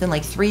like something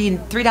like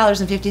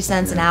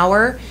 $3.50 an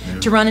hour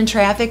to run in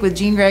traffic with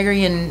Gene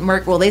Gregory and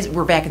Mark. Well, they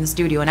were back in the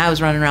studio, and I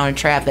was running around in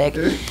traffic.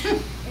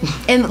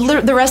 And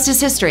the rest is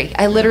history.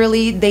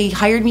 They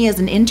hired me as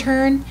an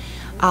intern.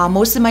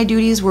 Most of my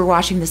duties were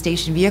washing the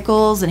station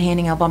vehicles and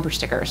handing out bumper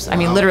stickers. I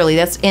mean, literally,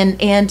 that's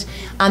and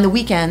on the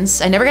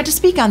weekends, I never got to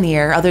speak on the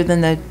air other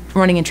than the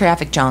running in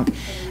traffic junk.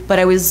 But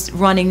I was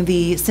running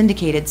the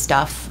syndicated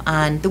stuff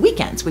on the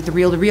weekends with the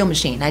reel-to-reel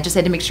machine. I just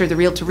had to make sure the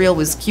reel-to-reel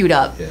was queued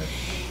up. Yeah.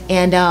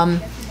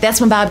 And that's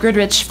when Bob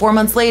Goodrich, 4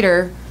 months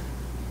later,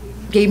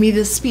 gave me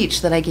this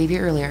speech that I gave you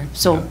earlier.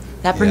 So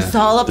that brings us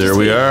all up to speed. There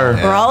we are.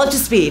 We're all up to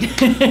speed.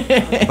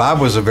 Bob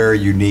was a very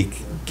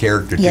unique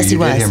character too. Yes, he You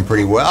did was. him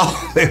pretty well.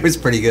 It was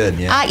pretty good.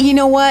 Yeah. You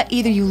know what?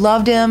 Either you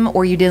loved him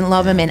or you didn't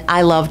love him, and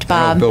I loved I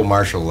know Bob. Bill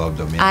Marshall loved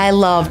him. Yeah. I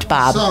loved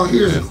Bob. So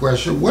here's a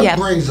question. What Yeah.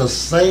 brings a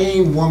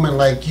sane woman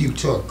like you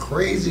to a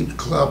crazy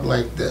club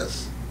like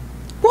this?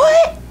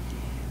 What?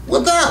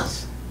 With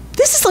us?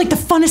 This is like the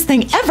funnest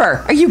thing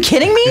ever. Are you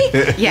kidding me?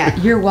 Yeah,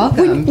 you're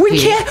welcome. When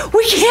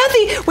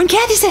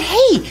Kathy said,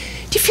 "Hey,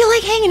 do you feel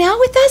like hanging out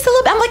with us a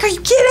little bit?" I'm like, "Are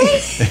you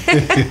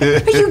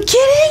kidding? Are you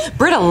kidding?"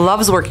 Britta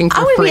loves working for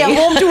I would free. be at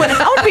home doing.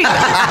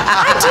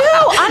 I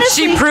do,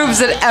 honestly. She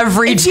proves it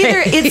every It's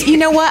day. you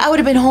know what? I would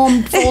have been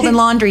home folding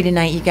laundry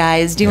tonight, you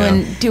guys,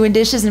 doing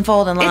dishes and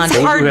folding laundry.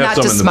 It's hard We have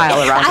not to some in the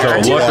smile back.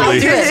 around So her. luckily,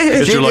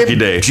 it's your lucky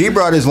day. G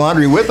brought his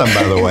laundry with him,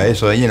 by the way.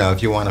 So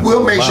if you want to.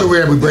 We'll make sure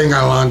we bring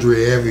our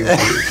laundry every week.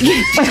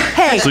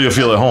 Hey, So you'll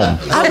feel at home.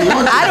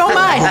 I don't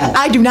mind.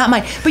 I do not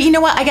mind. But you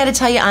know what? I got to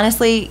tell you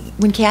honestly,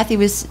 when Kathy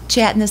was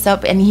chatting this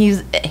up, and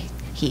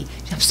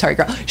I'm sorry,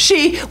 girl.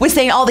 She was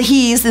saying all the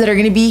he's that are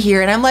going to be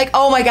here, and I'm like,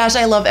 oh my gosh,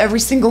 I love every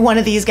single one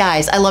of these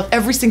guys. I love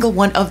every single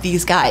one of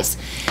these guys,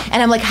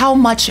 and I'm like, how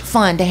much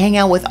fun to hang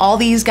out with all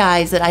these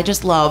guys that I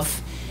just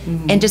love,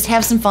 and just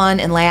have some fun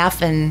and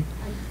laugh and.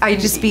 I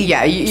just be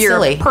you're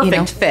silly, a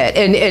perfect fit,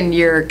 and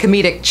your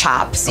comedic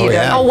chops,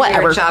 yeah. oh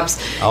whatever. comedic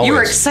chops. Always. You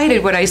were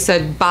excited when I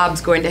said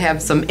Bob's going to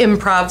have some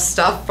improv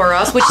stuff for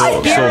us, which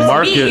So scares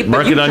mark me, it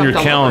but you on your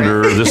jumped all over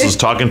calendar. it. This is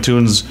Talking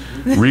Tunes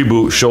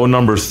reboot show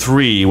number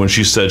 3 when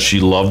she said she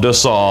loved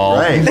us all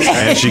Right.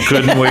 and she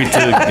couldn't wait to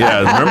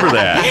remember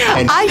that.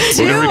 And I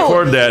do. We're gonna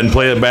record that and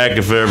play it back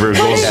if it ever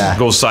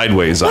goes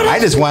sideways. I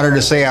just wanted her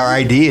to say our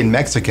ID in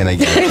Mexican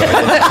again. So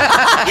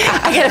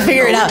I got to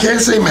figure it We out. can't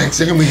say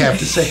Mexican. We have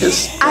to say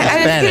Spanish.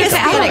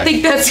 I don't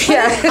think that's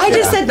I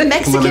just said the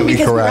Mexican Politically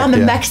because we're on the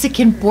correct, yeah.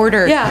 Mexican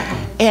border.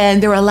 Yeah.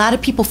 And there were a lot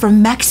of people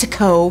from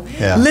Mexico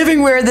Yeah.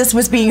 living where this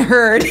was being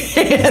heard.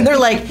 And they're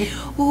like,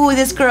 ooh,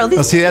 this girl, this,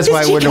 Well, see, that's this why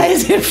I chica wouldn't have-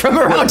 isn't from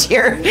around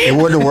here. it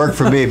wouldn't have worked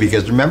for me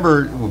because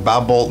remember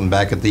Bob Bolton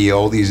back at the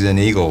Oldies and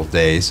Eagles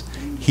days.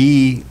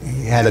 He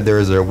had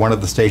one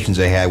of the stations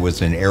they had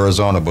was in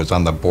Arizona, but was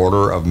on the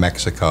border of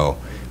Mexico,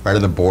 right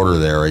on the border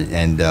there,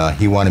 and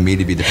he wanted me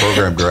to be the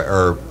program director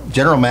or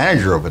general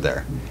manager over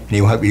there, and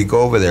he wanted me to go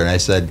over there, and I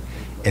said,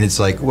 And it's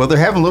like, well, they're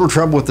having a little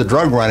trouble with the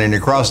drug running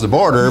across the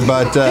border,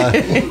 but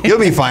you'll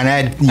be fine. I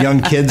had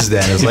young kids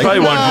then. It's like,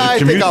 probably wanted you to I think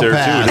commute I'll there,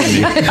 pass. too,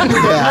 didn't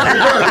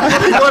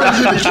He wanted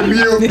you to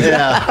commute.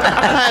 Yeah.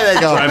 I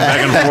think I'll Drive pass.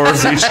 back and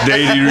forth each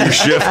day to your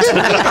shift.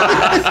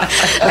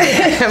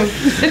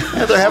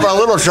 They're having a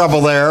little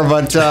trouble there,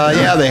 but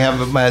yeah, they have.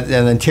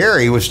 And then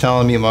Terry was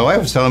telling me, my wife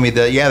was telling me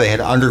that they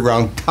had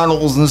underground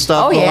tunnels and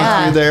stuff going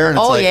through there. And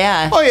it's Oh,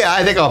 yeah. Oh yeah,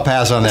 I think I'll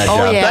pass on that Oh,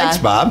 job. yeah. Thanks,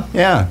 Bob.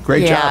 Yeah,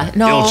 great job.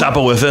 No. You'll chop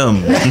it with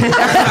him.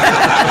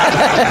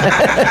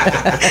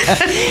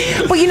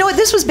 Well, you know what?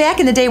 This was back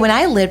in the day when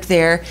I lived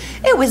there.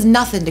 It was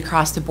nothing to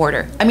cross the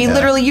border. I mean,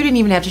 literally, you didn't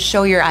even have to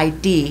show your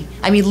ID.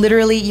 I mean,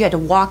 literally, you had to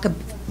walk a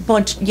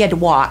bunch. You had to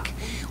walk,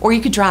 or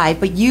you could drive,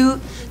 but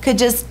you could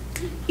just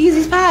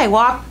easy as pie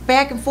walk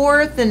back and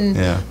forth. And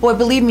boy,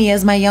 believe me,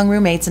 as my young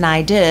roommates and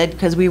I did,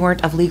 because we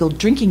weren't of legal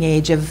drinking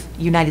age of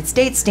United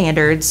States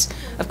standards.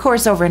 Of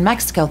course, over in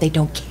Mexico, they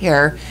don't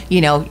care.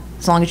 You know.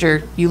 As long as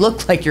you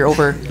look like you're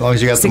over 16. As long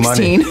as you got the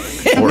money.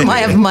 And I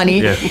have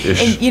money. Yeah,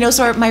 and, you know,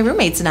 so my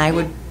roommates and I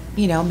would,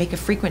 you know, make a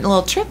frequent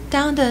little trip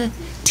down to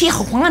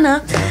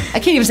Tijuana. I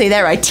can't even say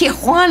that right.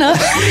 Tijuana.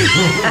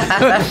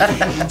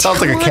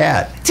 Sounds like a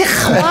cat.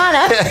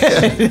 Tijuana.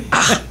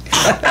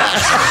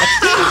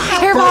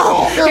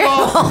 Hairball.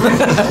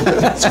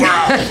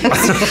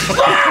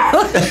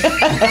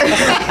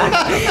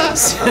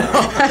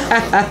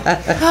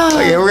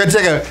 Okay, we're gonna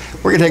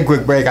take a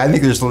quick break. I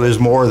think there's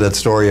more of that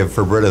story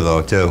for Britta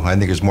though too. I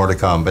think there's more to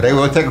come. But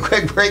anyway, we'll take a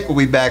quick break. We'll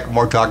be back with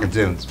more Talking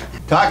Tunes.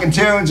 Talking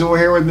Tunes, and we're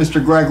here with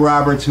Mr. Greg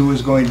Roberts, who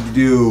is going to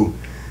do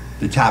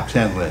the top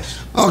 10 list.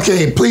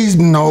 Okay, please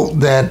note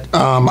that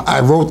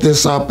I wrote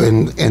this up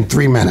in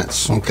 3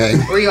 minutes, okay?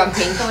 Were you on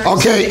painkillers?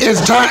 Okay,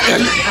 it's time.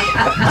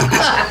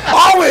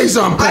 Always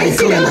on I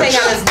see nothing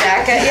painkillers. on his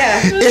jacket,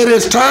 yeah. It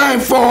is time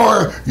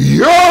for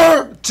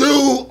You're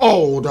Too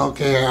Old.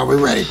 Okay, are we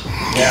ready?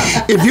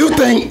 Yeah. If you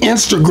think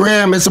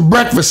Instagram is a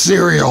breakfast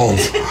cereal,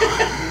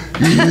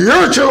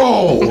 you're too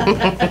old.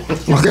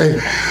 Okay,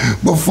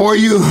 before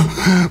you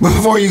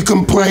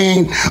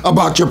complain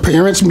about your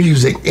parents'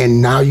 music,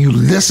 and now you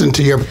listen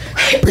to your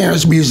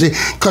parents' music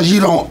because you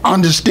don't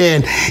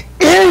understand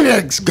any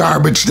of this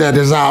garbage that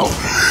is out,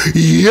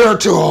 you're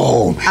too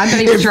old. I'm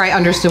not even sure I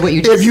understood what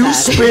you just If you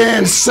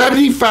said. spend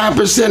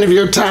 75% of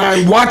your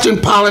time watching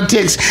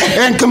politics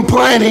and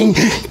complaining,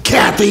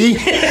 Kathy,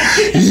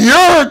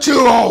 you're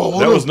too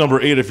old. That was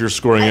number 8 if you're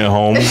scoring at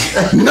home.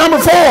 Number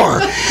 4,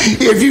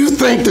 if you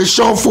think the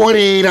show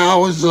 48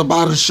 Hours is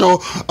about a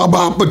show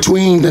about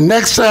between the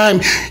next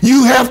time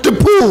you have to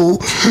poo,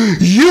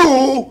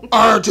 you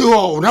are too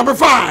old. Number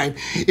 5,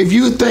 if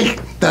you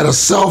think that a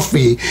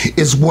selfie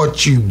is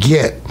what you get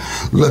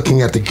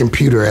looking at the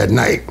computer at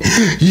night,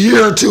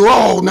 you're too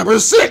old. Number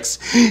 6,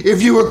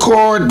 if you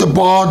record the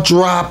ball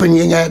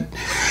dropping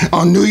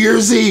on New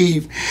Year's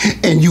Eve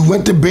and you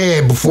went to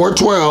bed before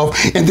 12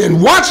 and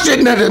then watched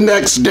it the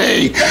next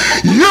day,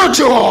 you're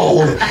too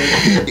old.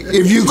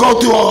 If you go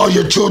through all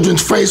your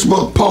children's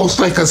Facebook posts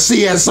like a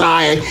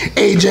CSI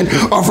agent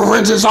or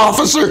forensics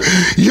officer,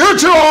 you're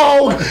too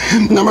old.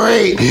 Number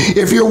 8,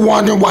 if you're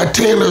wondering why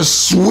Taylor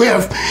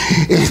Swift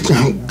is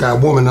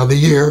got Woman of the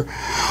Year,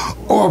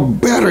 or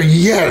better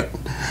yet,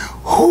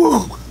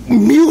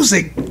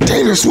 music,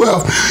 Taylor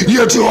Swift,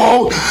 you're too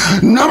old.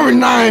 Number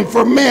 9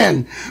 for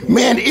men.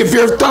 Men, if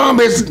your thumb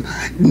is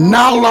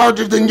now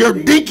larger than your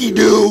dinky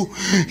do,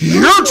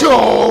 you're too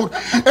old.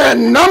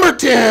 And number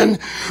 10,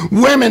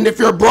 women, if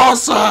your bra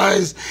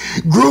size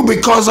grew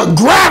because of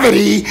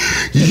gravity,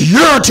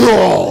 you're too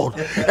old.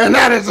 And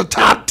that is the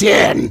top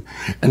 10.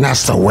 And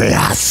that's the way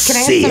I Can I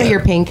see have some it. of your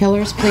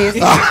painkillers, please? What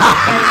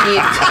do you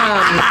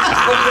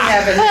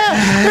have in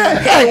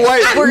Hey,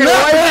 wait,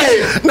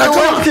 Now, the come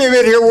wife on. came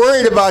in here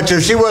worried about you.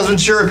 She wasn't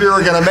sure if you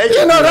were going to make it.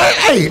 You know that?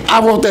 Hey,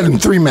 I wrote that in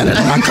 3 minutes.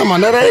 Now, come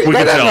on, that ain't We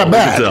can that ain't tell. not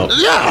bad. We can tell.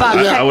 Yeah, Bob,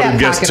 yeah. check I would have that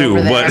guessed pocket 2,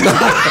 over there.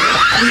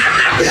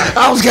 but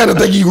I was kind of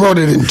thinking you wrote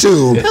it in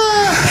 2.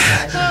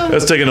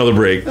 let's take another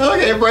break.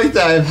 Okay, break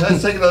time.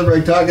 Let's take another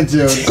break. Talking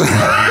Tunes.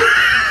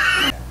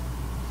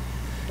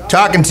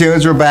 Talking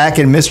Tunes, we're back.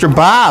 And Mr.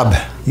 Bob,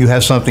 you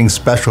have something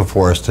special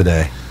for us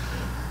today.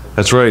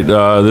 That's right.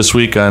 This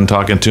week on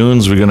Talking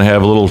Tunes, we're going to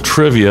have a little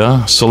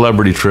trivia,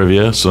 celebrity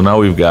trivia. So now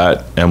we've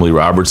got Emily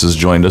Roberts has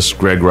joined us,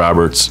 Greg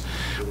Roberts,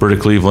 Britta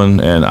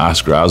Cleveland, and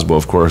Oscar Osbo,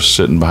 of course,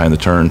 sitting behind the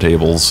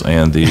turntables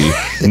and the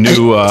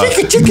new.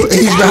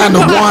 He's behind the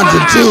ones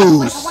and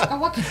twos.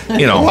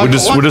 You know,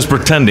 we're just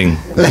pretending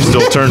there's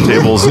still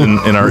turntables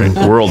in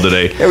our world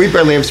today. Yeah, we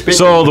barely have speakers.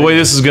 So the way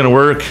this is going to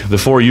work, the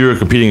 4 of you are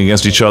competing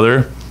against each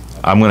other.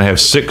 I'm going to have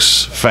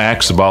 6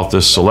 facts about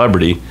this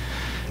celebrity.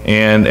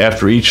 And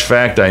after each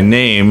fact I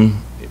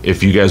name,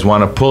 if you guys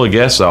want to pull a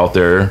guess out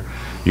there,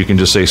 you can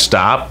just say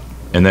stop,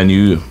 and then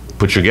you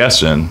put your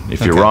guess in.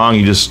 If you're wrong,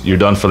 you're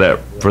done for that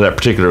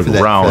particular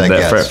round,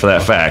 for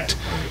that fact.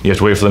 You have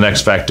to wait for the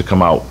next fact to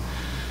come out.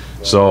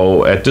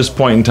 So at this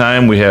point in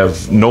time, we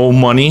have no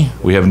money,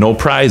 we have no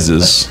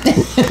prizes,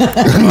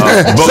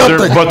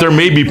 but there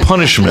may be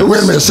punishments.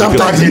 Wait a minute, some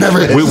things never.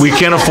 We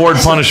can't afford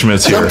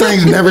punishments here. Some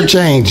things never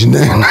change.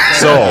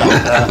 So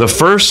the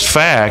first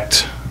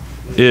fact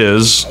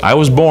is I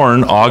was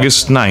born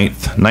August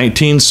 9th,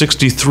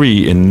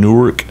 1963 in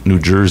Newark, New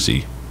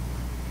Jersey.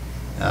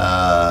 You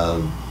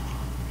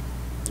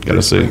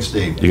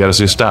gotta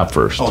say stop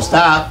first. Oh,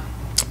 stop.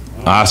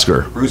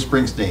 Oscar. Bruce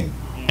Springsteen.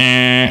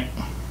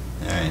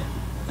 All right,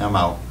 I'm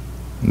out.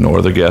 No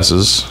other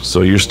guesses.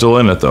 So you're still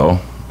in it, though.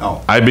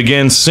 Oh. I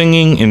began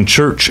singing in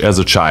church as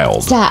a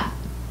child. Stop.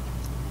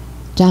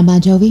 John Bon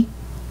Jovi?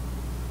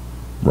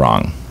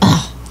 Wrong.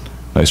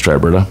 Nice try,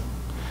 Britta.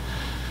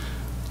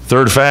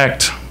 Third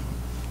fact.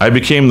 I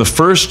became the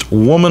first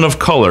woman of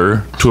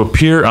color to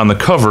appear on the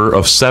cover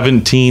of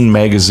 17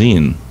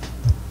 magazine.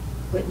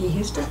 Whitney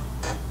Houston?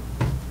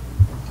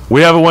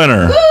 We have a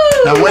winner.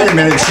 Now, wait a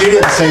minute. She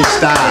didn't say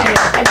stop.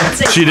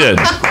 She did.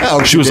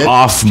 Oh, She was did?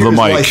 off She the was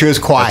mic like- she was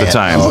quiet. at the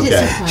time.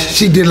 Okay.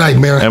 She did like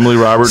Mary. Emily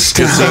Roberts.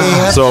 So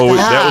that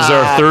was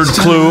our third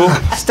clue.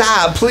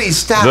 Stop, please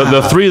stop.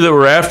 The three that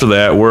were after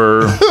that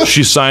were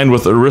she signed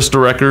with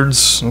Arista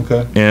Records.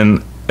 Okay.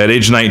 And at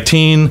age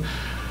 19,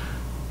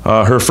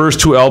 her first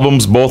two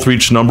albums both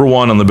reached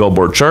 #1 on the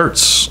Billboard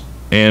charts.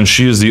 And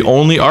she is the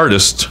only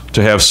artist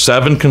to have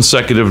 7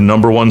 consecutive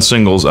 #1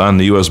 singles on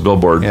the U.S.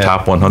 Billboard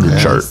Top 100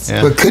 chart.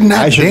 Yeah. But could I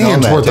not should know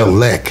dance that, worth a too.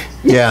 lick.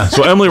 Yeah.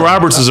 So Emily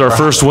Roberts is our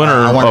first winner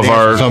I wanna of dance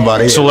our with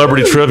somebody.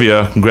 celebrity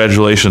trivia.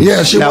 Congratulations.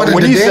 Yeah, she Now, wanted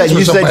when to you dance said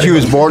with somebody, she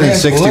was but born in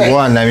dance lick.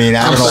 '61, I mean,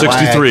 I don't know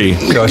 63.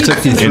 why.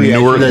 63 In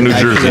Newark, New I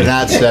should Jersey. have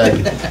not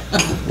said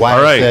why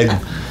All right. I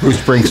said Bruce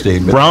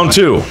Springsteen. But Round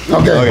 2.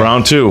 Okay.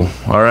 Round 2.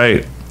 All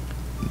right.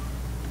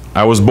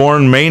 I was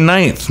born May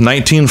 9th,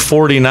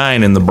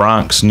 1949 in the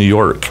Bronx, New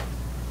York.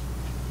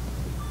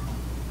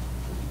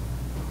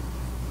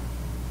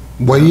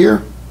 What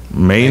year?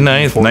 May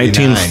 9th,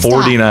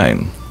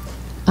 1949.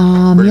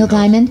 Neil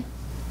Diamond?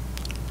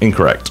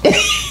 Incorrect.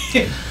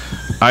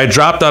 I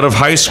dropped out of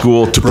high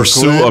school to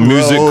pursue a Brooklyn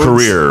music Roads.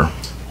 career.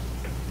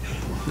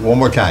 One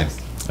more time.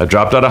 I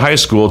dropped out of high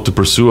school to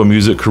pursue a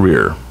music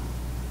career.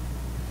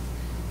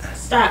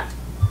 Stop.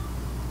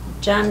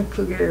 John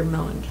Cougar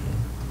Mellencamp.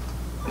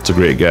 It's a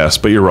great guess,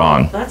 but you're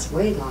wrong. That's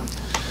way long.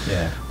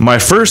 Yeah. My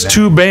first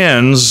two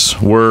bands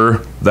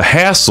were The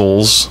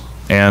Hassles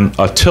and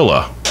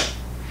Attila.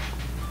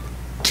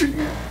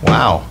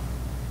 Wow.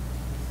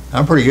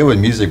 I'm pretty good with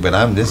music,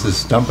 but this is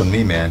stumping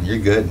me, man. You're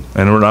good.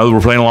 And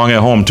we're playing along at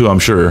home, too, I'm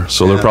sure.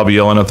 So they're Yeah. probably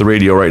yelling at the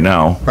radio right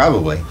now.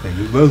 Probably.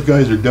 Both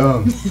guys are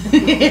dumb.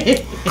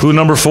 Clue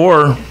number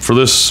 4 for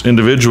this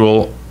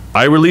individual.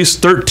 I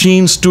released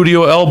 13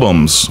 studio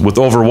albums with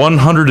over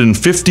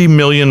 150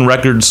 million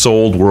records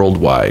sold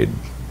worldwide.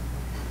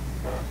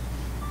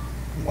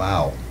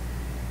 Wow.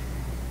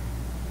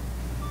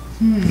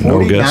 No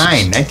 49,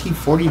 guesses.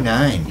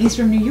 1949. He's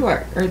from New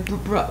York.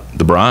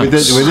 The Bronx.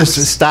 With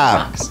this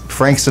stop.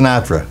 Frank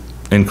Sinatra.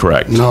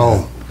 Incorrect.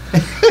 No.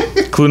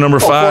 Clue number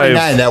 5.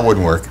 49, that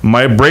wouldn't work.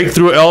 My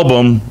breakthrough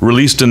album,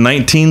 released in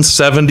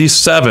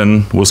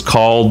 1977, was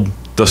called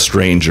The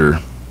Stranger.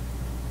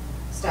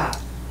 Stop.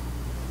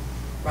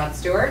 Rod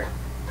Stewart?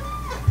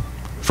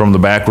 From the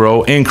back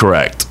row,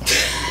 incorrect. The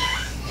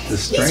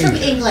He's from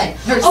Stranger. England.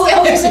 Oh,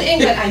 it was in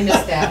England. I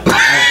missed that.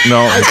 No,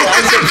 I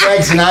said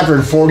Frank Sinatra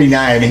in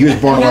 49. I mean, he was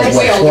born like,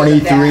 Way what, older than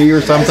 23 or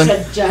I something?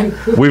 said John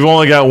Cougar. we've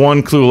only got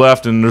one clue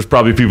left, and there's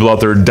probably people out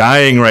there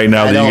dying right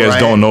now I that know, you guys right?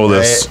 don't know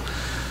this.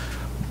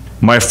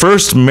 My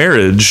first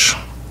marriage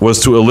was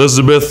to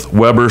Elizabeth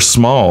Weber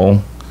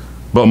Small,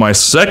 but my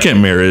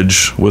second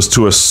marriage was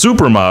to a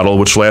supermodel,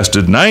 which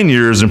lasted 9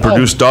 years and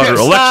produced daughter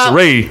stop. Alexa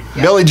Ray.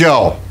 Billy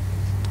Joe.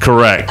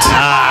 Correct.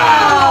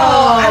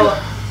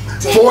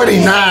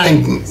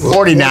 49.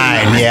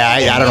 49.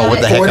 Yeah, I don't know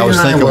what the heck I was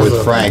 49 thinking was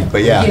with a- Frank,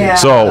 but yeah.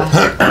 So,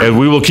 and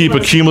we will keep a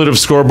cumulative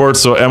scoreboard.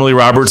 So Emily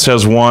Roberts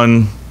has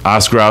 1,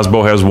 Oscar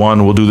Osbo has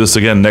 1. We'll do this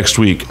again next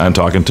week on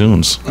Talking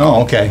Tunes.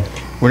 Oh, okay.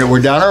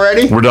 We're done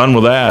already? We're done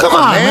with that. Come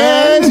on,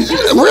 man.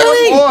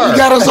 Really? More. You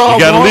got us all You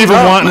got to warmed leave them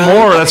up, wanting man.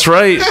 more. That's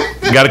right.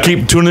 You got to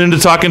keep tuning into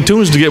Talking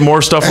Tunes to get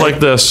more stuff like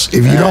this.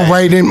 If you don't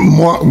write in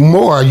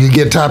more, you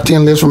get top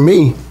 10 list from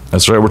me.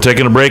 That's right. We're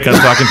taking a break on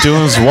Talking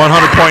Tunes,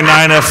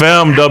 100.9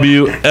 FM,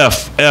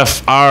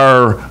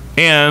 WFFR,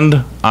 and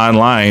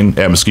online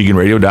at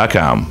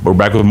MuskegonRadio.com. We're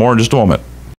back with more in just a moment.